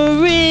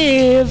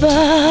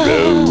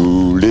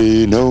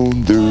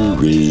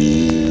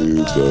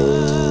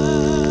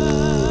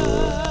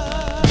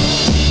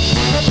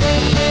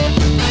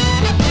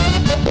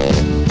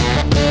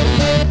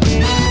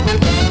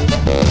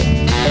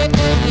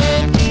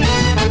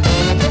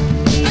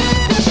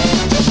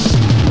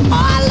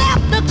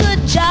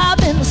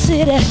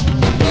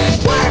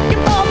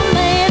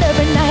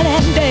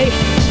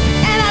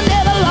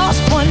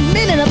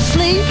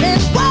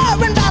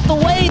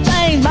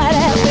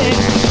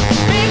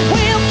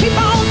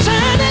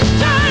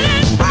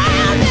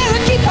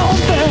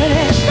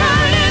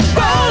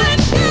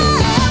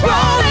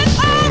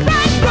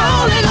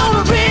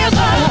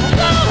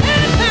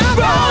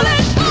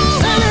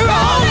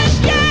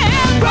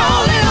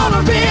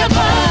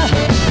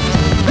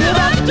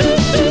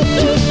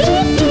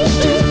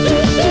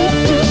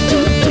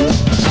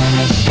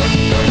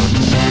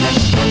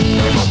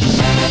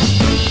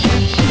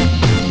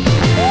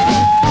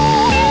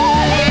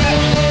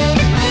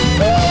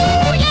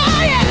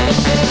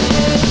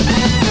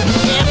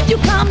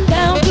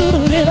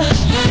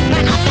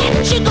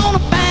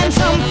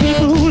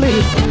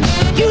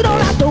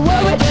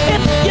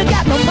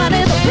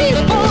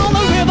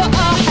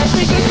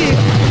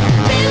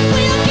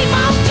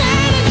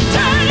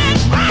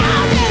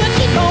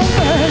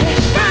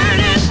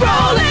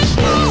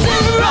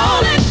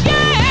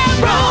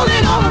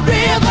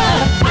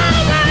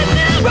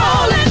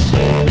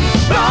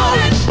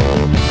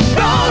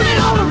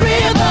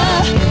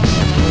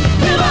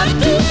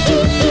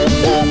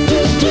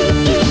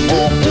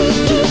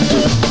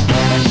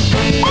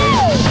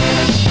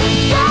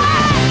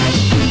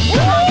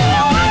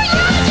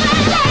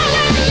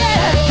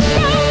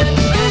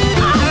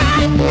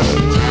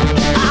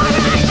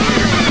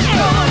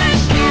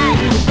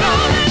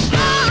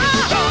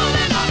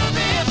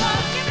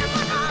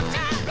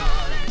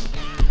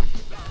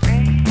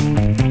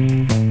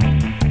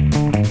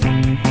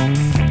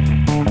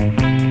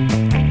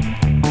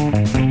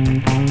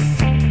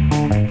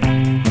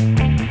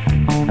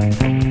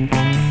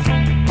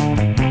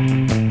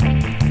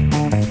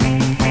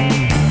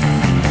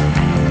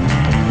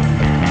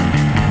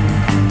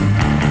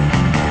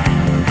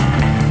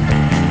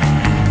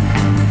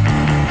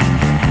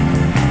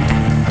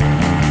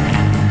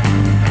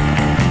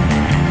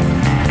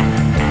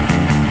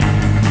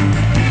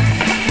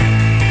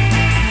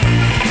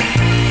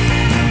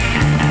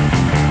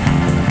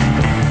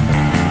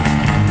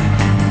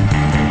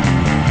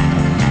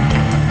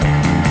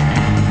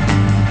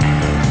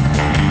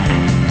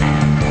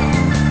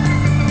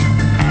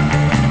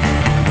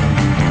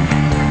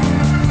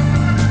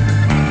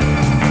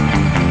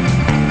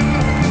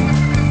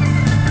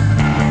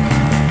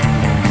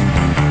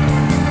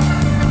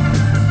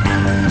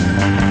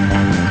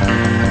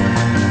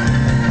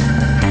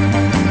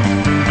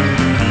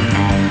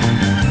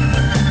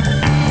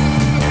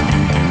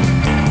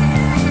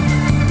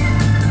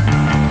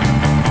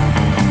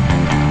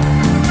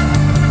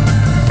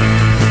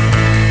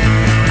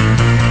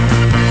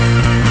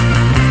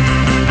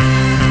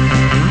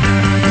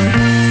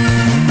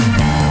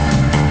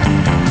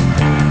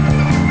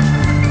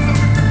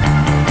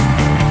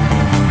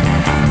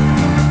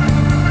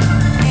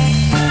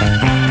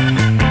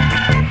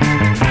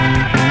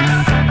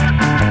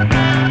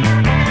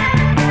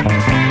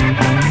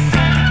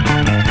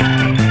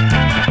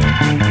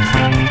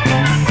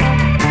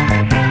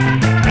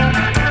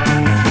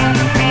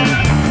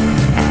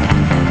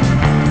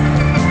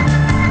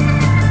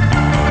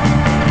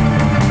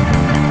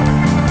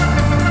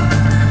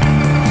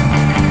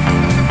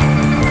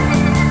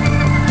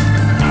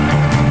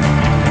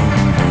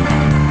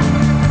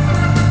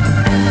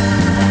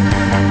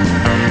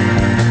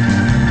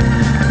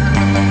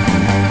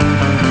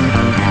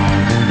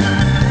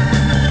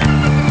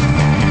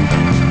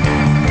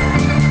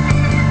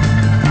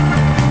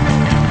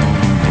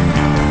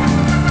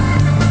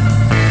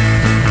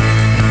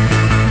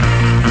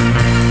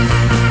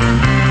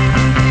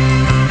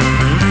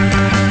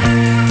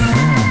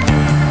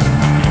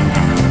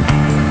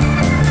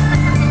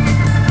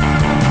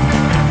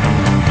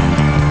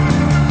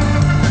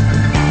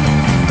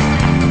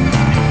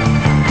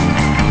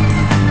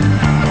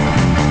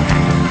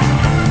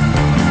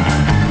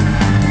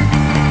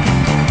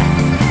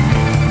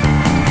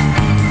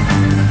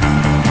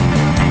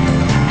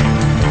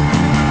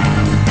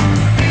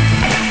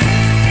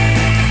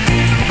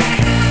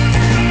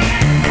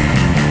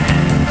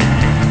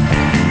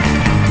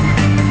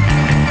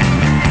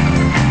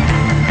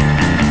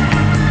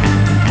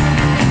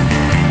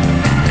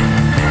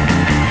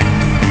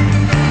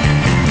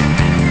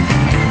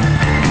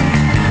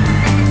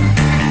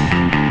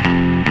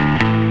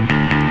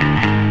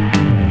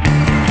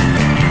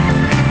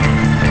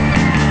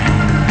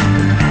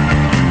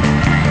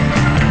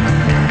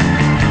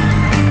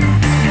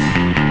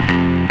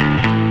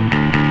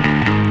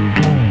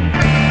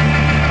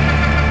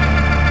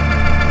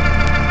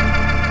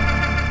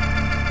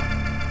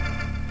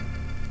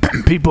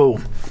people.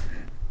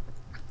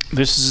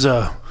 This is,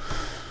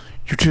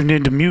 you're tuned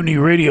into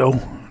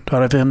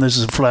MutinyRadio.fm. This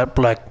is a Flat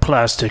Black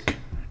Plastic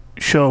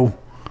show.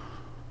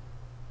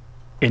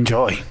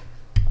 Enjoy.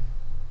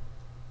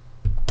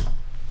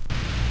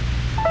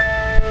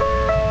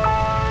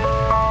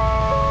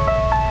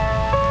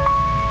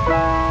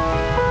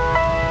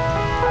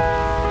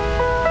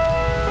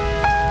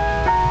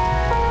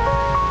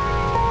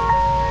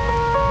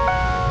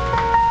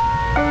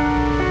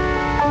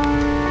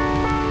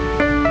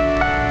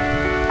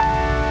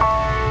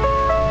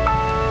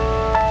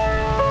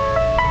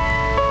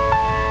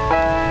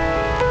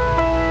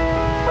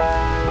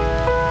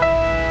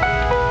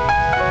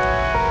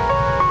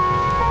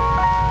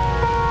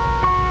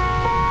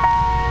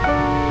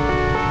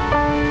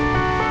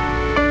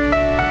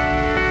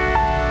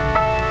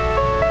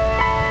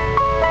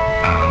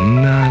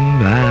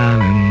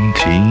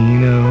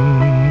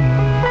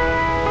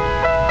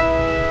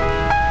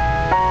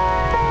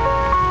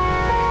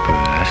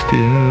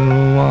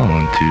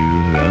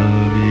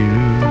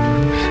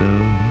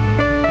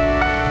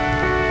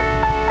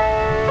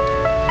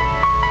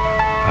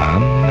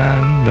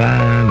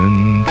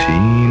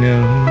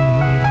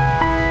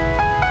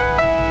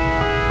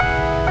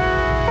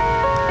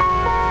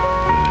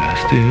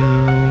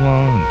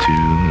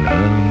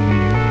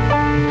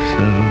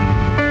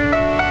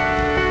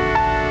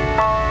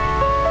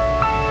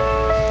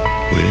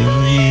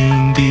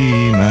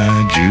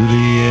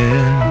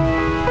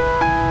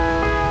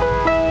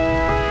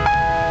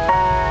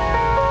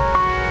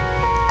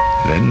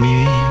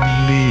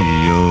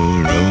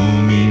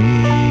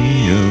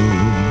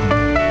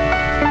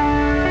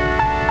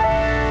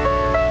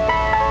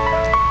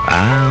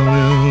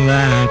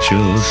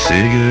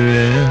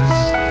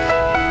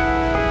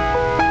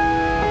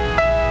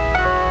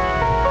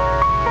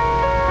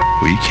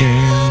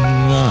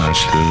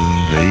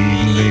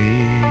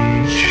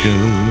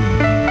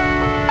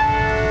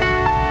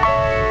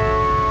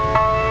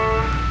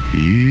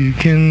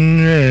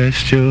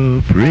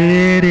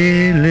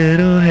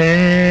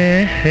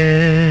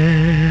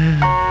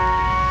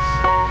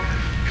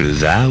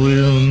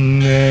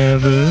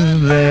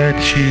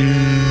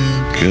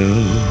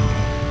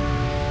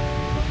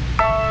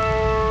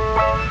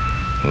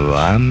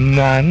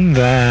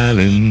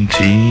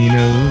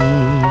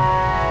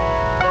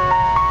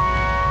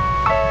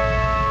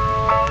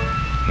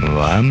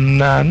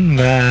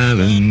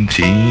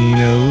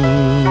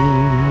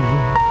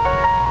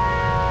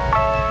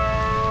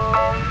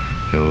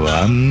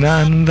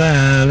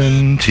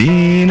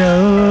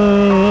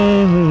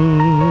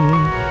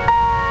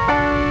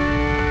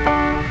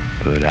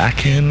 But I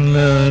can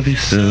love you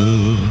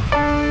so.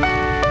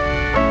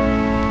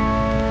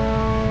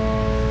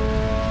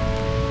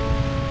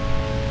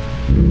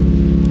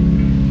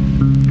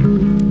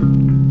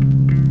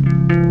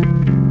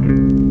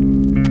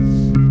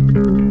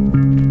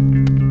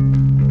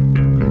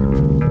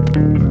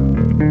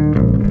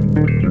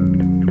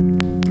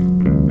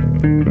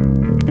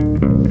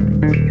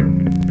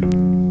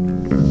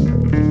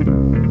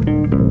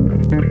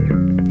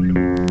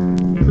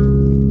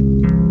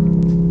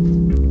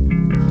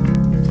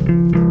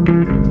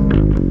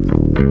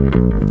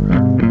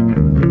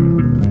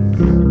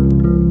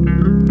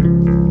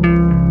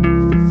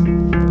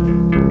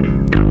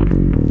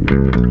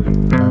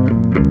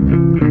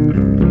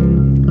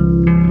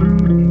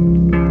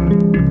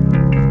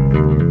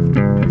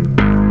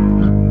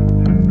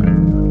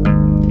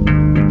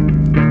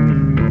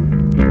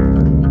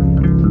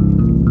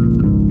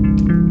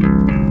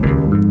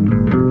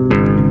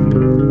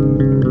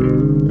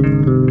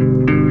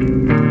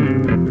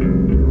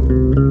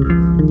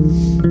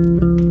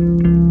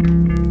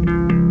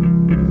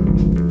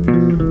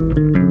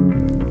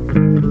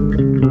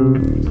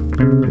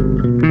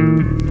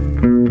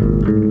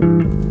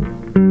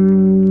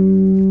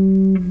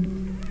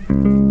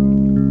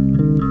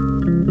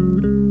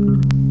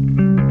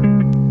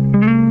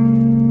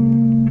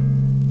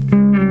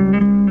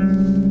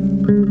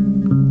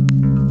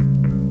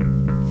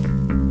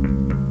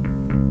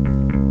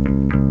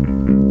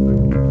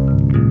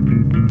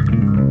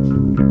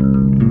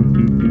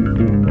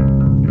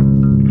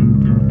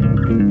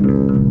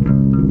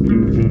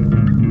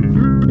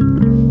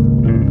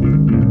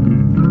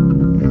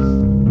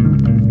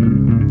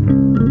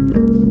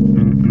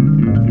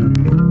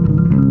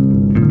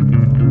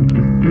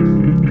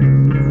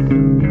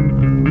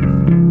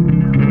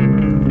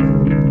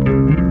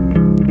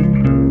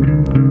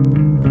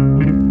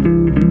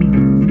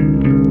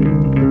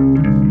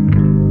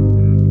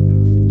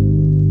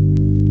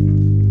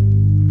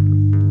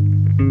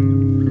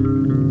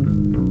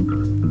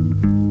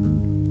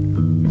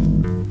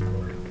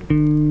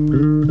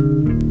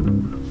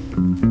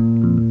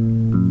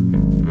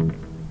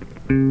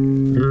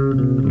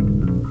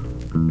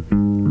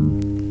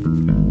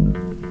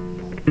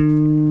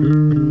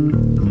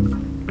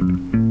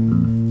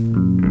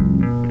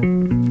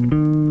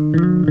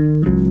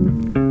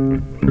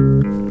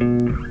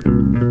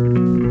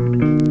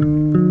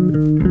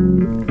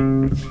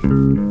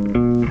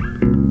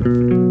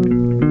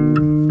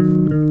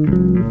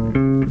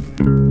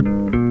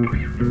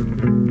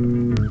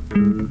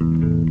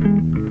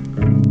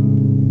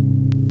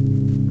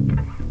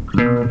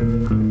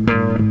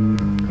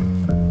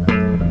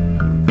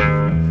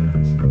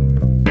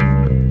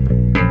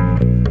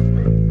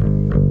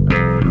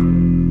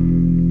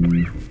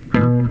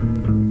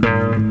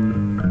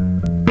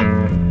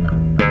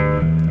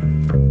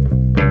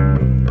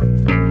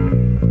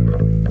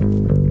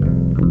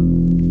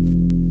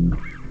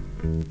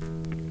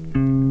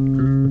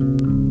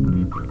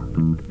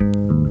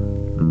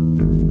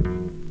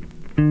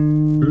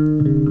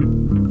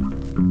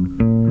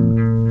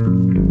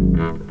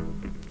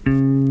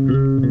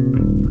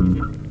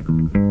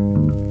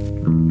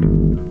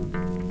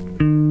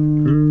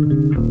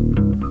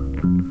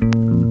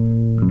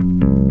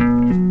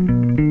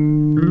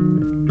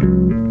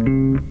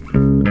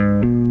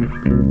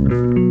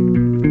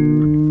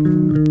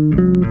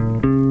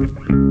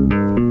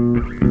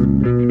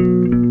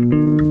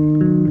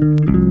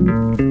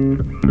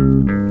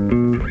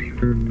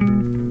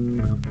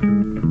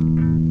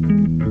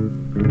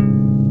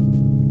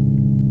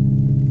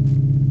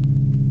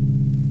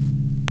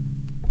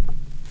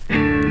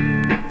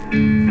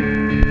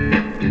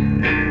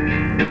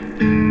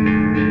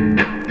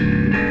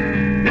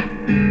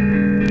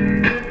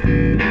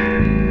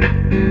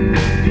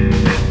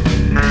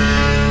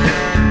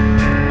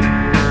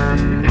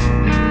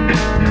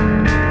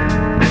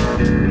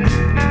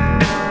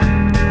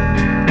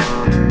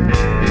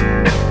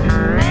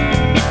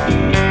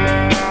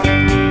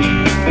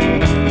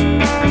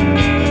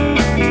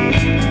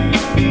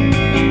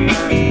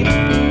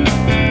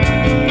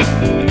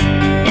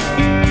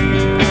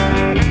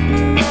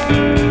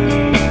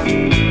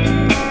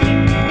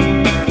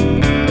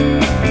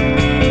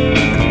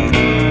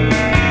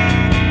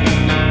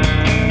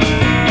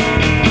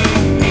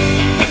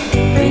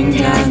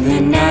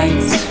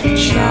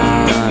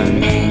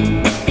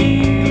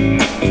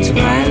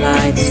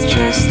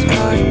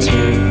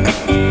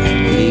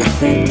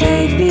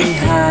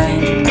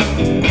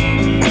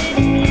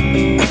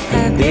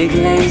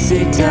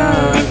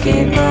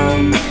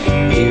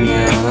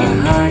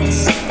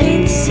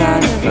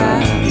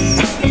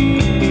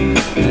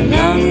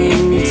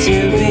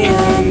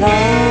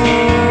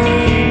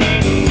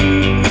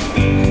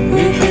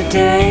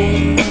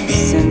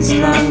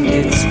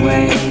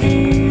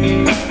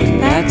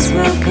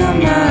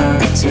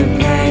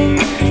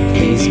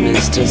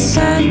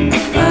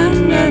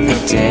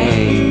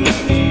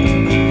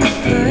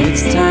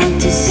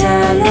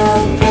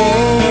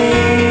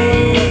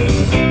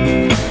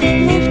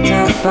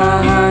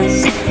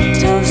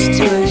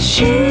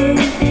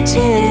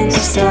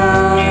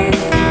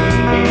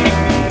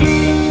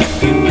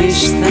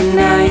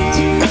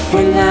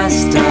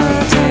 last all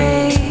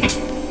day.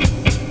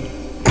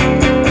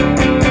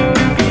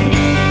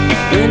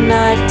 The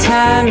night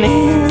time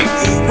is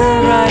the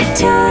right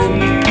time.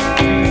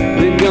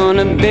 We're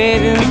gonna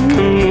bathe in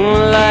the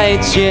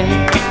moonlight, yeah.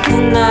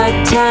 The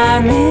night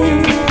time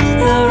is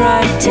the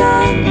right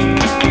time.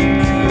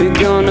 We're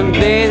gonna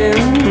bathe in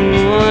the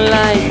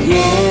moonlight,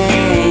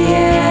 yeah,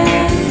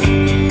 yeah.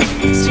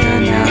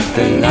 Turn out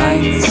the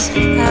lights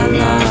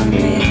along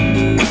me.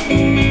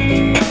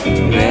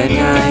 Red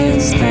eye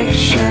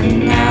inspection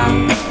now.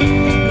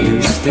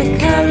 Use the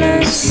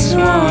colors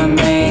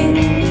swarming.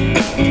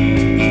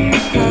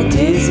 All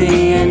dizzy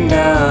and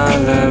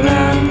all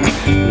around.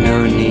 No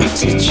need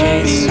to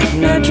chase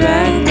no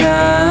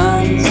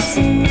dragons.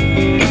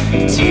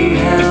 To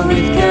hell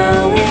with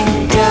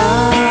going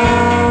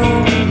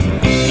down.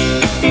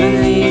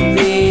 Believe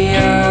the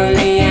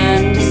only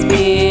end is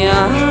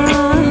behind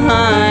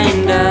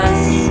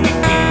us.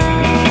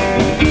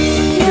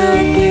 Your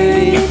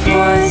beauty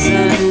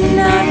poison,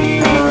 not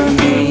for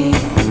me.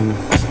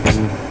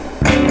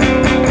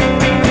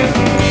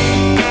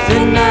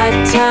 The night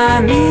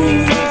time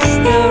is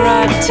the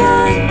right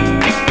time.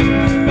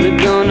 We're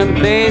gonna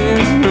bathe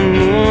in the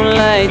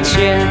moonlight,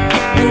 yeah.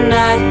 The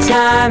night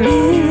time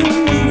is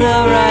the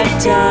right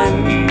time.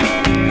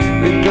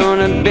 We're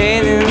gonna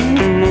bathe in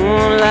the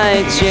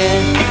moonlight, yeah.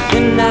 The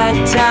night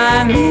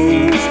time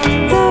is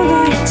the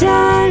right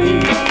time.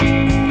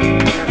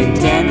 We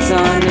dance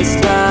on the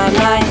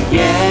starlight,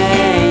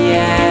 yeah,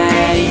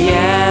 yeah,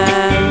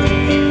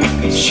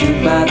 yeah.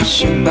 Shoot-bop,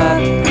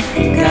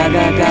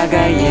 gaga,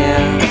 gaga, yeah.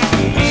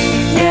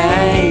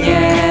 Yeah,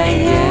 yeah,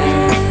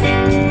 yeah.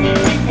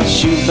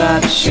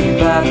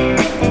 Shoot-bop,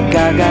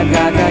 gaga,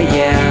 gaga,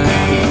 yeah.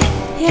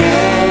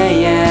 Yeah,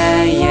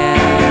 yeah, yeah.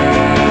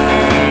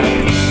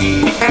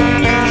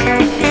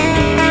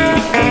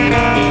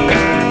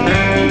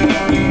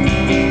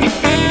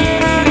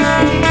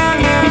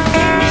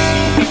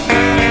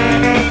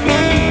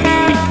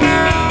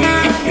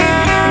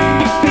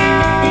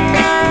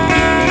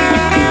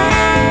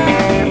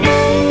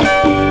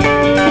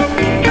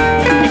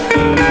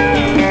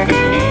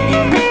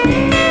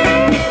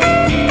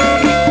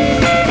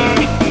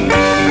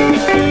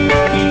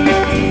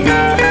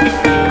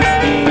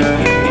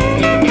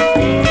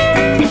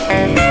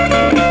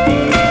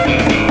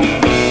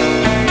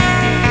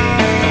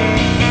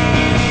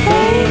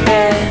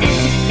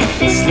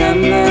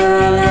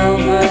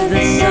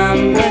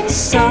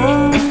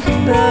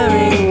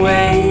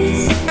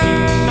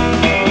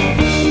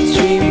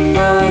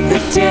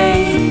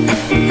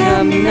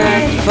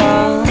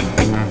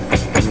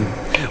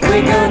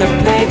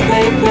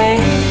 Play.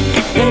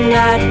 The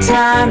night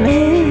time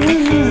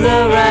is the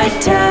right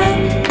time.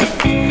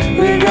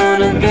 We're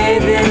gonna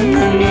bathe in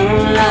the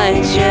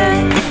moonlight, yeah.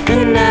 The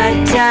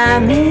night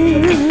time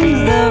is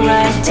the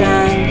right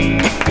time.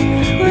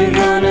 We're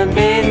gonna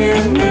bathe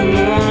in the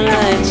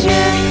moonlight,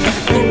 yeah.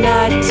 The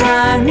night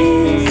time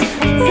is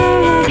the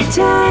right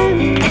time.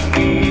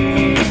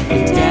 We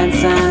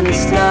dance on the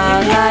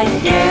starlight,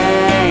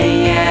 yeah,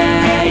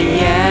 yeah,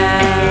 yeah.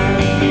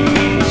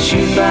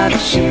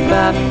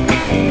 Shoot-bop,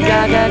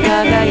 gaga,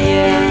 gaga,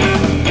 yeah.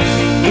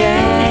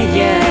 Yeah,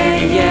 yeah,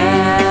 yeah.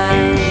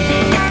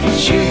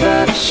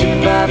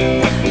 Shoot-bop,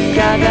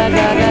 gaga,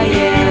 gaga,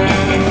 yeah.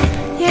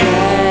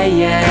 Yeah,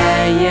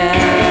 yeah, yeah.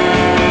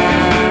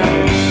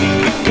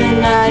 The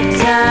night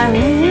time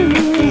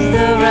is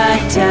the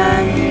right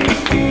time.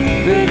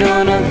 We're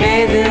gonna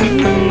bathe in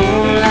the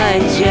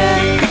moonlight, yeah.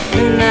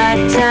 The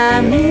night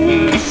time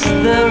is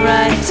the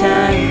right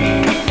time.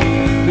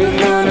 We're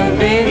gonna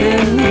bathe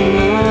in the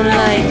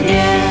moonlight,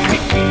 yeah.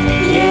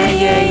 Yeah,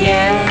 yeah,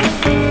 yeah.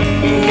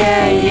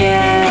 Yeah,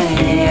 yeah,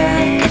 yeah.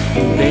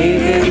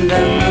 Bathe in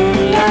the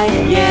moonlight,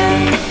 yeah.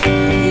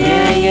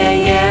 Yeah, yeah,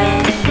 yeah.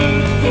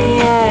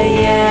 Yeah,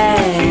 yeah,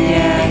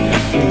 yeah.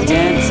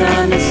 Dance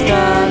on the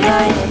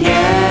starlight,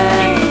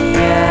 yeah,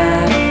 yeah,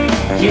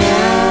 yeah.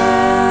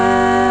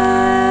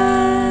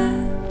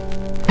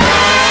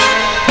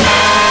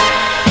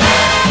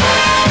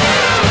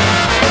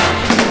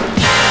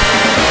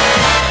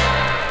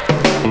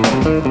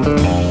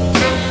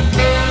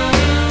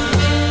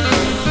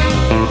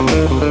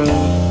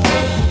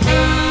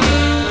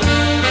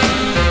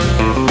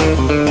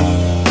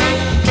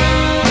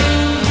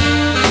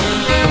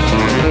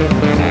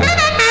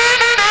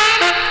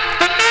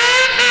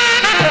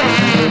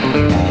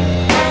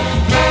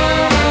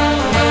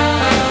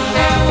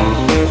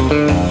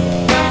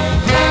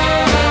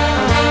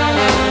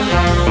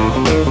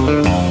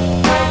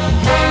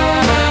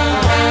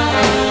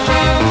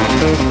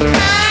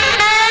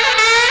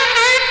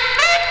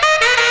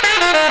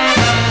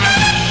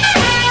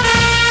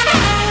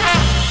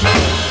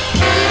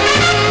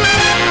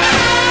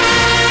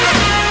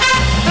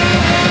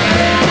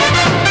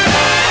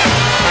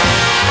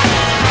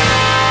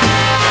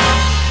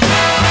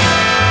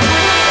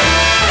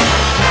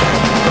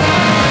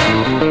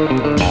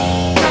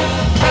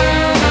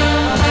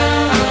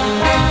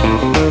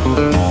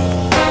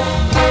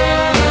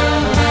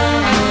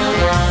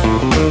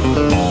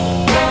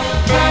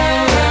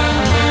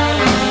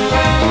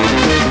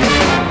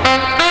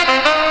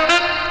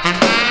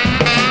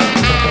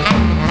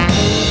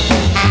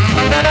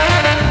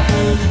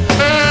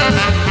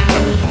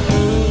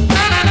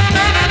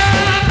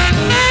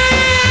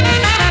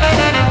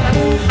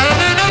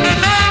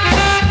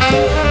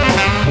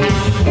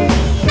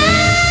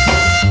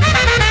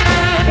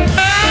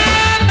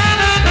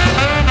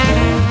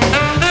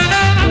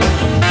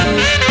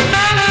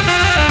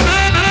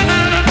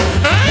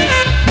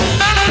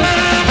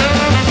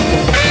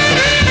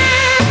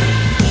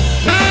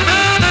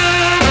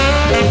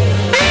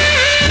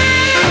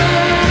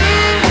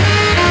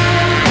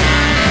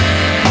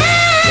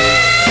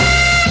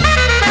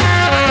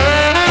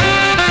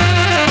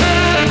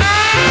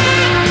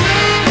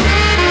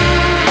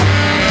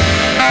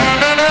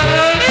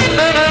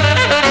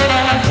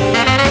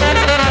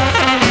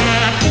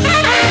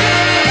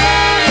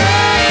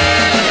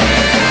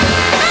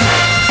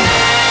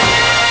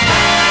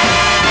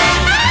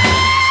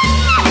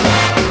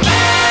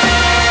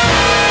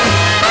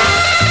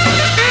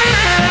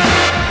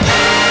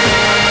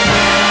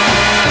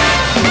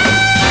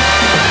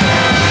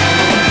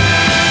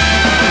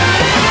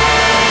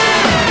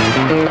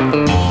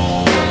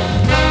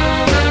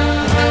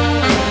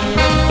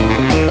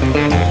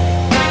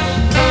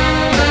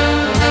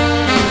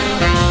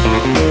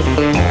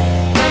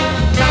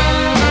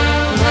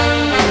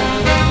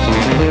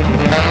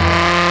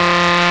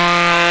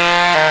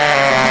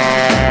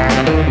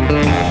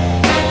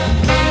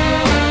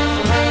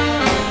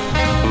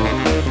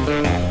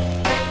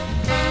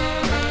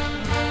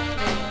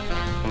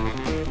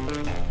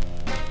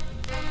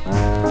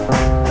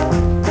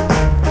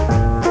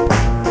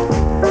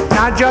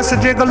 not just a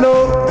gigolo.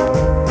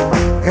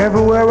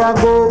 Everywhere I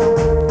go,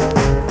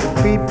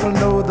 people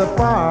know the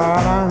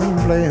part I'm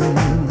playing.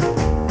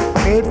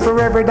 Paid for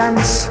every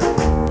dance,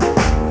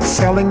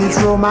 selling each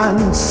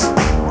romance.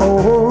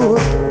 Oh,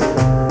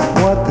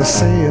 what they're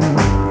saying.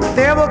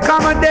 There will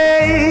come a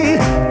day,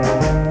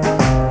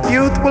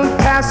 youth will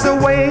pass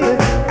away,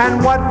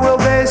 and what will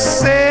they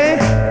say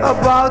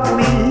about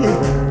me?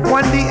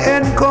 When the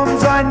end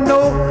comes, I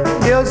know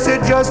they'll say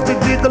just a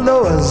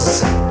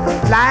gigolo's.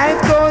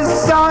 Life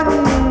goes on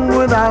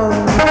without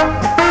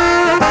me.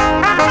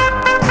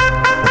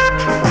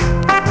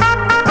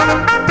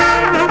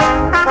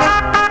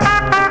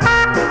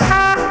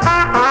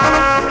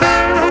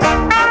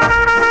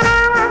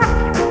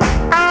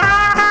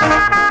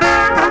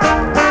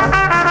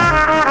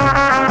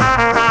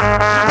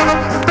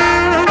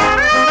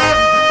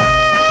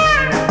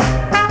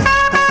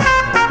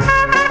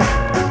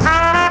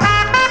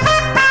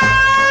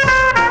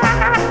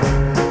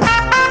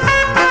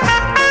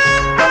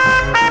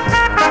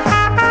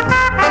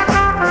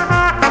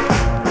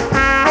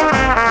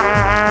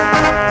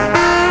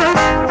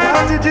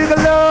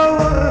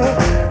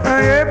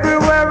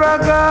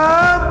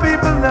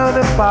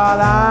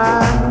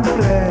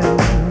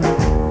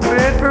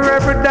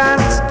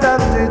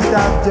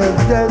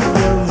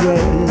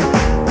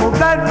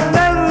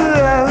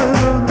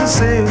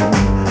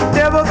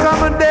 There will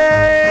come a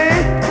day,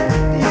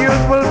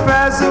 youth will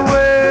pass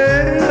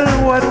away,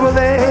 and what will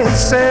they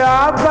say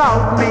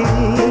about me?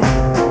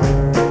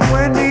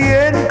 When the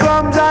end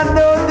comes, I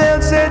know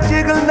they'll say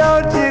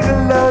gigolo,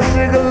 gigolo,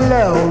 gigolo,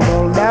 low,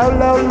 low,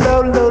 low,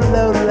 low, low,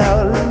 low,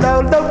 low,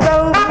 low, low,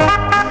 low.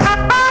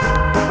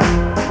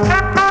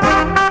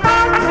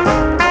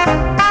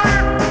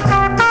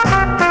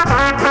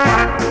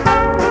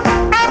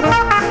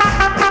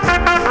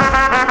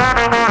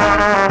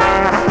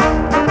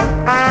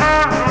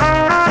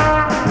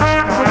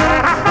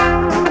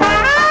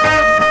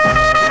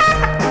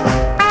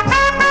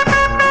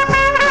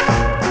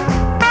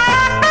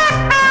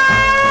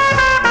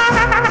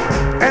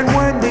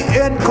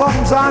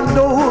 I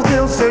know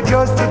they'll say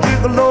just a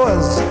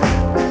gigolo's.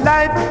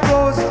 Life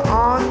goes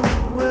on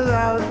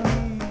without me.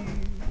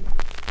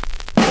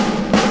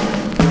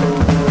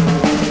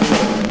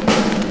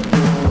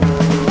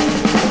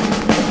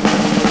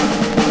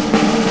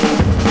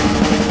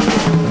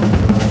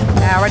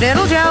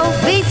 Paradiddle Joe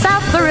beats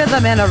out the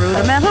rhythm in a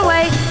rudimental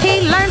way.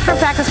 He learned from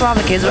practice while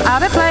the kids were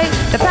out at play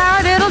to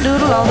paradiddle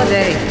doodle all the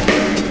day.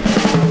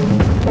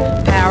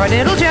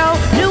 Paradiddle Joe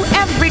knew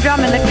every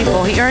drum and lick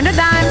before he earned a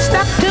dime.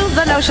 Stuck to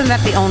the notion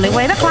that the only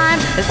way to climb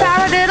is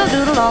paradiddle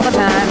doodle all the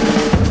time.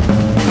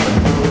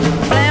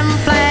 Flim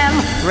flam,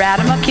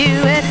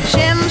 radamaqueue it,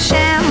 shim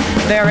sham,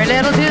 very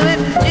little to it,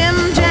 jim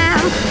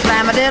jam,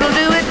 flamadiddle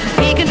do it.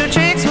 He can do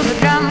tricks with the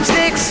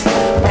drumsticks.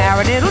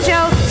 Paradiddle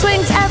Joe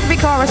swings every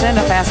chorus in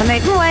a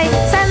fascinating way.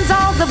 Sends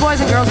all the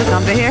boys and girls who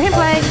come to hear him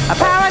play a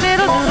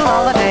paradiddle doodle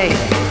all the day.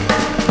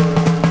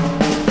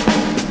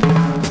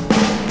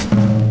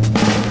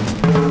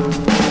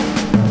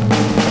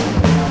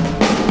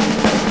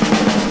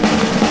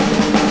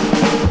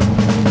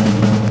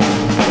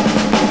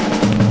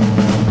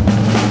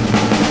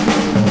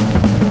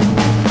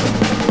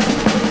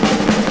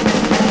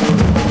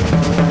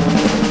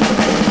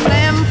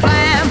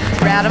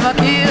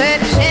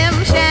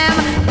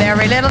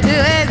 Very little to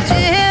it,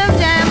 jim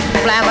jam,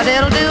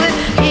 flamadiddle do it.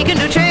 He can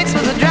do tricks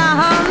with the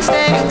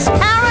drumsticks.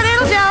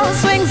 Paradiddle Joe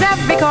swings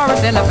every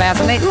chorus in a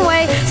fascinating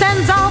way.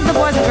 Sends all the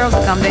boys and girls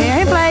who come to hear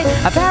him play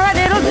a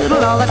paradiddle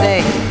doodle all the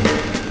day.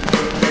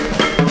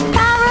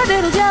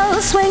 Paradiddle Joe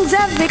swings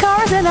every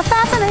chorus in a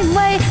fascinating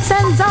way.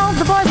 Sends all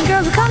the boys and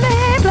girls who come to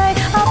hear him play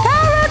a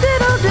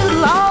paradiddle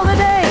doodle all the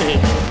day.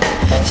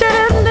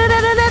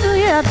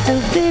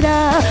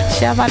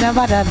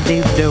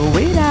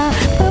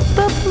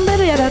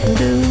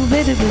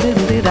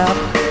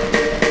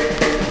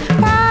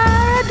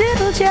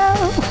 Paradiddle Joe,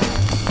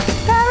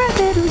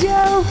 paradiddle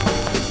Joe,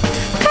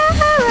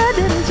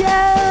 paradiddle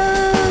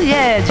Joe,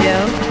 yeah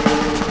Joe.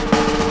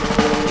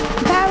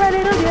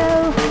 Paradiddle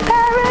Joe,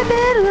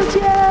 paradiddle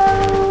Joe.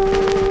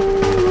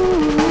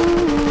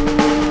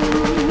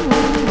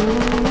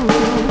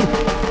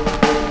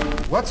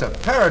 What's a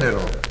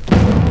paradiddle?